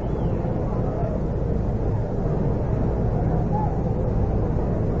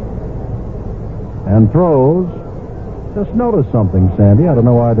 And throws. Just noticed something, Sandy. I don't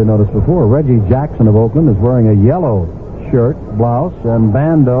know why I didn't notice before. Reggie Jackson of Oakland is wearing a yellow shirt, blouse, and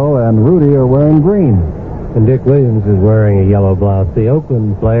Bando and Rudy are wearing green. And Dick Williams is wearing a yellow blouse. The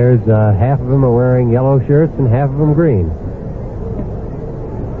Oakland players, half of them are wearing yellow shirts and half of them green.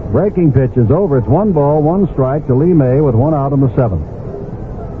 Breaking pitch is over. It's 1 ball, 1 strike to Lee May with 1 out in the 7th.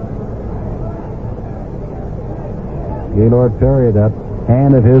 Gaylord Perry, that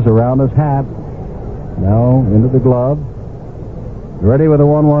hand of his around his hat. Now into the glove. Ready with a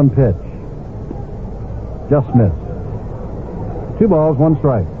 1-1 pitch. Just missed. 2 balls, 1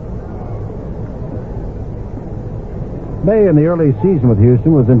 strike. May in the early season with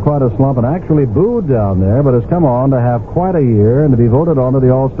Houston was in quite a slump and actually booed down there, but has come on to have quite a year and to be voted onto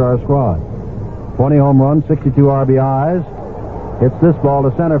the All-Star squad. 20 home runs, 62 RBIs. Hits this ball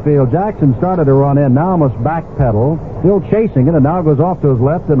to center field. Jackson started to run in, now must backpedal, still chasing it, and now goes off to his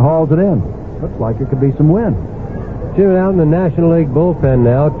left and hauls it in. Looks like it could be some wind. Jim, out in the National League bullpen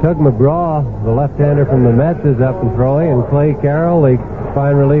now, Tug McGraw, the left-hander from the Mets, is up and throwing, and Clay Carroll, the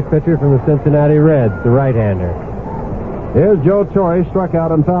fine relief pitcher from the Cincinnati Reds, the right-hander. Here's Joe Torre, struck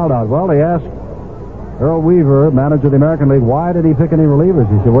out and fouled out. Well, they asked Earl Weaver, manager of the American League, why did he pick any relievers?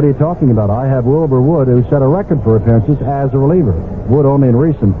 He said, what are you talking about? I have Wilbur Wood, who set a record for appearances as a reliever. Wood only in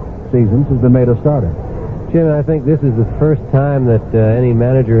recent seasons has been made a starter. Jim, I think this is the first time that any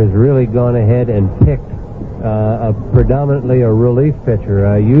manager has really gone ahead and picked predominantly a relief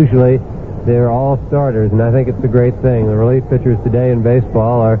pitcher. Usually they're all starters, and I think it's a great thing. The relief pitchers today in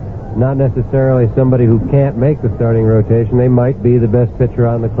baseball are not necessarily somebody who can't make the starting rotation. They might be the best pitcher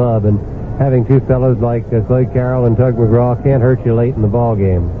on the club, and having 2 fellows like Clay Carroll and Tug McGraw can't hurt you late in the ball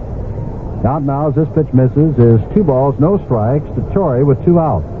game. Count now as this pitch misses is 2 balls, no strikes to Torrey with 2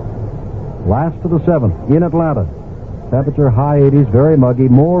 out. Last of the 7th in Atlanta. Temperature high 80s, very muggy,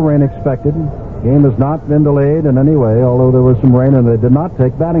 more rain expected. Game has not been delayed in any way, although there was some rain and they did not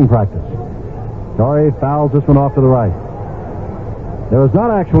take batting practice. Torrey fouls this one off to the right. There was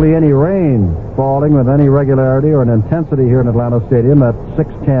not actually any rain falling with any regularity or an intensity here in Atlanta Stadium at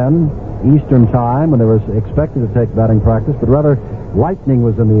 6:10 Eastern Time when they were expected to take batting practice, but rather lightning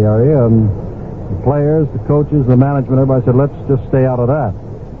was in the area, and the players, the coaches, the management, everybody said, let's just stay out of that.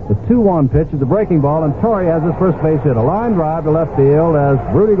 The 2-1 pitch is a breaking ball, and Torrey has his first base hit. A line drive to left field as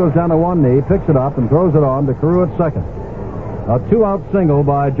Rudy goes down to one knee, picks it up, and throws it on to Carew at second. A 2-out single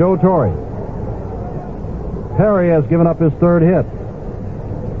by Joe Torrey. Perry has given up his 3rd hit.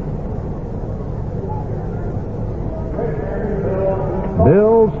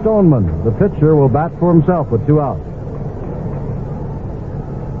 Bill Stoneman, the pitcher, will bat for himself with 2 outs.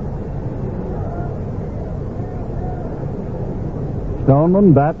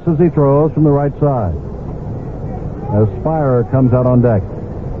 Stoneman bats as he throws from the right side as Spire comes out on deck.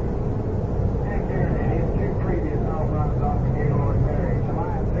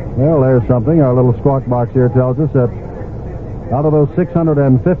 Well, there's something. Our little squawk box here tells us that out of those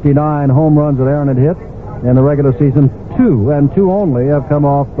 659 home runs that Aaron had hit in the regular season, 2 and 2 only have come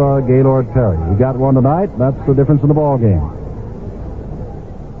off Gaylord Perry. He got one tonight. That's the difference in the ball game.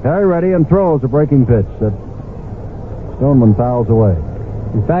 Perry ready and throws a breaking pitch that Stoneman fouls away.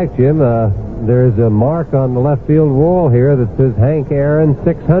 In fact, Jim, there's a mark on the left field wall here that says Hank Aaron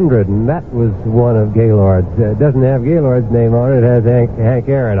 600, and that was one of Gaylord's. It doesn't have Gaylord's name on it. It has Hank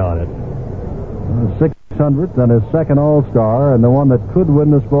Aaron on it. 600th and his second All-Star, and the one that could win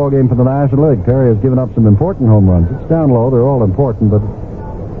this ball game for the National League. Perry has given up some important home runs. It's down low. They're all important, but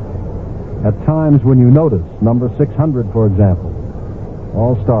at times when you notice, number 600, for example,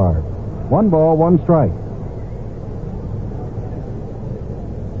 All-Star. 1 ball, 1 strike.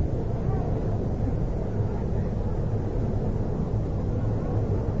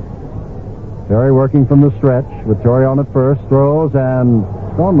 Perry working from the stretch with Torrey on at first, throws, and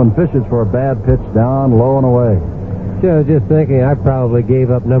Stoneman fishes for a bad pitch down low and away. I was just thinking I probably gave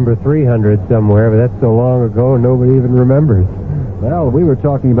up number 300 somewhere, but that's so long ago nobody even remembers. Well, we were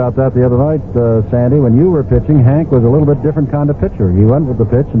talking about that the other night, Sandy. When you were pitching, Hank was a little bit different kind of pitcher. He went with the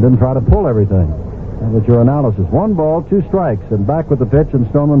pitch and didn't try to pull everything. That was your analysis. 1 ball, 2 strikes, and back with the pitch, and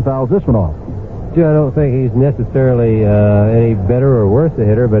Stoneman fouls this one off. I don't think he's necessarily any better or worse a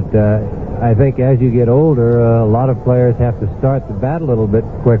hitter, but I think as you get older, a lot of players have to start the bat a little bit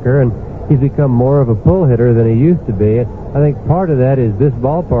quicker, and he's become more of a pull hitter than he used to be. I think part of that is this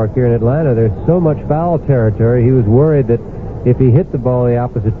ballpark here in Atlanta. There's so much foul territory. He was worried that if he hit the ball in the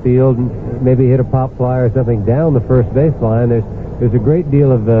opposite field, maybe hit a pop fly or something down the first baseline, there's a great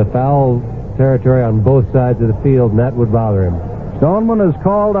deal of foul territory on both sides of the field, and that would bother him. Stoneman is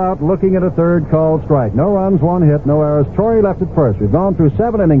called out looking at a third called strike. No runs, 1 hit, no errors. Torrey left at first. We've gone through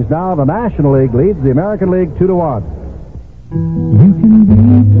 7 innings now. The National League leads the American League 2-1. You can be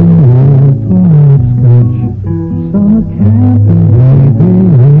too old for hopscotch, summer camp and baby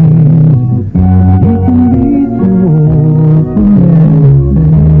rays. You can be too old for many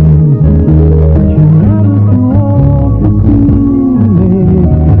things,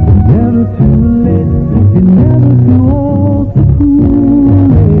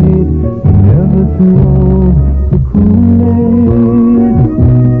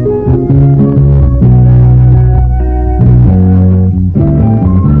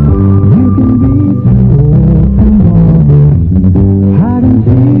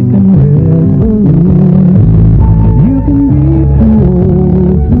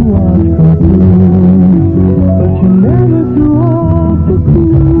 but you're never too old for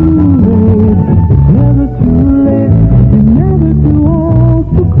Kool-Aid. You're never too late, you're never too old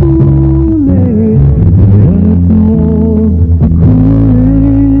for Kool-Aid. You're never too old for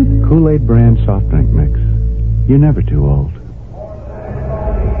Kool-Aid. You're never too old.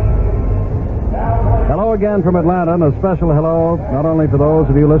 Hello again from Atlanta, and a special hello not only for those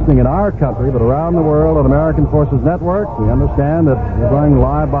of you listening in our country, but around the world on American Forces Network. We understand that we're going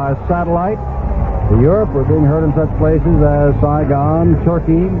live by satellite to Europe. We're being heard in such places as Saigon,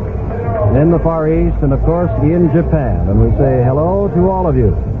 Turkey, in the Far East, and of course in Japan. And we say hello to all of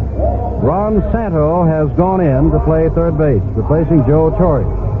you. Ron Santo has gone in to play third base, replacing Joe Torrey.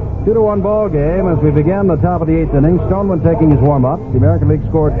 2-1 ball game as we began the top of the 8th inning. Stoneman taking his warm-up. The American League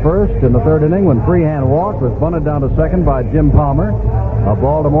scored first in the 3rd inning when Freehand walked, was bunted down to second by Jim Palmer of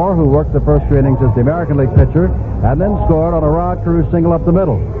Baltimore, who worked the first 3 innings as the American League pitcher, and then scored on a Rod Cruz single up the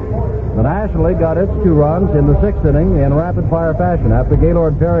middle. The National League got its 2 runs in the 6th inning in rapid-fire fashion after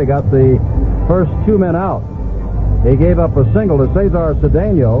Gaylord Perry got the first 2 men out. He gave up a single to Cesar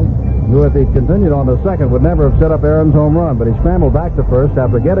Cedeno, who, if he continued on to second, would never have set up Aaron's home run, but he scrambled back to first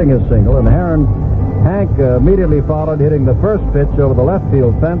after getting his single, and Hank immediately followed, hitting the first pitch over the left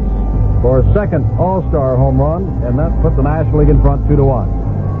field fence for a second All-Star home run, and that put the National League in front 2-1.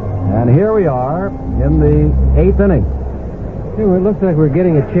 And here we are in the 8th inning. It looks like we're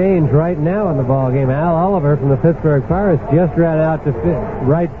getting a change right now in the ball game. Al Oliver from the Pittsburgh Pirates just ran out to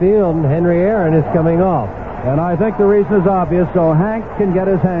right field, and Henry Aaron is coming off. And I think the reason is obvious, so Hank can get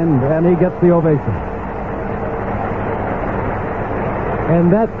his hand, and he gets the ovation.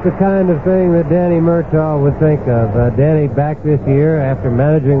 And that's the kind of thing that Danny Murtaugh would think of. Danny back this year after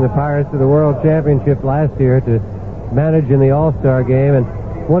managing the Pirates to the World Championship last year to manage in the All-Star game, and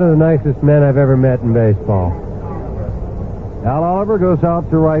one of the nicest men I've ever met in baseball. Al Oliver goes out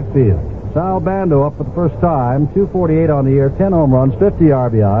to right field. Sal Bando up for the first time, 248 on the year, 10 home runs, 50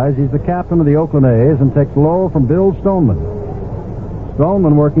 RBIs. He's the captain of the Oakland A's and takes low from Bill Stoneman.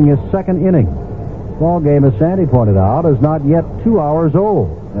 Stoneman working his 2nd inning. Ball game, as Sandy pointed out, is not yet 2 hours old.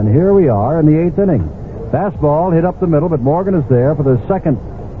 And here we are in the 8th inning. Fastball hit up the middle, but Morgan is there for the second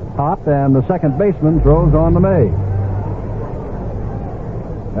hop, and the second baseman throws on the May.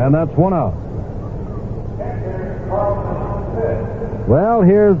 And that's 1 out. Well,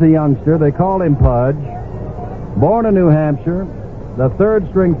 here's the youngster. They call him Pudge. Born in New Hampshire, the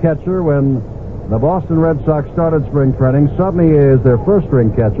 3rd-string catcher when the Boston Red Sox started spring training. Suddenly he is their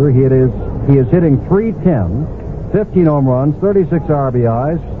 1st-string catcher. He is hitting .310, 15 home runs, 36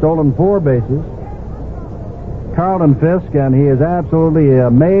 RBIs, stolen 4 bases. Carlton Fisk, and he is absolutely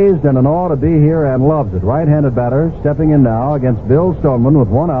amazed and in awe to be here and loves it. Right-handed batter stepping in now against Bill Stoneman with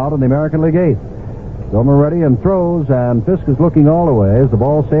 1 out in the American League 8th. Stoneman ready and throws, and Fisk is looking all the way as the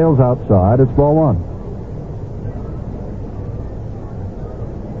ball sails outside. It's ball 1.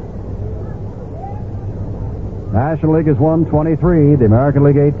 National League has won 23. The American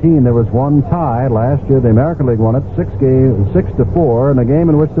League 18. There was 1 tie last year. The American League won it 6-4 in a game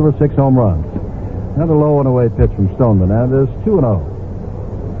in which there were 6 home runs. Another low and away pitch from Stoneman, and it's 2-0.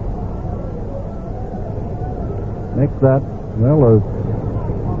 Makes that, well, it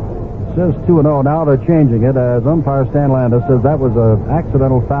says 2-0. Now they're changing it as umpire Stan Landis says that was an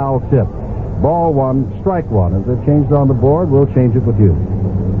accidental foul tip. Ball 1, strike 1. As they've changed on the board, we'll change it with you.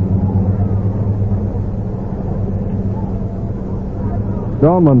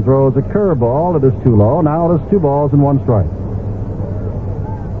 Stoneman throws a curveball. It is too low. Now it is 2 balls and 1 strike.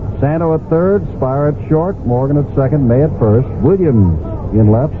 Santo at third, Spire at short, Morgan at second, May at first, Williams in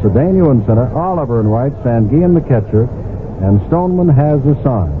left, Cedeno in center, Oliver in right, Sanguillen the catcher, and Stoneman has the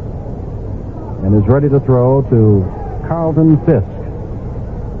sign and is ready to throw to Carlton Fisk.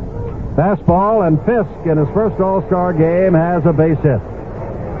 Fastball, and Fisk in his first All-Star game has a base hit.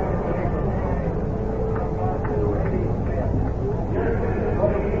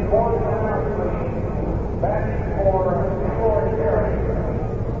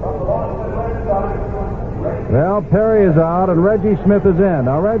 Well, Perry is out and Reggie Smith is in.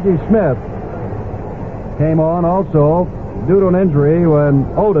 Now, Reggie Smith came on also due to an injury when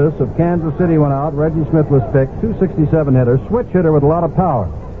Otis of Kansas City went out. Reggie Smith was picked, 267 hitter, switch hitter with a lot of power.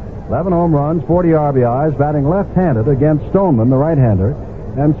 11 home runs, 40 RBIs, batting left-handed against Stoneman, the right-hander.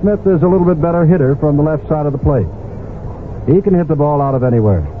 And Smith is a little bit better hitter from the left side of the plate. He can hit the ball out of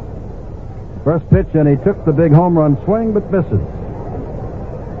anywhere. First pitch, and he took the big home run swing, but misses.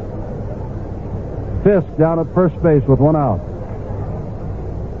 Fisk down at first base with 1 out.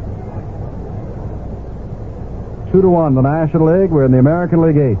 2-1, the National League. We're in the American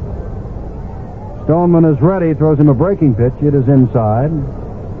League 8. Stoneman is ready, throws him a breaking pitch. It is inside.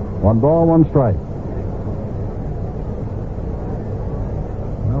 1 ball, 1 strike.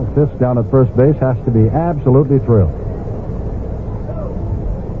 Well, Fisk down at first base has to be absolutely thrilled.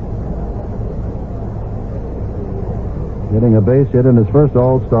 Getting a base hit in his first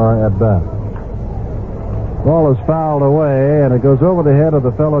All-Star at bat. Ball is fouled away, and it goes over the head of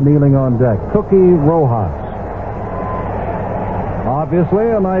the fellow kneeling on deck, Cookie Rojas.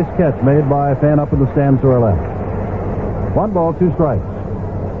 Obviously, a nice catch made by a fan up in the stands to our left. 1 ball, 2 strikes.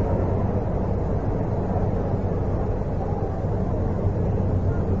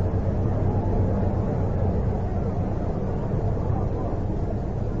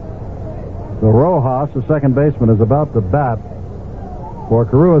 So Rojas, the second baseman, is about to bat for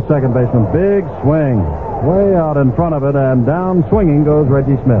Carua's second baseman. Big swing. Way out in front of it, and down swinging goes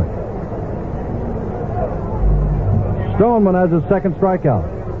Reggie Smith. Stoneman has his second strikeout.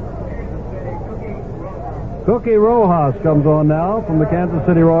 Cookie Rojas comes on now from the Kansas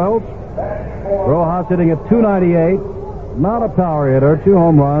City Royals. Rojas hitting at .298. Not a power hitter. 2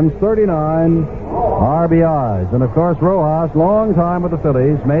 home runs, 39 RBIs. And, of course, Rojas, long time with the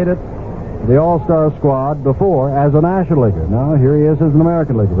Phillies, made it to the All-Star squad before as a National Leaguer. Now here he is as an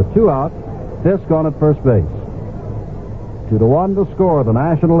American Leaguer with 2 out. Fisk on at first base. 2-1 to score the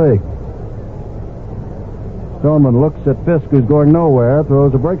National League. Stoneman looks at Fisk, who's going nowhere,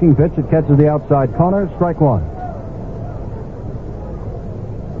 throws a breaking pitch. It catches the outside corner. Strike 1.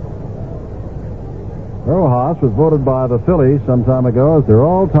 Rojas was voted by the Phillies some time ago as their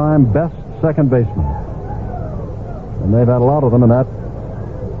all-time best second baseman. And they've had a lot of them in that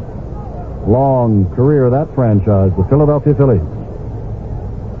long career of that franchise, the Philadelphia Phillies.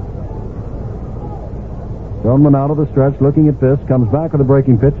 Stoneman out of the stretch, looking at Fisk, comes back with a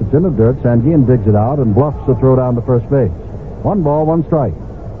breaking pitch. It's in the dirt. Sanguillen digs it out and bluffs the throw down to first base. 1 ball, 1 strike.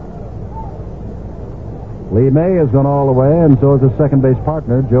 Lee May has gone all the way, and so is his second base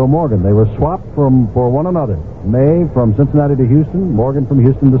partner, Joe Morgan. They were swapped for one another. May from Cincinnati to Houston, Morgan from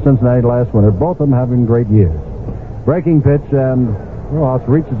Houston to Cincinnati last winter. Both of them having great years. Breaking pitch, and Rojas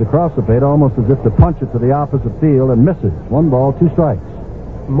reaches across the plate almost as if to punch it to the opposite field and misses. 1 ball, 2 strikes.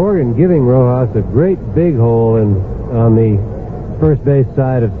 Morgan giving Rojas a great big hole on the first base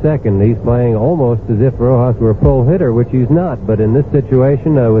side of second. He's playing almost as if Rojas were a pull hitter, which he's not. But in this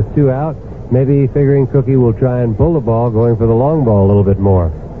situation, with 2 out, maybe figuring Cookie will try and pull the ball, going for the long ball a little bit more.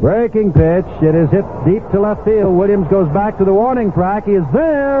 Breaking pitch. It is hit deep to left field. Williams goes back to the warning track. He is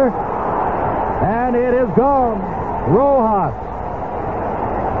there, and it is gone. Rojas.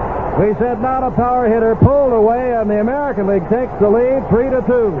 We said not a power hitter, pulled away, and the American League takes the lead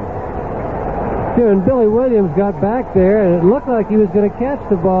 3-2. And Billy Williams got back there, and it looked like he was going to catch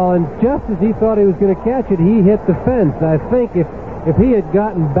the ball, and just as he thought he was going to catch it, he hit the fence. I think if he had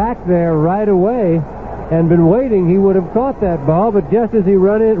gotten back there right away and been waiting, he would have caught that ball, but just as he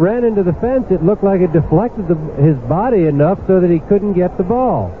ran into the fence, it looked like it deflected his body enough so that he couldn't get the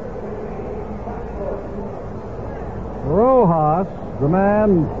ball. Rojas, the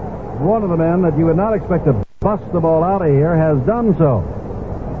man, one of the men that you would not expect to bust the ball out of here, has done so.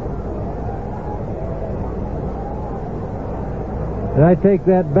 And I take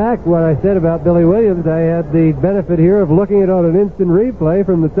that back, what I said about Billy Williams. I had the benefit here of looking at it on an instant replay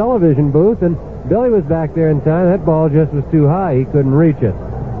from the television booth, and Billy was back there in time. That ball just was too high. He couldn't reach it.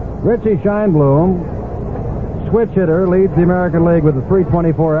 Richie Scheinblum, switch hitter, leads the American League with a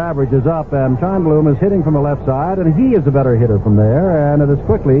 .324 average, is up, and Scheinblum is hitting from the left side, and he is a better hitter from there, and it is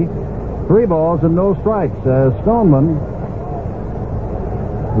quickly 3 balls and no strikes, as Stoneman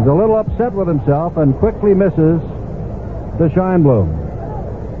is a little upset with himself and quickly misses to Scheinblum.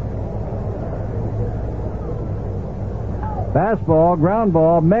 Fastball, ground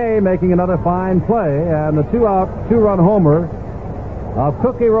ball, May making another fine play, and the 2-run homer of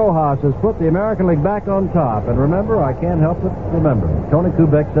Cookie Rojas has put the American League back on top. And remember, I can't help but remember, Tony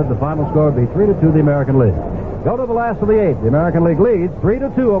Kubek said the final score would be 3-2 the American League. Go to the last of the 8th. The American League leads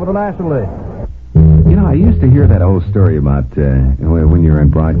 3-2 over the National League. You know, I used to hear that old story about when you were in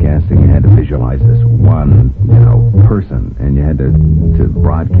broadcasting, you had to visualize this one, person, and you had to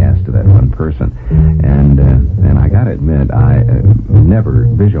broadcast to that one person. And I got to admit, I never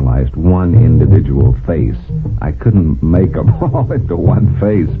visualized one individual face. I couldn't make them all into one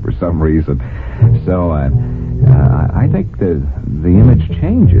face for some reason. So I think the image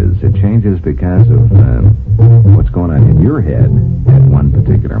changes. It changes because of what's going on in your head at one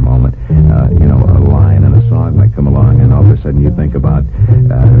particular moment. A line in a song might come along, and all of a sudden you think about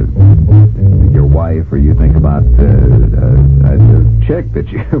your wife, or you think about the chick that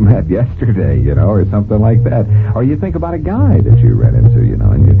you met yesterday, or something like that. Or you think about a guy that you ran into,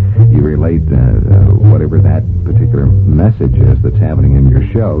 and you relate whatever that particular message is that's happening in your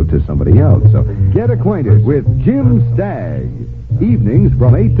show to somebody else. So get acquainted with Jim Stagg. Evenings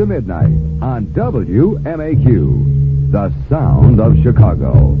from 8 to midnight on WMAQ, the sound of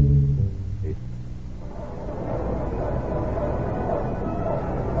Chicago.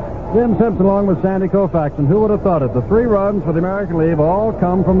 Jim Simpson along with Sandy Koufax, and who would have thought it? The 3 runs for the American League all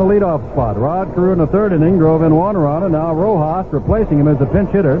come from the leadoff spot. Rod Carew in the 3rd inning drove in 1 run, and now Rojas, replacing him as a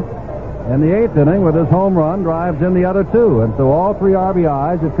pinch hitter, in the 8th inning with his home run, drives in the other 2. And so all 3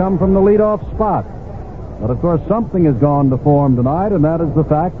 RBIs have come from the leadoff spot. But, of course, something has gone to form tonight, and that is the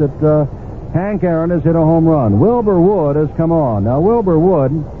fact that Hank Aaron has hit a home run. Wilbur Wood has come on. Now, Wilbur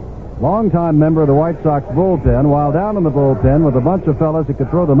Wood, longtime member of the White Sox bullpen, while down in the bullpen with a bunch of fellas that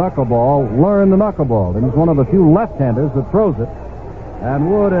could throw the knuckleball, learned the knuckleball. And he's one of the few left-handers that throws it. And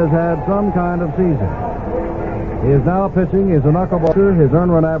Wood has had some kind of season. He is now pitching. He's a knuckleballer. His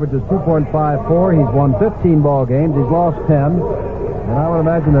earned run average is 2.54. He's won 15 ball games. He's lost 10. And I would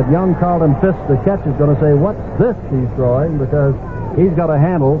imagine that young Carlton Fisk, the catcher, is going to say, "What's this he's throwing?" because he's got to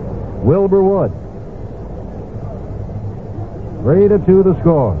handle Wilbur Wood. 3-2 the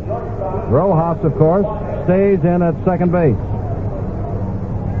score. Rojas, of course, stays in at second base.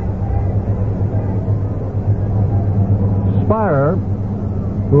 Spire,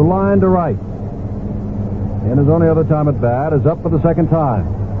 who lined to right, and his only other time at bat, is up for the 2nd time.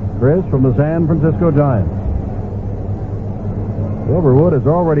 Chris from the San Francisco Giants. Wilbur Wood has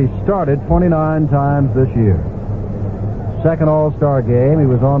already started 29 times this year. 2nd All-Star game. He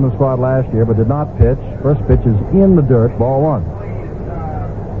was on the squad last year, but did not pitch. First pitch is in the dirt, ball 1.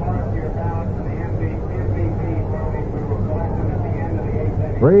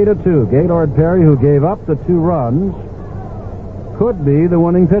 Three to 2. Gaylord Perry, who gave up the 2 runs, could be the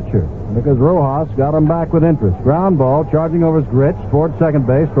winning pitcher because Rojas got him back with interest. Ground ball, charging over his grits toward second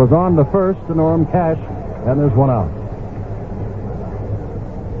base, goes on to first to Norm Cash, and there's 1 out.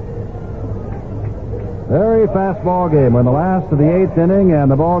 Very fast ball game. We're in the last of the 8th inning,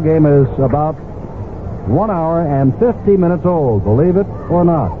 and the ball game is about 1 hour and 50 minutes old, believe it or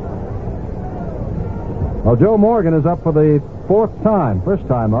not. Well, Joe Morgan is up for the 4th time. First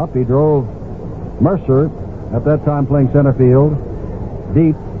time up, he drove Mercer, at that time playing center field,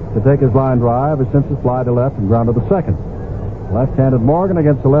 deep to take his line drive. Has since his fly to left and grounded to second. Left-handed Morgan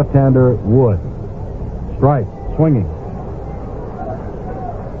against the left-hander Wood. Strike, swinging.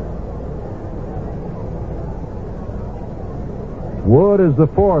 Wood is the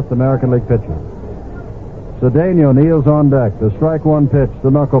 4th American League pitcher. Cedeno kneels on deck. The strike 1 pitch, the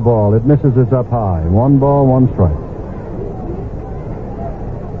knuckleball. It misses, it's up high. 1 ball, 1 strike.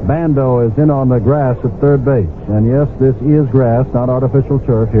 Bando is in on the grass at third base. And yes, this is grass, not artificial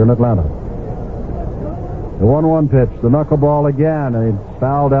turf here in Atlanta. The 1-1 pitch, the knuckleball again, and it's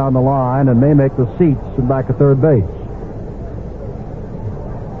foul down the line and may make the seats back at third base.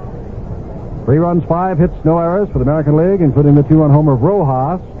 3 runs, 5 hits, no errors for the American League, including the 2-run homer of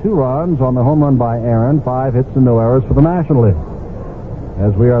Rojas. 2 runs on the home run by Aaron. 5 hits and no errors for the National League.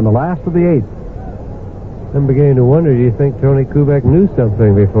 As we are in the last of the 8th. I'm beginning to wonder, do you think Tony Kubek knew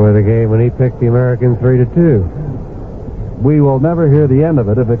something before the game when he picked the American 3-2? we will never hear the end of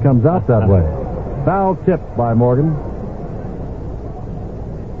it if it comes out that way. Foul tip by Morgan.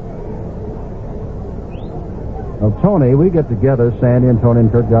 Now, Tony, we get together, Sandy and Tony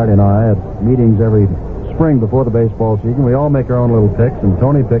and Kurt Gardy and I, at meetings every spring before the baseball season. We all make our own little picks, and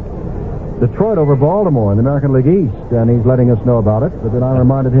Tony picked Detroit over Baltimore in the American League East, and he's letting us know about it. But then I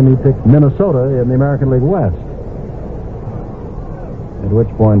reminded him he picked Minnesota in the American League West. At which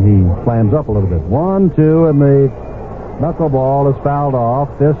point he clams up a little bit. 1-2, and the knuckleball is fouled off.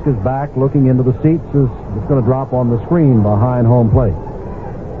 Fisk is back looking into the seats. It's going to drop on the screen behind home plate.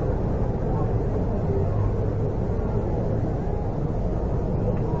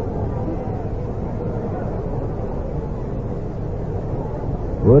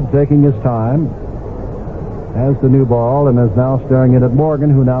 Wood taking his time, has the new ball, and is now staring in at Morgan,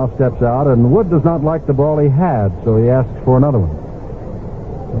 who now steps out. And Wood does not like the ball he had, so he asks for another one.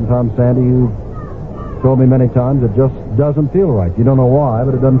 Sometimes, Sandy, you told me many times it just doesn't feel right. You don't know why,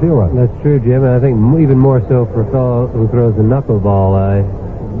 but it doesn't feel right. That's true, Jim, and I think even more so for a fellow who throws the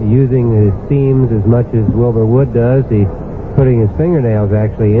knuckleball. Using his seams as much as Wilbur Wood does, he's putting his fingernails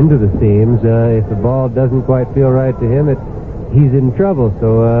actually into the seams. If the ball doesn't quite feel right to him, he's in trouble.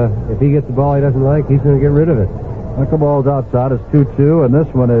 So if he gets the ball he doesn't like, he's going to get rid of it. Knuckleball's outside. It's 2-2, and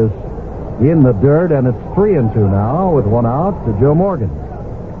this one is in the dirt, and it's 3-2 now with one out to Joe Morgan.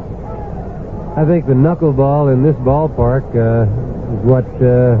 I think the knuckleball in this ballpark is what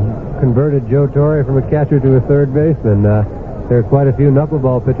converted Joe Torre from a catcher to a third baseman. There are quite a few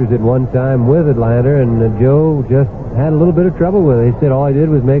knuckleball pitchers at one time with Atlanta, and Joe just had a little bit of trouble with it. He said all he did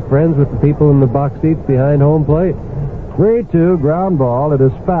was make friends with the people in the box seats behind home plate. 3-2, ground ball. It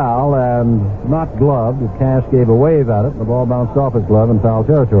is foul and not gloved. Cash gave a wave at it. The ball bounced off his glove in foul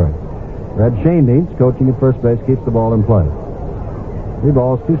territory. Red Schoendienst, coaching at first base, keeps the ball in play. 3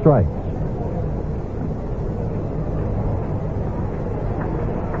 balls, 2 strikes.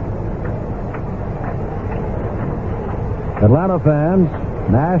 Atlanta fans,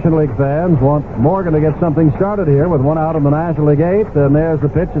 National League fans, want Morgan to get something started here with one out in the National League 8th. And there's the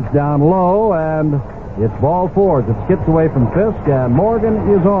pitch. It's down low, and it's ball 4. It skips away from Fisk, and Morgan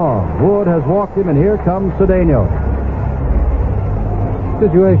is on. Wood has walked him, and here comes Cedeno.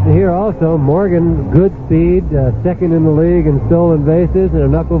 Situation here also, Morgan, good speed, second in the league in stolen bases, and a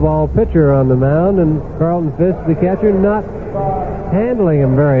knuckleball pitcher on the mound, and Carlton Fisk, the catcher, not handling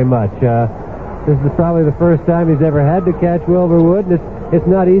him very much. This is probably the first time he's ever had to catch Wilbur Wood, and it's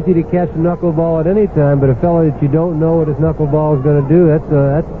not easy to catch a knuckleball at any time, but a fellow that you don't know what his knuckleball is going to do,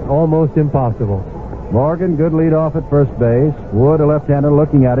 that's almost impossible. Morgan, good lead off at first base. Wood, a left-hander,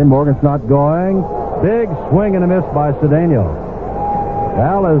 looking at him. Morgan's not going. Big swing and a miss by Cedeno.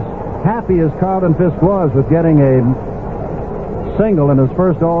 Al, as happy as Carlton Fisk was with getting a single in his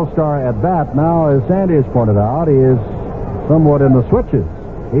first All-Star at-bat, now, as Sandy has pointed out, he is somewhat in the switches.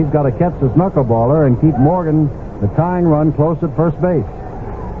 He's got to catch this knuckleballer and keep Morgan, the tying run, close at first base.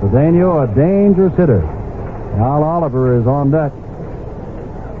 Cedeno, a dangerous hitter. Al Oliver is on deck.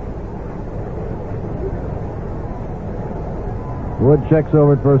 Wood checks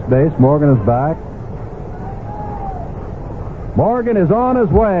over at first base. Morgan is back. Morgan is on his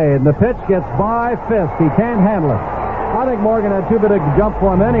way, and the pitch gets by Fisk. He can't handle it. I think Morgan had too big a jump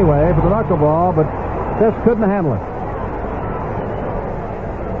for him anyway for the knuckleball, but Fisk couldn't handle it.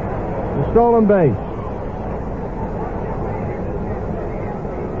 The stolen base.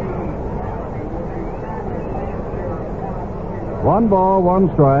 One ball,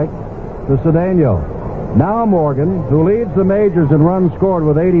 1 strike to Cedeno. Now Morgan, who leads the majors in runs scored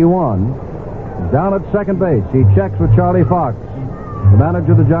with 81, is down at second base. He checks with Charlie Fox. The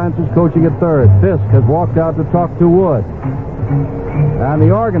manager of the Giants is coaching at third. Fisk has walked out to talk to Wood. And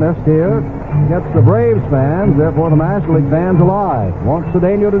the organist here gets the Braves fans, therefore the National League fans, alive. Wants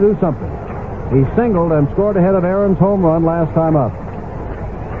Cedeno to do something. He singled and scored ahead of Aaron's home run last time up.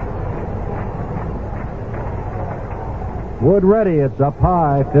 Wood ready. It's up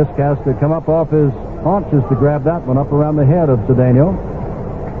high. Fisk has to come up off his haunches to grab that one up around the head of Cedeno.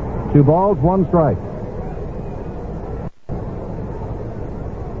 2 balls, 1 strike.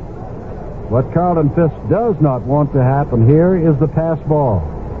 What Carlton Fisk does not want to happen here is the pass ball,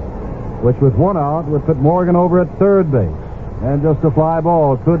 which with 1 out would put Morgan over at third base. And just a fly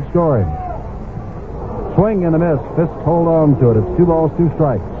ball could score him. Swing and a miss. Fisk hold on to it. It's 2 balls, 2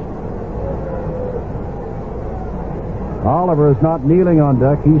 strikes. Oliver is not kneeling on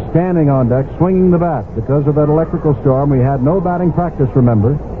deck. He's standing on deck, swinging the bat. Because of that electrical storm, we had no batting practice,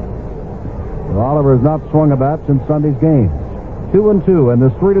 remember. So Oliver has not swung a bat since Sunday's game. 2-2 in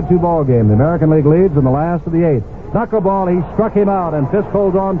this 3-2 ball game. The American League leads in the last of the 8th. Knuckleball, he struck him out, and Fisk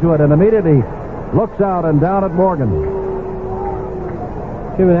holds on to it, and immediately looks out and down at Morgan.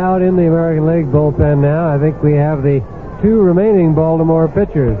 him out in the American League bullpen now. I think we have the two remaining Baltimore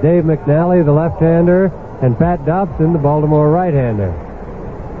pitchers, Dave McNally, the left-hander, and Pat Dobson, the Baltimore right-hander.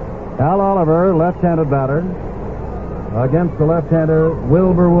 Al Oliver, left-handed batter, against the left-hander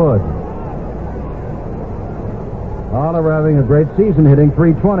Wilbur Wood. Oliver having a great season, hitting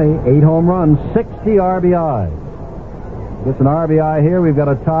 .320, 8 home runs, 60 RBIs. Gets an RBI here, we've got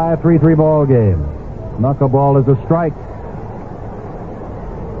a tie, 3-3 ball game. Knuckleball is a strike.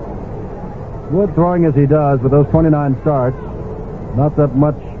 Wood throwing as he does with those 29 starts. Not that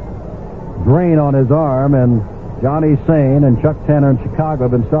much drain on his arm, and Johnny Sane and Chuck Tanner in Chicago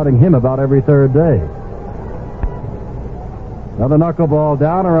have been starting him about every third day. Another knuckleball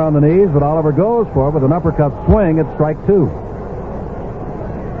down around the knees, but Oliver goes for it with an uppercut swing at strike 2.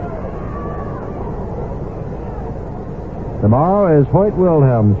 Tomorrow is Hoyt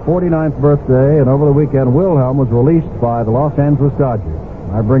Wilhelm's 49th birthday, and over the weekend, Wilhelm was released by the Los Angeles Dodgers.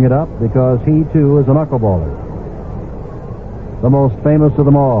 I bring it up because he, too, is a knuckleballer. The most famous of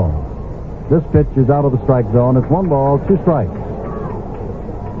them all. This pitch is out of the strike zone. It's 1 ball, 2 strikes.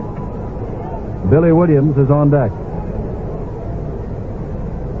 Billy Williams is on deck.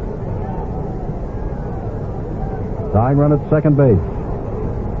 Tying run at second base.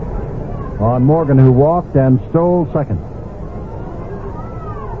 On Morgan, who walked and stole second.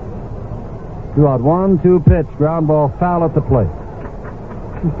 2 out, 1-2 pitch. Ground ball foul at the plate.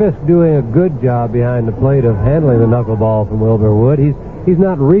 Fisk doing a good job behind the plate of handling the knuckleball from Wilbur Wood. He's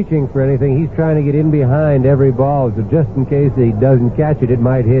not reaching for anything. He's trying to get in behind every ball, so just in case he doesn't catch it, it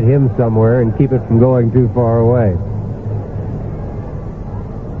might hit him somewhere and keep it from going too far away.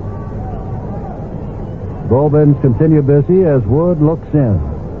 Bullpens continue busy as Wood looks in.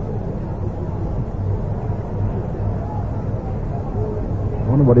 I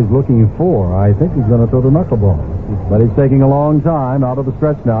wonder what he's looking for. I think he's going to throw the knuckleball. But he's taking a long time out of the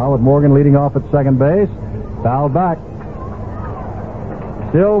stretch now with Morgan leading off at second base. Fouled back.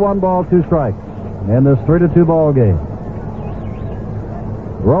 Still 1 ball, 2 strikes in this 3-2 ball game.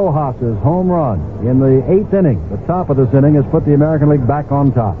 Rojas's home run in the 8th inning, the top of this inning, has put the American League back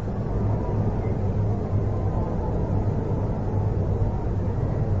on top.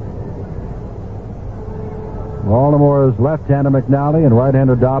 Baltimore's left-hander McNally and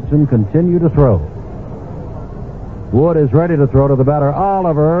right-hander Dobson continue to throw. Wood is ready to throw to the batter.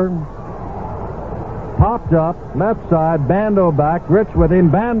 Oliver popped up, left side, Bando back, Rich with him.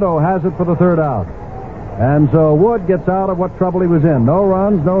 Bando has it for the 3rd out. And so Wood gets out of what trouble he was in. No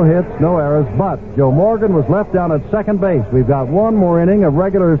runs, no hits, no errors, but Joe Morgan was left down at second base. We've got 1 more inning of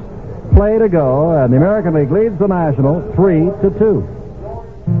regular play to go, and the American League leads the National 3-2.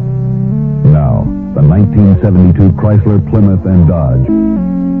 Now, the 1972 Chrysler, Plymouth, and Dodge.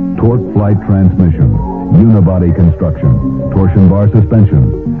 Torque flight transmission, unibody construction, torsion bar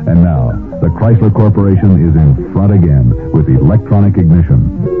suspension, and now the Chrysler Corporation is in front again with electronic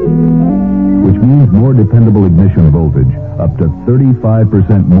ignition, which means more dependable ignition voltage, up to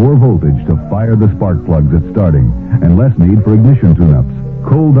 35% more voltage to fire the spark plugs at starting, and less need for ignition tune-ups.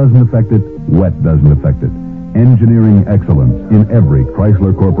 Cold doesn't affect it, wet doesn't affect it. Engineering excellence in every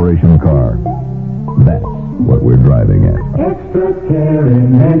Chrysler Corporation car. That's what we're driving at. Extra care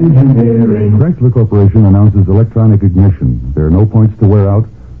in engineering. Chrysler Corporation announces electronic ignition. There are no points to wear out,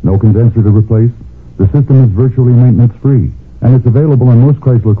 no condenser to replace. The system is virtually maintenance-free, and it's available on most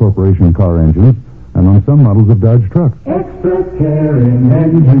Chrysler Corporation car engines and on some models of Dodge trucks. Extra care in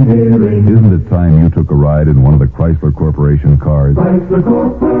engineering. Isn't it time you took a ride in one of the Chrysler Corporation cars? Chrysler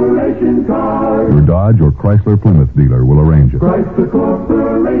Corporation cars. Your Dodge or Chrysler Plymouth dealer will arrange it. Chrysler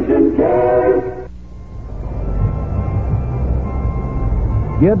Corporation cares.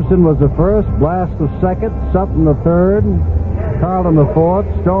 Gibson was the first, Blast the second, Sutton the third, Carlton the fourth,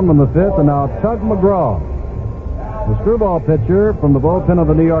 Stoneman the fifth, and now Tug McGraw. The screwball pitcher from the bullpen of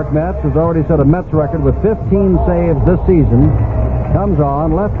the New York Mets has already set a Mets record with 15 saves this season. Comes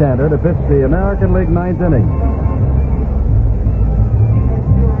on, left-hander, to pitch the American League 9th inning.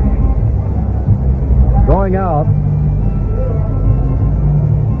 Going out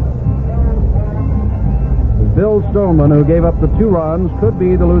Bill Stoneman, who gave up the 2 runs, could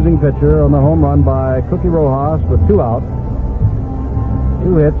be the losing pitcher on the home run by Cookie Rojas with 2 out.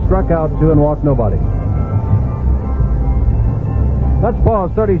 2 hits, struck out 2, and walked nobody. Let's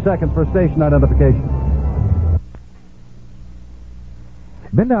pause 30 seconds for station identification.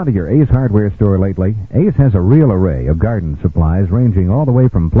 Been down to your Ace Hardware store lately? Ace has a real array of garden supplies ranging all the way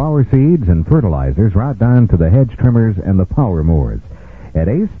from flower seeds and fertilizers right down to the hedge trimmers and the power mowers. At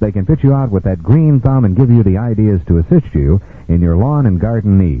Ace, they can fit you out with that green thumb and give you the ideas to assist you in your lawn and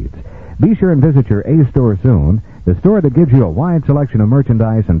garden needs. Be sure and visit your Ace store soon, the store that gives you a wide selection of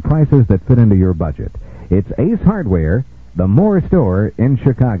merchandise and prices that fit into your budget. It's Ace Hardware, the Moore store in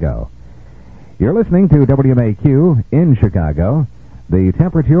Chicago. You're listening to WMAQ in Chicago. The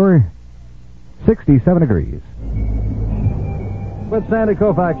temperature, 67 degrees. With Sandy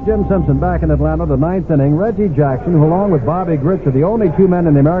Koufax, Jim Simpson back in Atlanta, the ninth inning. Reggie Jackson, who along with Bobby Grich are the only two men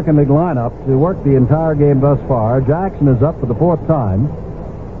in the American League lineup to work the entire game thus far. Jackson is up for the fourth time.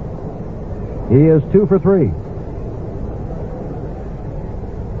 He is 2 for 3.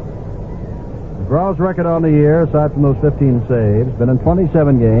 McGraw's record on the year, aside from those 15 saves, been in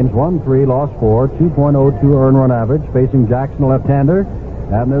 27 games, won 3, lost 4, 2.02 earned run average, facing Jackson, a left-hander,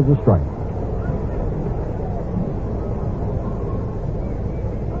 and there's a strike.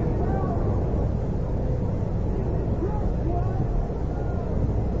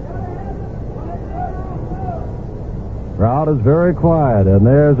 Crowd is very quiet, and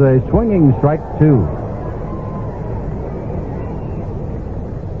there's a swinging strike, 2.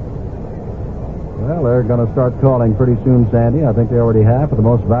 Well, they're going to start calling pretty soon, Sandy. I think they already have for the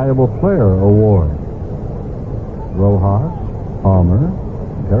Most Valuable Player award. Rojas, Palmer.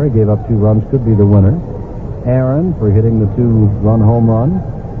 Perry gave up 2 runs, could be the winner. Aaron for hitting the 2-run home run.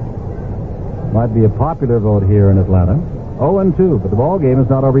 Might be a popular vote here in Atlanta. 0-2, but the ball game is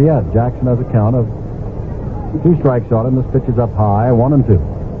not over yet. Jackson has a count of 2 strikes on him. This pitch is up high, 1-2.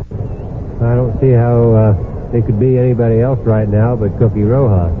 I don't see how they could be anybody else right now but Cookie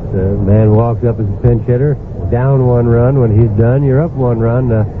Rojas. The man walks up as a pinch hitter, down 1 run. When he's done, you're up 1 run.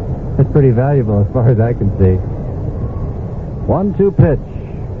 That's pretty valuable as far as I can see. 1-2 pitch.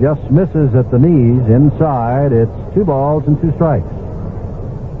 Just misses at the knees inside. It's 2 balls and 2 strikes.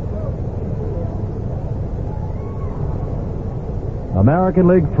 American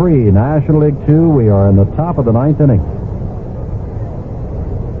League 3, National League 2. We are in the top of the ninth inning.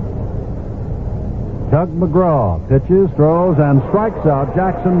 Tug McGraw pitches, throws, and strikes out.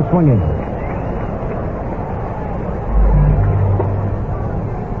 Jackson swinging.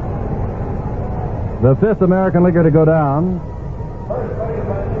 The 5th American Leaguer to go down.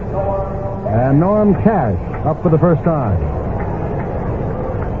 And Norm Cash up for the first time.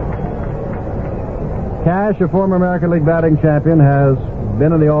 Cash, a former American League batting champion, has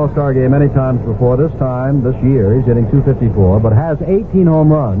been in the All-Star game many times before. This year, he's hitting .254, but has 18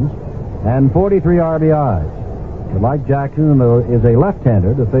 home runs and 43 RBIs. But like Jackson, is a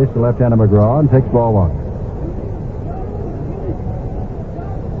left-hander to face the left-hander McGraw and takes ball 1.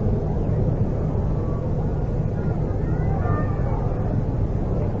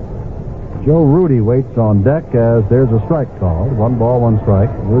 Joe Rudy waits on deck as there's a strike called. 1 ball, 1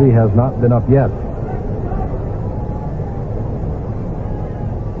 strike. Rudy has not been up yet.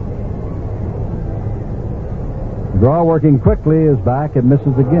 McGraw working quickly is back and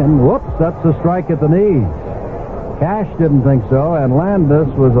misses again. Whoops, that's a strike at the knees. Cash didn't think so, and Landis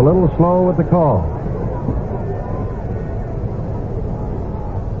was a little slow with the call.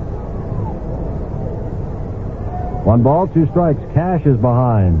 One ball, 2 strikes. Cash is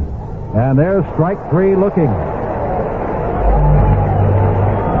behind. And there's strike 3 looking.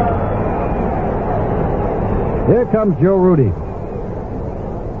 Here comes Joe Rudy.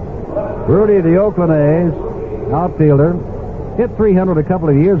 Rudy, the Oakland A's outfielder, hit .300 a couple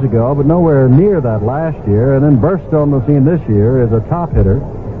of years ago, but nowhere near that last year, and then burst on the scene this year as a top hitter.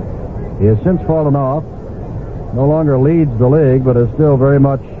 He has since fallen off. No longer leads the league, but is still very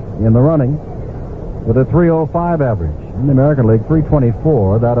much in the running with a .305 average. In the American League,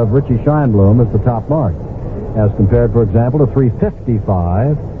 .324, that of Richie Scheinblum, is the top mark, as compared, for example, to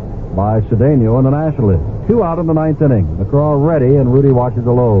 .355 by Cedeno in the National League. 2 out in the ninth inning. McGraw ready, and Rudy watches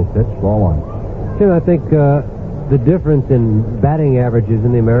a low pitch, ball 1. Jim, I think the difference in batting averages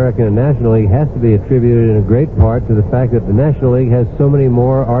in the American and National League has to be attributed in a great part to the fact that the National League has so many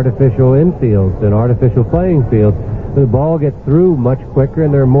more artificial infields and artificial playing fields. The ball gets through much quicker,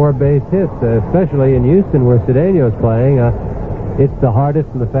 and there are more base hits, especially in Houston where Cedeno is playing. It's the hardest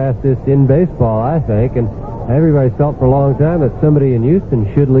and the fastest in baseball, I think, and everybody's felt for a long time that somebody in Houston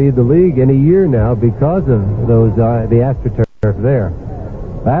should lead the league any year now because of those the AstroTurf there.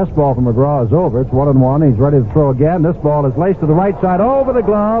 Fastball from McGraw is over. It's 1-1. He's ready to throw again. This ball is laced to the right side over the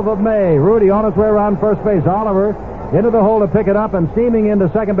glove of May. Rudy on his way around first base. Oliver into the hole to pick it up, and steaming into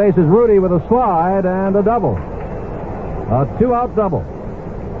second base is Rudy with a slide and a double. A 2-out double.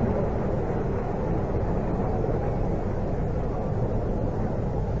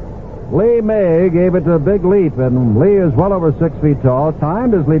 Lee May gave it a big leap, and Lee is well over 6 feet tall.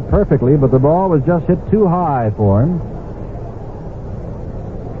 Timed his leap perfectly, but the ball was just hit too high for him.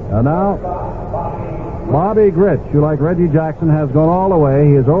 And now, Bobby Grich, who like Reggie Jackson has gone all the way.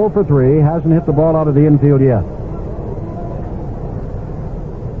 He is 0 for 3, hasn't hit the ball out of the infield yet.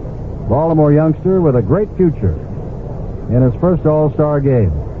 Baltimore youngster with a great future in his first All-Star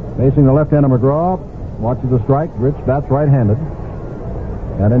game. Facing the left-hander McGraw, watches the strike. Grich bats right-handed.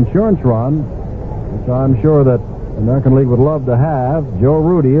 An insurance run, which I'm sure that the American League would love to have. Joe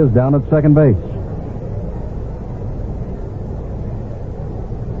Rudy is down at second base.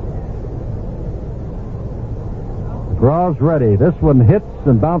 McGraw's ready. This one hits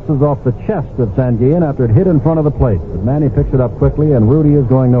and bounces off the chest of Sanguillen after it hit in front of the plate. But Manny picks it up quickly, and Rudy is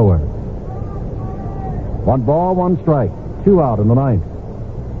going nowhere. 1 ball, 1 strike. 2 out in the ninth.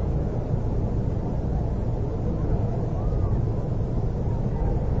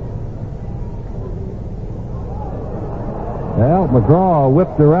 Well, McGraw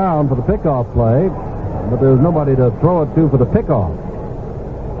whipped around for the pickoff play, but there was nobody to throw it to for the pickoff.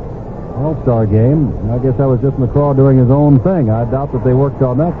 All-Star game. I guess that was just McGraw doing his own thing. I doubt that they worked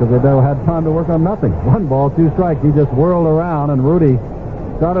on that because they never had time to work on nothing. 1 ball, 2 strikes. He just whirled around, and Rudy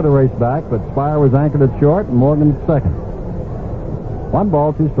started to race back, but Spire was anchored at short and Morgan at second. 1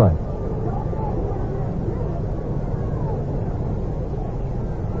 ball, 2 strikes.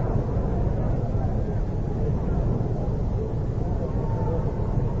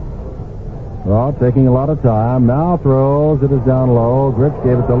 Well, taking a lot of time. Now throws. It is down low. Grich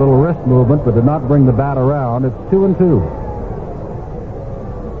gave it a little wrist movement, but did not bring the bat around. It's 2-2.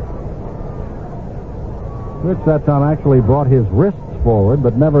 Grich that time actually brought his wrists forward,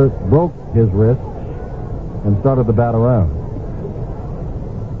 but never broke his wrists and started the bat around.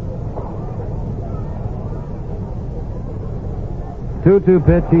 2-2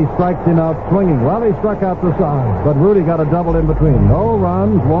 pitch. He strikes him out swinging. Well, he struck out the side, but Rudy got a double in between. No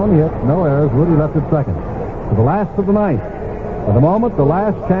runs, 1 hit, no errors. Rudy left at second. For the last of the ninth. For the moment, the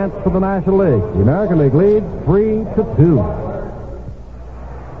last chance for the National League. The American League leads 3-2.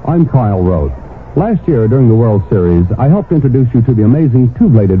 I'm Kyle Rhodes. Last year, during the World Series, I helped introduce you to the amazing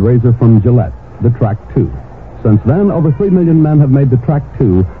two-bladed razor from Gillette, the Track 2. Since then, over 3 million men have made the Track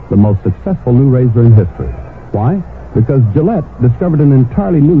 2 the most successful new razor in history. Why? Because Gillette discovered an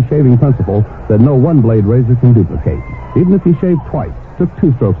entirely new shaving principle that no one-blade razor can duplicate. Even if you shave twice, took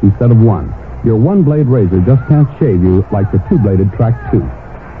 2 strokes instead of 1, your one-blade razor just can't shave you like the two-bladed Track 2.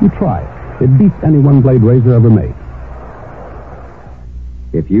 You try it. It beats any one-blade razor ever made.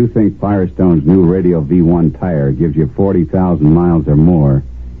 If you think Firestone's new Radial V1 tire gives you 40,000 miles or more,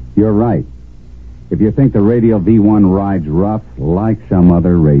 you're right. If you think the Radial V1 rides rough like some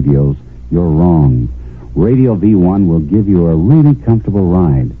other radials, you're wrong. Radial V1 will give you a really comfortable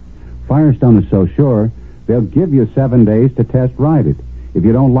ride. Firestone is so sure, they'll give you 7 days to test ride it. If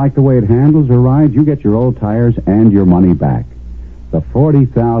you don't like the way it handles or rides, you get your old tires and your money back. The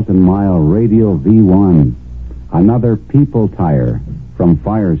 40,000-mile Radial V1. Another people tire from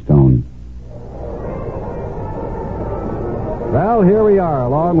Firestone. Well, here we are,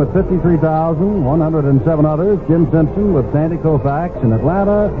 along with 53,107 others. Jim Simpson with Sandy Koufax in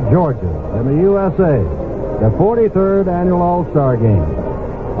Atlanta, Georgia, in the USA. The 43rd annual All-Star Game.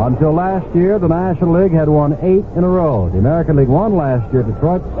 Until last year, the National League had won 8 in a row. The American League won last year,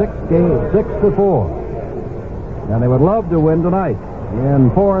 Detroit, 6-4. And they would love to win tonight in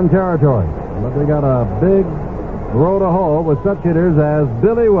foreign territory. But they got a big row to hoe with such hitters as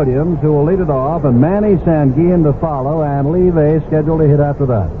Billy Williams, who will lead it off, and Manny Sanguillen to follow, and Lee Vay scheduled to hit after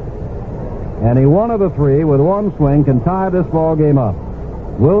that. Any one of the 3 with 1 swing can tie this ball game up.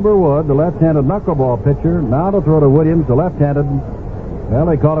 Wilbur Wood, the left-handed knuckleball pitcher, now to throw to Williams, the left-handed. Well,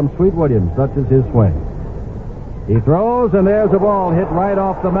 they call him Sweet Williams. Such is his swing. He throws, and there's a ball hit right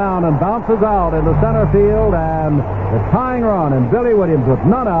off the mound and bounces out into center field, and the tying run, and Billy Williams, with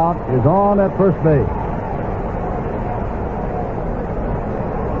none out, is on at first base.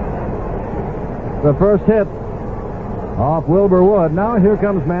 The first hit off Wilbur Wood. Now here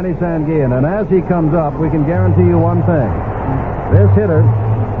comes Manny Sanguillen, and as he comes up, we can guarantee you one thing. This hitter,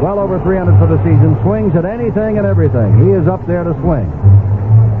 well over 300 for the season, swings at anything and everything. He is up there to swing.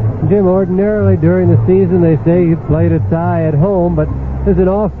 Jim, ordinarily during the season they say you played a tie at home, but this is an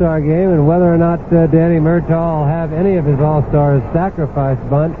all-star game, and whether or not Danny Murtaugh will have any of his all-stars sacrifice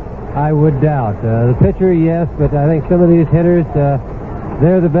bunt, I would doubt. The pitcher, yes, but I think some of these hitters,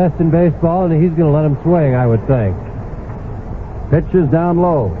 they're the best in baseball, and he's going to let them swing, I would think. Pitch is down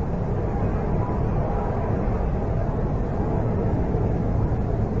low.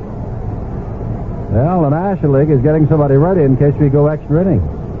 Well, the National League is getting somebody ready in case we go extra innings.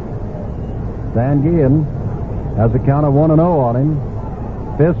 Sanguillen has a count of 1-0 on him.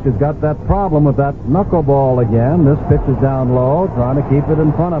 Fisk has got that problem with that knuckleball again. This pitch is down low, trying to keep it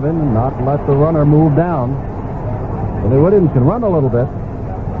in front of him and not let the runner move down. Billy Williams can run a little bit.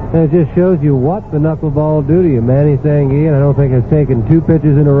 And it just shows you what the knuckleball do to you. Manny Sanguillen, I don't think has taken 2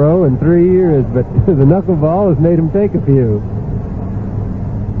 pitches in a row in 3 years, but the knuckleball has made him take a few.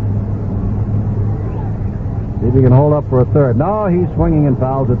 See if he can hold up for a third. No, he's swinging and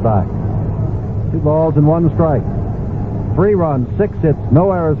fouls it back. 2 balls and 1 strike. 3 runs, 6 hits,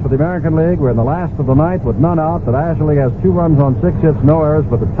 no errors for the American League. We're in the last of the ninth with none out. The National League has 2 runs on 6 hits, no errors,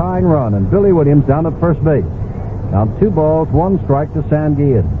 but the tying run. And Billy Williams down at first base. Count 2 balls, 1 strike to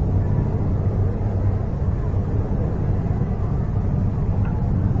Sanguillen.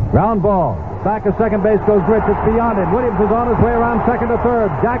 Ground ball. Back of second base goes Rich. It's beyond him. Williams is on his way around second to third.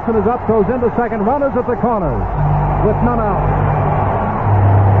 Jackson is up, goes into second. Runners at the corners with none out.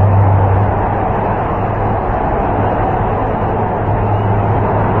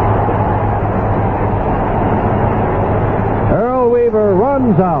 Earl Weaver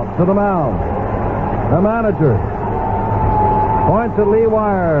runs out to the mound. The manager points at Lee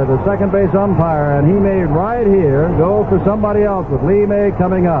Wire, the second base umpire, and he may right here go for somebody else with Lee May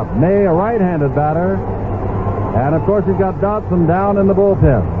coming up. May, a right-handed batter. And, of course, he's got Dodson down in the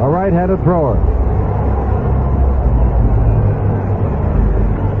bullpen, a right-handed thrower.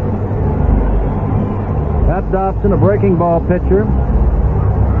 Pat Dodson, a breaking ball pitcher.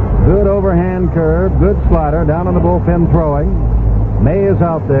 Good overhand curve, good slider, down in the bullpen throwing. May is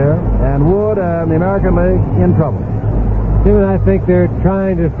out there, and Wood and the American League in trouble. Tim and I think they're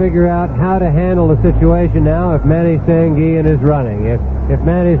trying to figure out how to handle the situation now if Manny Sanguillen is running. If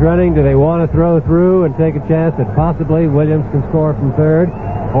Manny's running, do they want to throw through and take a chance that possibly Williams can score from third?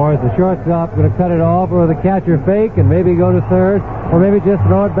 Or is the shortstop going to cut it off, or the catcher fake and maybe go to third, or maybe just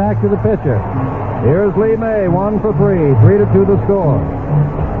throw it back to the pitcher? Here's Lee May, 1 for 3, 3-2 the score.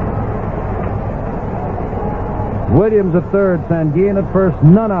 Williams at third, Sanguillen at first,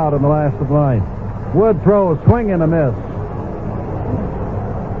 none out in the last of the ninth. Wood throws, swing and a miss.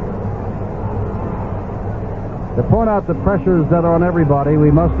 To point out the pressures that are on everybody,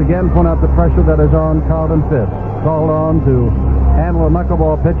 we must again point out the pressure that is on Carlton Fisk. Called on to handle a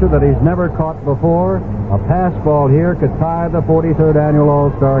knuckleball pitcher that he's never caught before. A pass ball here could tie the 43rd annual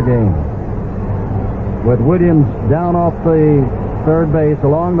All-Star game. With Williams down off the third base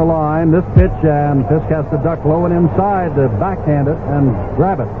along the line, this pitch, and Fisk has to duck low and inside to backhand it and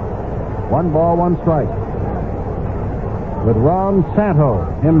grab it. 1 ball, 1 strike. With Ron Santo,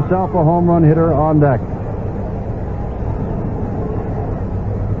 himself a home run hitter, on deck.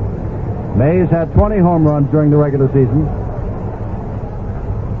 Mays had 20 home runs during the regular season.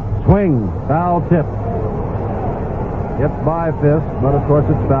 Swing, foul tip. Hit by Fisk, but of course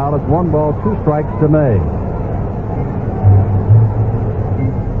it's foul. It's 1 ball, 2 strikes to May.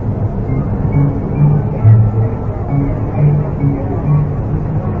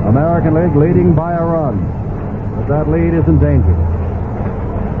 American League leading by a run, but that lead is in danger.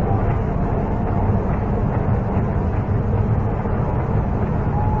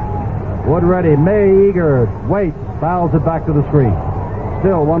 Wood ready, May eager, waits, fouls it back to the screen.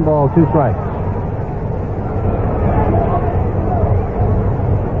 Still 1 ball, 2 strikes.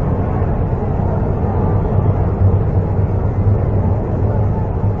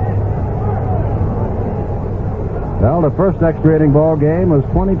 Well, the first extra inning ball game was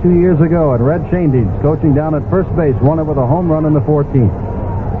 22 years ago, and Red Shandies, coaching down at first base, won it with a home run in the 14th.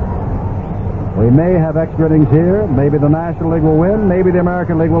 We may have extra innings here. Maybe the National League will win. Maybe the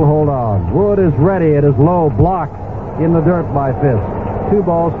American League will hold on. Wood is ready. It is low, blocked in the dirt by Fisk. 2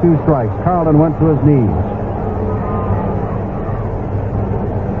 balls, 2 strikes. Carlton went to his knees.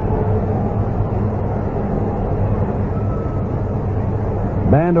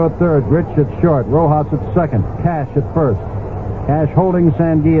 Bando at third, Rich at short, Rojas at second, Cash at first. Cash holding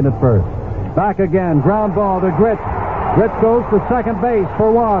Sanguillen at first. Back again, ground ball to Gritch. Gritch goes to second base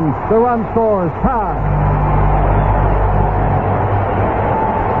for 1. The run scores, tie.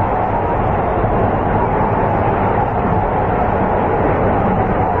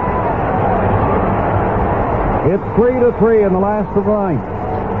 It's 3-3 in the last of the ninth.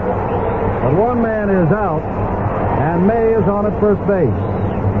 But 1 man is out, and May is on at first base.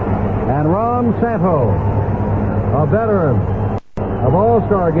 And Ron Santo, a veteran of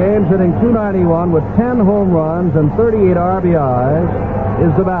All-Star games, hitting .291 with 10 home runs and 38 RBIs,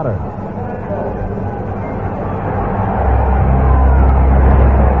 is the batter.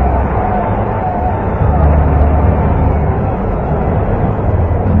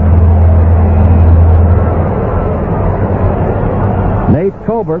 Nate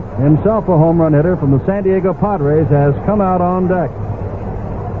Colbert, himself a home run hitter from the San Diego Padres, has come out on deck.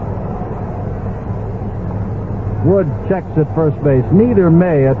 Wood checks at first base. Neither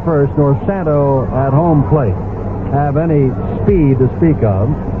May at first nor Santo at home plate have any speed to speak of.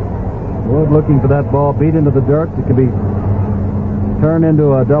 Wood looking for that ball beat into the dirt that can be turned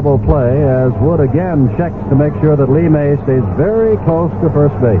into a double play as Wood again checks to make sure that Lee May stays very close to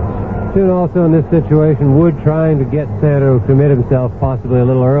first base. Soon also in this situation, Wood trying to get Santo to commit himself possibly a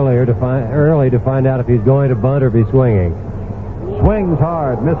little earlier to find out if he's going to bunt or be swinging. Swings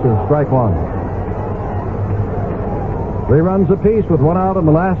hard, misses, strike one. 3 runs apiece with 1 out in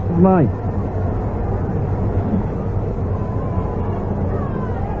the last of the ninth.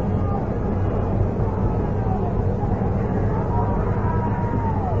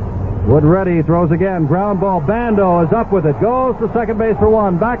 Wood ready, throws again, ground ball. Bando is up with it, goes to second base for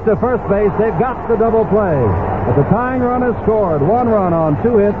 1, back to first base. They've got the double play. But the tying run is scored. 1 run on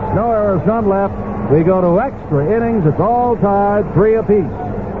 2 hits, no errors, none left. We go to extra innings. It's all tied, 3 apiece.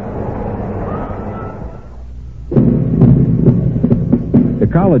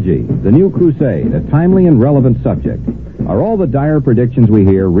 Ecology, the new crusade, a timely and relevant subject. Are all the dire predictions we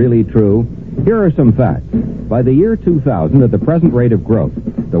hear really true? Here are some facts. By the year 2000, at the present rate of growth,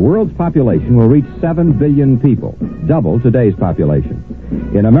 the world's population will reach 7 billion people, double today's population.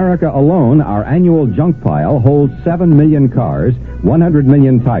 In America alone, our annual junk pile holds 7 million cars, 100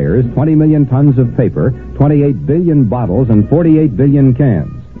 million tires, 20 million tons of paper, 28 billion bottles, and 48 billion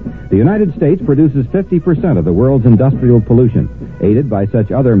cans. The United States produces 50% of the world's industrial pollution, aided by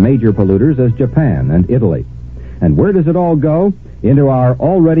such other major polluters as Japan and Italy. And where does it all go? Into our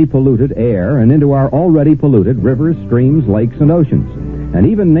already polluted air and into our already polluted rivers, streams, lakes, and oceans. And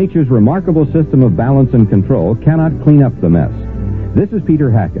even nature's remarkable system of balance and control cannot clean up the mess. This is Peter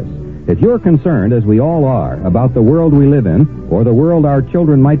Hackus. If you're concerned, as we all are, about the world we live in, or the world our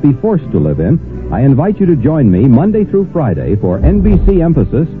children might be forced to live in, I invite you to join me Monday through Friday for NBC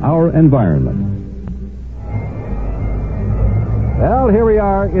Emphasis, Our Environment. Well, here we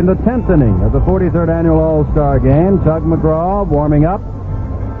are in the 10th inning of the 43rd Annual All-Star Game. Tug McGraw warming up.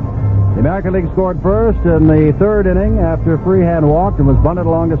 The American League scored first in the 3rd inning after Freehan walked and was bunted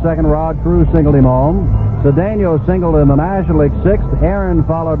along to second. Rod Cruz singled him home. Cedeno singled in the National League 6th. Aaron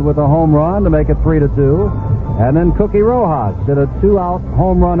followed with a home run to make it 3-2. And then Cookie Rojas hit a 2-out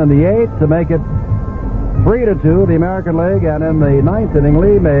home run in the 8th to make it 3-2, the American League. And in the 9th inning,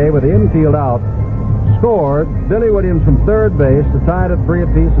 Lee May, with the infield out, scored. Billy Williams from third base to tie it at 3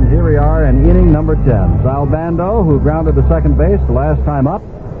 apiece, and here we are in inning number 10. Sal Bando, who grounded to second base the last time up,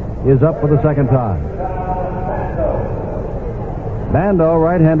 is up for the second time. Bando,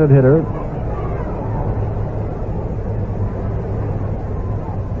 right-handed hitter.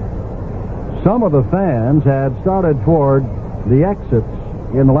 Some of the fans had started toward the exits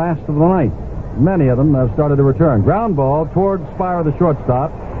in the last of the ninth. Many of them have started to return. Ground ball towards Spire, the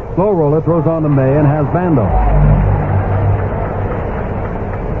shortstop. Slow roller throws on to May and has Bando.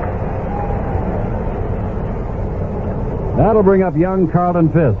 That'll bring up young Carlton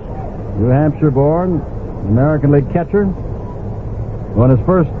Fisk, New Hampshire-born American League catcher. On his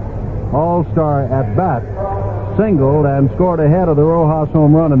first All-Star at-bat, singled and scored ahead of the Rojas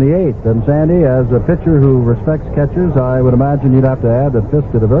home run in the 8th. And Sandy, as a pitcher who respects catchers, I would imagine you'd have to add that Fisk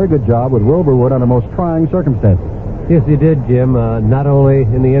did a very good job with Wilbur under most trying circumstances. Yes, he did, Jim. Not only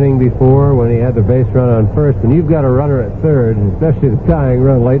in the inning before when he had the base run on first, and you've got a runner at third, and especially the tying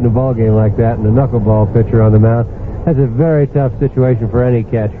run late in the ball game like that, and a knuckleball pitcher on the mound. That's a very tough situation for any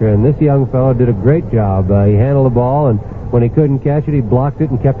catcher, and this young fellow did a great job. He handled the ball, and when he couldn't catch it, he blocked it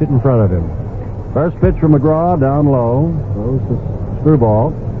and kept it in front of him. First pitch from McGraw, down low. Throws the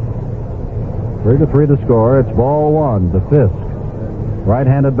screwball. 3-3 the score. It's ball 1 to Fisk,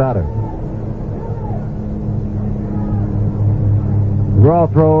 right-handed batter.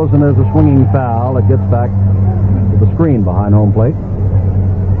 McGraw throws, and there's a swinging foul. It gets back to the screen behind home plate.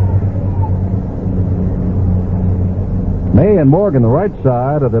 May and Morgan, the right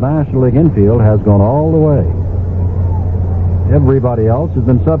side of the National League infield, has gone all the way. Everybody else has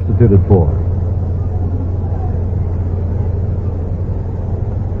been substituted for.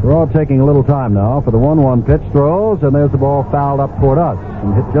 We're all taking a little time now for the 1-1 pitch. Throws, and there's the ball fouled up toward us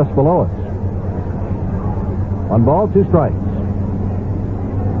and hit just below us. 1 ball, 2 strikes.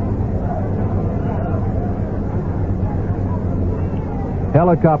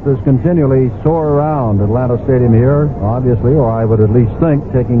 Helicopters continually soar around Atlanta Stadium here, obviously, or I would at least think,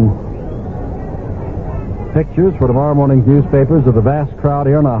 taking pictures for tomorrow morning's newspapers of the vast crowd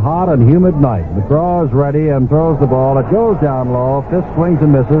here on a hot and humid night. McGraw is ready and throws the ball. It goes down low. Fisk swings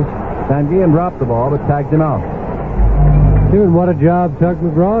and misses. Van Gien dropped the ball, but tagged him out. Dude, what a job Tug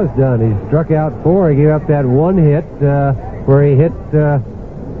McGraw has done. He struck out 4. He gave up that 1 hit where he hit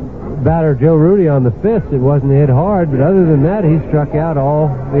batter Joe Rudy on the fifth. It wasn't hit hard, but other than that, he struck out all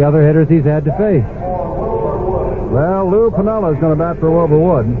the other hitters he's had to face. Well, Lou Piniella is going to bat for Wilbur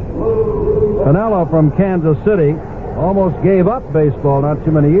Wood. Piniella from Kansas City almost gave up baseball not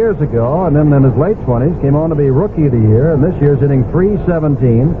too many years ago, and then in his late 20s came on to be Rookie of the Year, and this year's hitting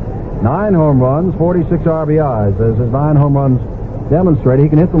 .317, 9 home runs, 46 RBIs. As his 9 home runs demonstrate, he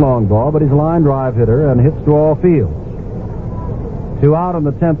can hit the long ball, but he's a line drive hitter and hits to all fields. 2 out in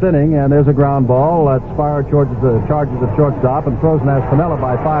the 10th inning, and there's a ground ball. Spire charges the shortstop and throws Nash Piniella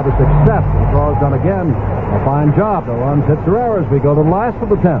by 5 or 6 steps. The throw's done again. A fine job. The runs, hits, or errors. We go to the last of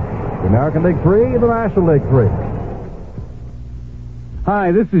the 10th. The American League 3, the National League 3.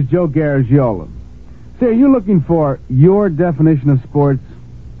 Hi, this is Joe Garagiola. Say, are you looking for your definition of sports?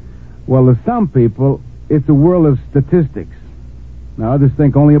 Well, to some people, it's a world of statistics. Now, others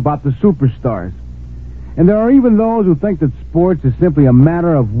think only about the superstars. And there are even those who think that sports is simply a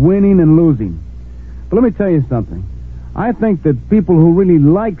matter of winning and losing. But let me tell you something. I think that people who really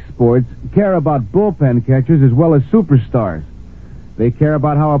like sports care about bullpen catchers as well as superstars. They care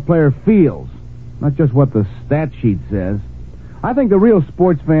about how a player feels, not just what the stat sheet says. I think the real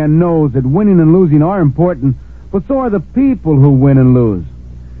sports fan knows that winning and losing are important, but so are the people who win and lose.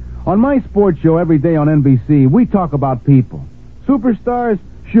 On my sports show every day on NBC, we talk about people. Superstars?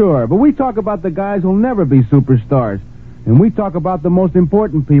 Sure, but we talk about the guys who'll never be superstars. And we talk about the most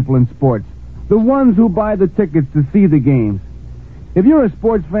important people in sports, the ones who buy the tickets to see the games. If you're a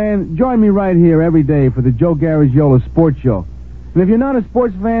sports fan, join me right here every day for the Joe Garagiola Sports Show. And if you're not a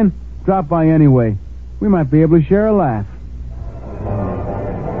sports fan, drop by anyway. We might be able to share a laugh.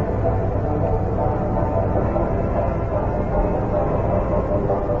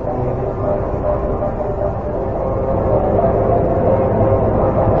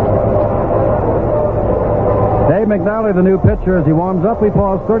 Dave McNally, the new pitcher, as he warms up. We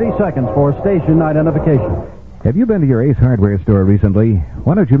pause 30 seconds for station identification. Have you been to your Ace Hardware store recently?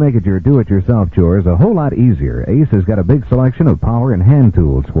 Why don't you make it your do-it-yourself chores a whole lot easier? Ace has got a big selection of power and hand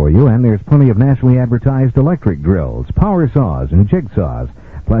tools for you, and there's plenty of nationally advertised electric drills, power saws, and jigsaws,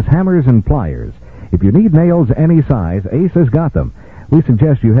 plus hammers and pliers. If you need nails any size, Ace has got them. We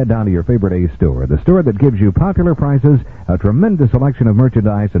suggest you head down to your favorite Ace store, the store that gives you popular prices, a tremendous selection of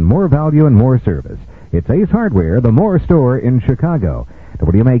merchandise, and more value and more service. It's Ace Hardware, the Moore store in Chicago.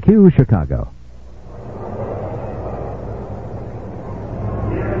 WMAQ, Chicago.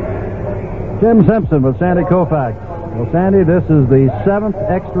 Jim Simpson with Sandy Koufax. Well, Sandy, this is the 7th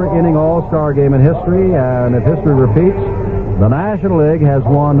extra inning All-Star game in history, and if history repeats, the National League has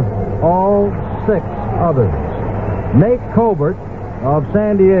won all 6 others. Nate Colbert of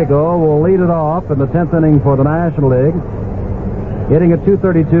San Diego will lead it off in the 10th inning for the National League, hitting at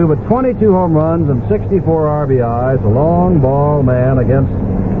 .232, but 22 home runs and 64 RBIs. A long ball man against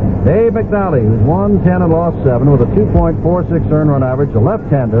Dave McNally, who's won 10 and lost 7 with a 2.46 earned run average, a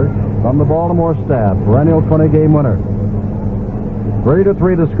left-hander from the Baltimore staff, perennial 20-game winner.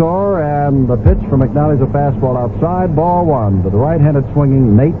 3-3 to score, and the pitch from McNally's a fastball outside, ball 1 to the right-handed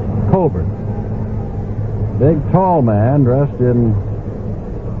swinging Nate Colbert. Big, tall man dressed in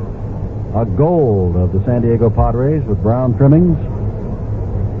a gold of the San Diego Padres with brown trimmings.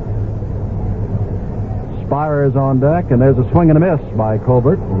 Spire is on deck, and there's a swing and a miss by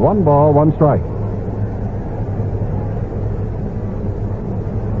Colbert. 1 ball, 1 strike.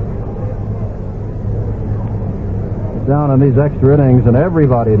 Down in these extra innings, and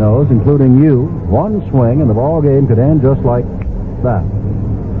everybody knows, including you, 1 swing and the ball game could end just like that.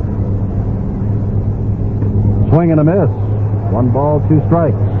 Swing and a miss. 1 ball, 2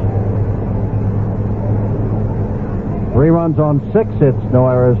 strikes. 3 runs on 6 hits, no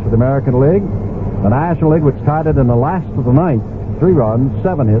errors for the American League. The National League, which tied it in the last of the 9th, 3 runs,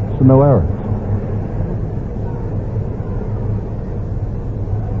 7 hits, and no errors.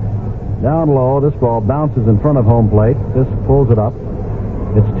 Down low, this ball bounces in front of home plate. This pulls it up.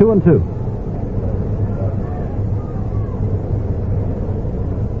 It's 2-2.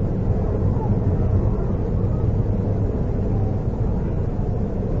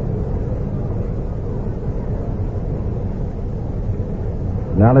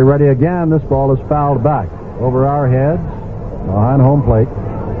 Now they're ready again. This ball is fouled back over our heads behind home plate.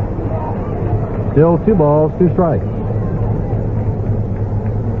 Still 2 balls, 2 strikes.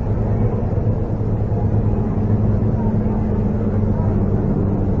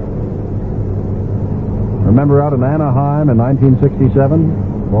 Remember out in Anaheim in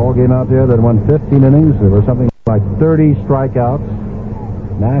 1967, ball game out there that won 15 innings. There was something like 30 strikeouts.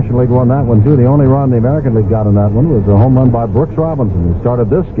 National League won that one, too. The only run the American League got in that one was a home run by Brooks Robinson, who started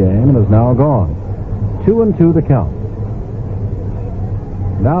this game and is now gone. 2-2 the count.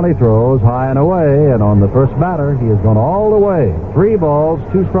 McNally throws high and away, and on the first batter, he has gone all the way. 3 balls,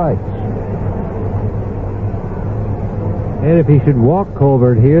 2 strikes. And if he should walk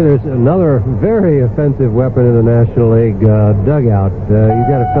Colbert here, there's another very offensive weapon in the National League dugout. You've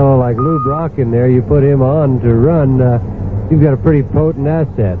got a fellow like Lou Brock in there. You put him on to run, you've got a pretty potent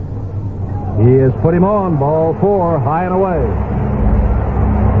asset. He has put him on. Ball 4, high and away.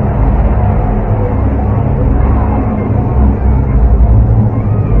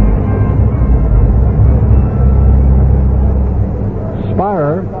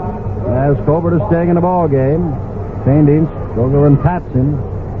 Spire, as Colbert is staying in the ball game. Shane Deans goes over and pats him.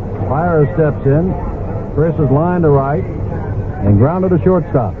 Spire steps in. Chris is lined to right and grounded to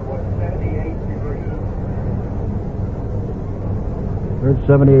shortstop. It's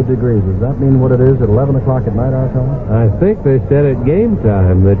 78 degrees. Does that mean what it is at 11 o'clock at night, our time? I think they said at game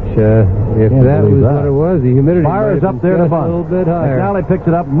time that if that was what it was, the humidity Spire is up there to bunt. A little bit higher. McNally picks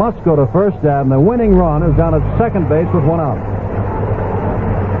it up, must go to first, and the winning run is down at second base with 1 out.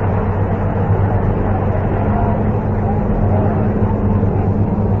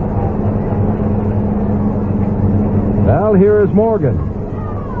 Well, here is Morgan.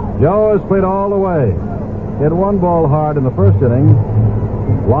 Joe has played all the way. Hit 1 ball hard in the first inning.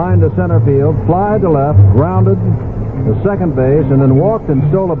 Line to center field, fly to left, grounded to second base, and then walked and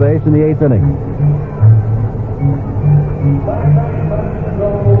stole a base in the 8th inning.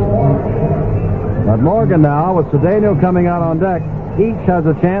 But Morgan now, with Cedeno coming out on deck, each has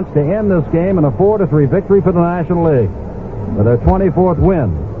a chance to end this game in a 4-3 victory for the National League, with their 24th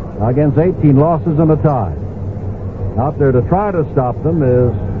win against 18 losses and a tie. Out there to try to stop them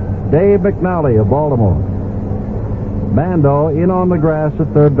is Dave McNally of Baltimore. Bando in on the grass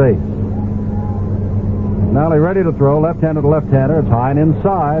at third base. McNally ready to throw, left-hander to left-hander. It's high and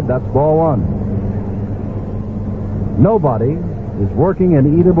inside. That's ball 1. Nobody is working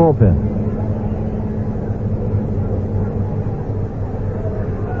in either bullpen.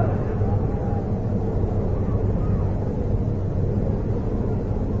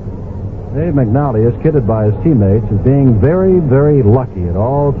 Dave McNally is kidded by his teammates as being very, very lucky at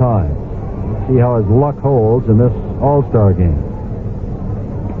all times. Let's see how his luck holds in this All-Star game.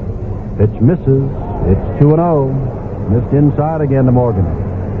 Pitch misses. It's 2-0. Missed inside again to Morgan.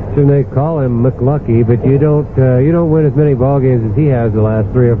 So they call him McLucky, but you don't win as many ball games as he has the last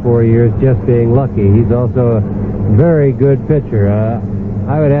 3 or 4 years just being lucky. He's also a very good pitcher.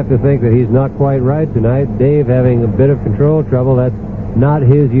 I would have to think that he's not quite right tonight. Dave having a bit of control trouble. That's not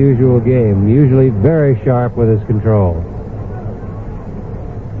his usual game. Usually very sharp with his control.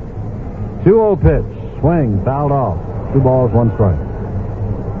 2-0 pitch. Swing. Fouled off. 2 balls, 1 strike.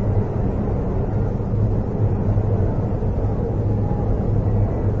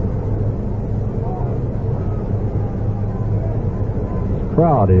 This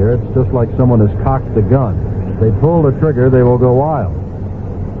crowd here, it's just like someone has cocked the gun. If they pull the trigger, they will go wild.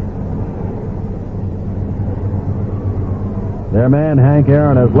 Their man, Hank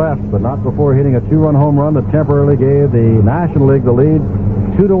Aaron, has left, but not before hitting a 2-run home run that temporarily gave the National League the lead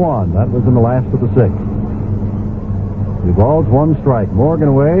 2-1. That was in the last of the 6th. 2 balls, 1 strike.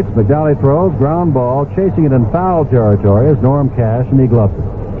 Morgan waits. McNally throws. Ground ball. Chasing it in foul territory is Norm Cash, and he gloves it.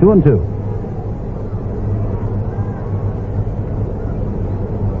 2-2.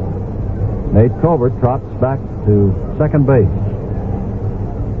 Nate Colbert trots back to second base.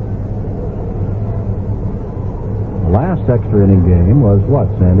 Last extra inning game was what,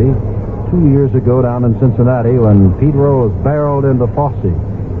 Sandy? 2 years ago down in Cincinnati when Pete Rose barreled into Fosse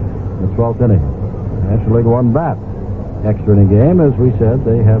in the 12th inning. National League won that extra inning game. As we said,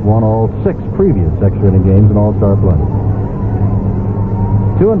 they have won all 6 previous extra inning games in All-Star play.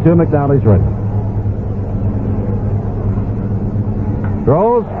 2-2, McNally's ready.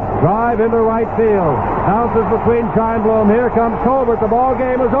 Throws, drive into right field. Bounces between Scheinblum. Here comes Colbert. The ball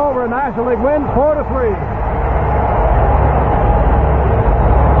game is over. National League wins 4-3.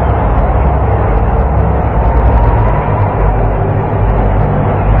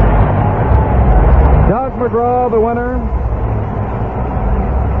 McGraw, the winner.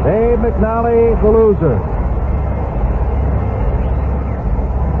 Dave McNally, the loser.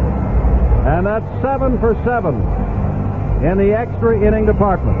 And that's 7 for 7 in the extra inning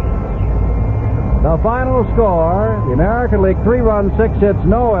department. The final score, the American League 3 runs, 6 hits,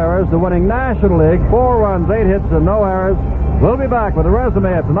 no errors. The winning National League 4 runs, 8 hits, and no errors. We'll be back with a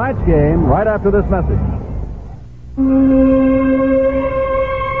resume of tonight's game right after this message.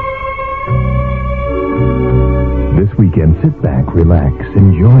 This weekend, sit back, relax,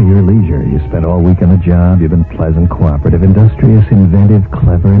 enjoy your leisure. You spent all week on a job. You've been pleasant, cooperative, industrious, inventive,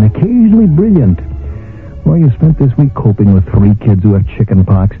 clever, and occasionally brilliant. Or you spent this week coping with 3 kids who have chicken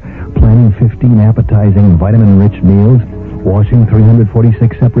pox, planning 15 appetizing, vitamin-rich meals, washing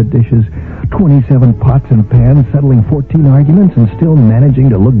 346 separate dishes, 27 pots and pans, settling 14 arguments, and still managing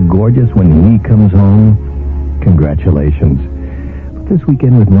to look gorgeous when he comes home? Congratulations. But this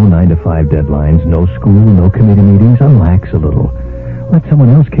weekend with no 9-to-5 deadlines, no school, no committee meetings, unlax a little. Let someone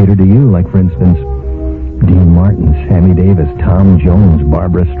else cater to you, like, for instance, Dean Martin, Sammy Davis, Tom Jones,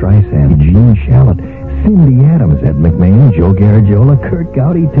 Barbara Streisand, Gene Shalit, Cindy Adams, Ed McMahon, Joe Garagiola, Kurt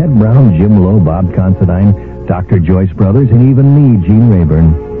Gowdy, Ted Brown, Jim Lowe, Bob Considine, Dr. Joyce Brothers, and even me, Gene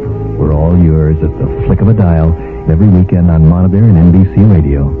Rayburn. We're all yours at the flick of a dial every weekend on Monitor and NBC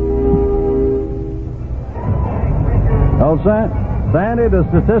Radio. Well, Sandy, the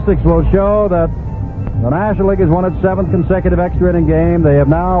statistics will show that the National League has won its 7th consecutive extra inning game. They have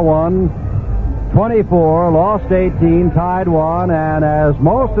now won 24, lost 18, tied 1, and as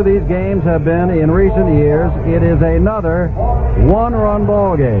most of these games have been in recent years, it is another one-run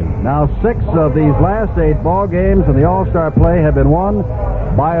ball game. Now, 6 of these last 8 ball games in the All-Star play have been won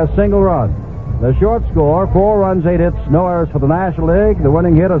by a single run. The short score, 4 runs, 8 hits, no errors for the National League. The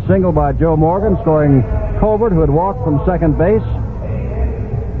winning hit, a single by Joe Morgan, scoring Covert, who had walked from second base.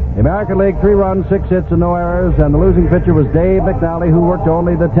 The American League, 3 runs, 6 hits, and no errors, and the losing pitcher was Dave McNally, who worked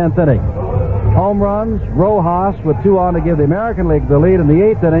only the 10th inning. Home runs, Rojas with 2 on to give the American League the lead in the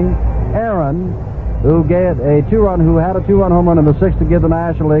 8th inning. Aaron, who had a 2-run home run in the 6th to give the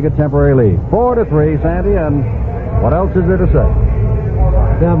National League a temporary lead. 4-3, Sandy, and what else is there to say?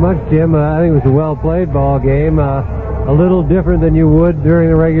 Not much, Jim. I think it was a well-played ball game. A little different than you would during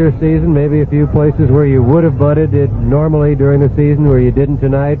the regular season. Maybe a few places where you would have butted it normally during the season where you didn't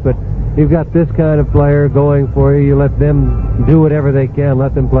tonight, but you've got this kind of player going for you. You let them do whatever they can,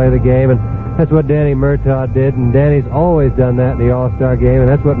 let them play the game, and that's what Danny Murtaugh did, and Danny's always done that in the All-Star game, and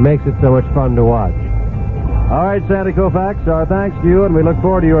that's what makes it so much fun to watch. All right, Sandy Koufax, our thanks to you, and we look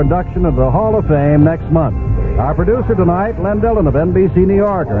forward to your induction into the Hall of Fame next month. Our producer tonight, Len Dillon of NBC New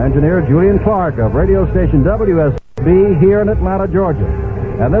York. Our engineer, Julian Clark of radio station WSB here in Atlanta, Georgia.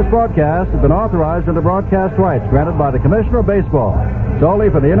 And this broadcast has been authorized under broadcast rights granted by the Commissioner of Baseball, solely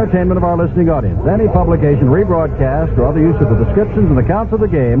for the entertainment of our listening audience. Any publication, rebroadcast, or other use of the descriptions and accounts of the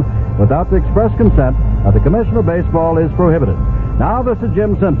game without the express consent of the Commissioner of Baseball is prohibited. Now, this is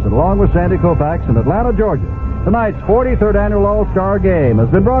Jim Simpson, along with Sandy Koufax in Atlanta, Georgia. Tonight's 43rd Annual All-Star Game has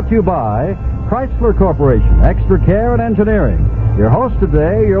been brought to you by Chrysler Corporation, Extra Care and Engineering. Your host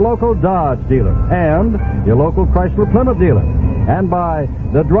today, your local Dodge dealer, and your local Chrysler Plymouth dealer. And by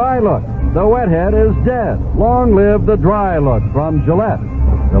The Dry Look. The wethead is dead. Long live The Dry Look from Gillette.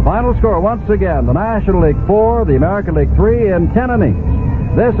 The final score, once again, the National League 4, the American League 3 in 10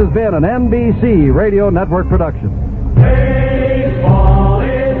 innings. This has been an NBC Radio Network production.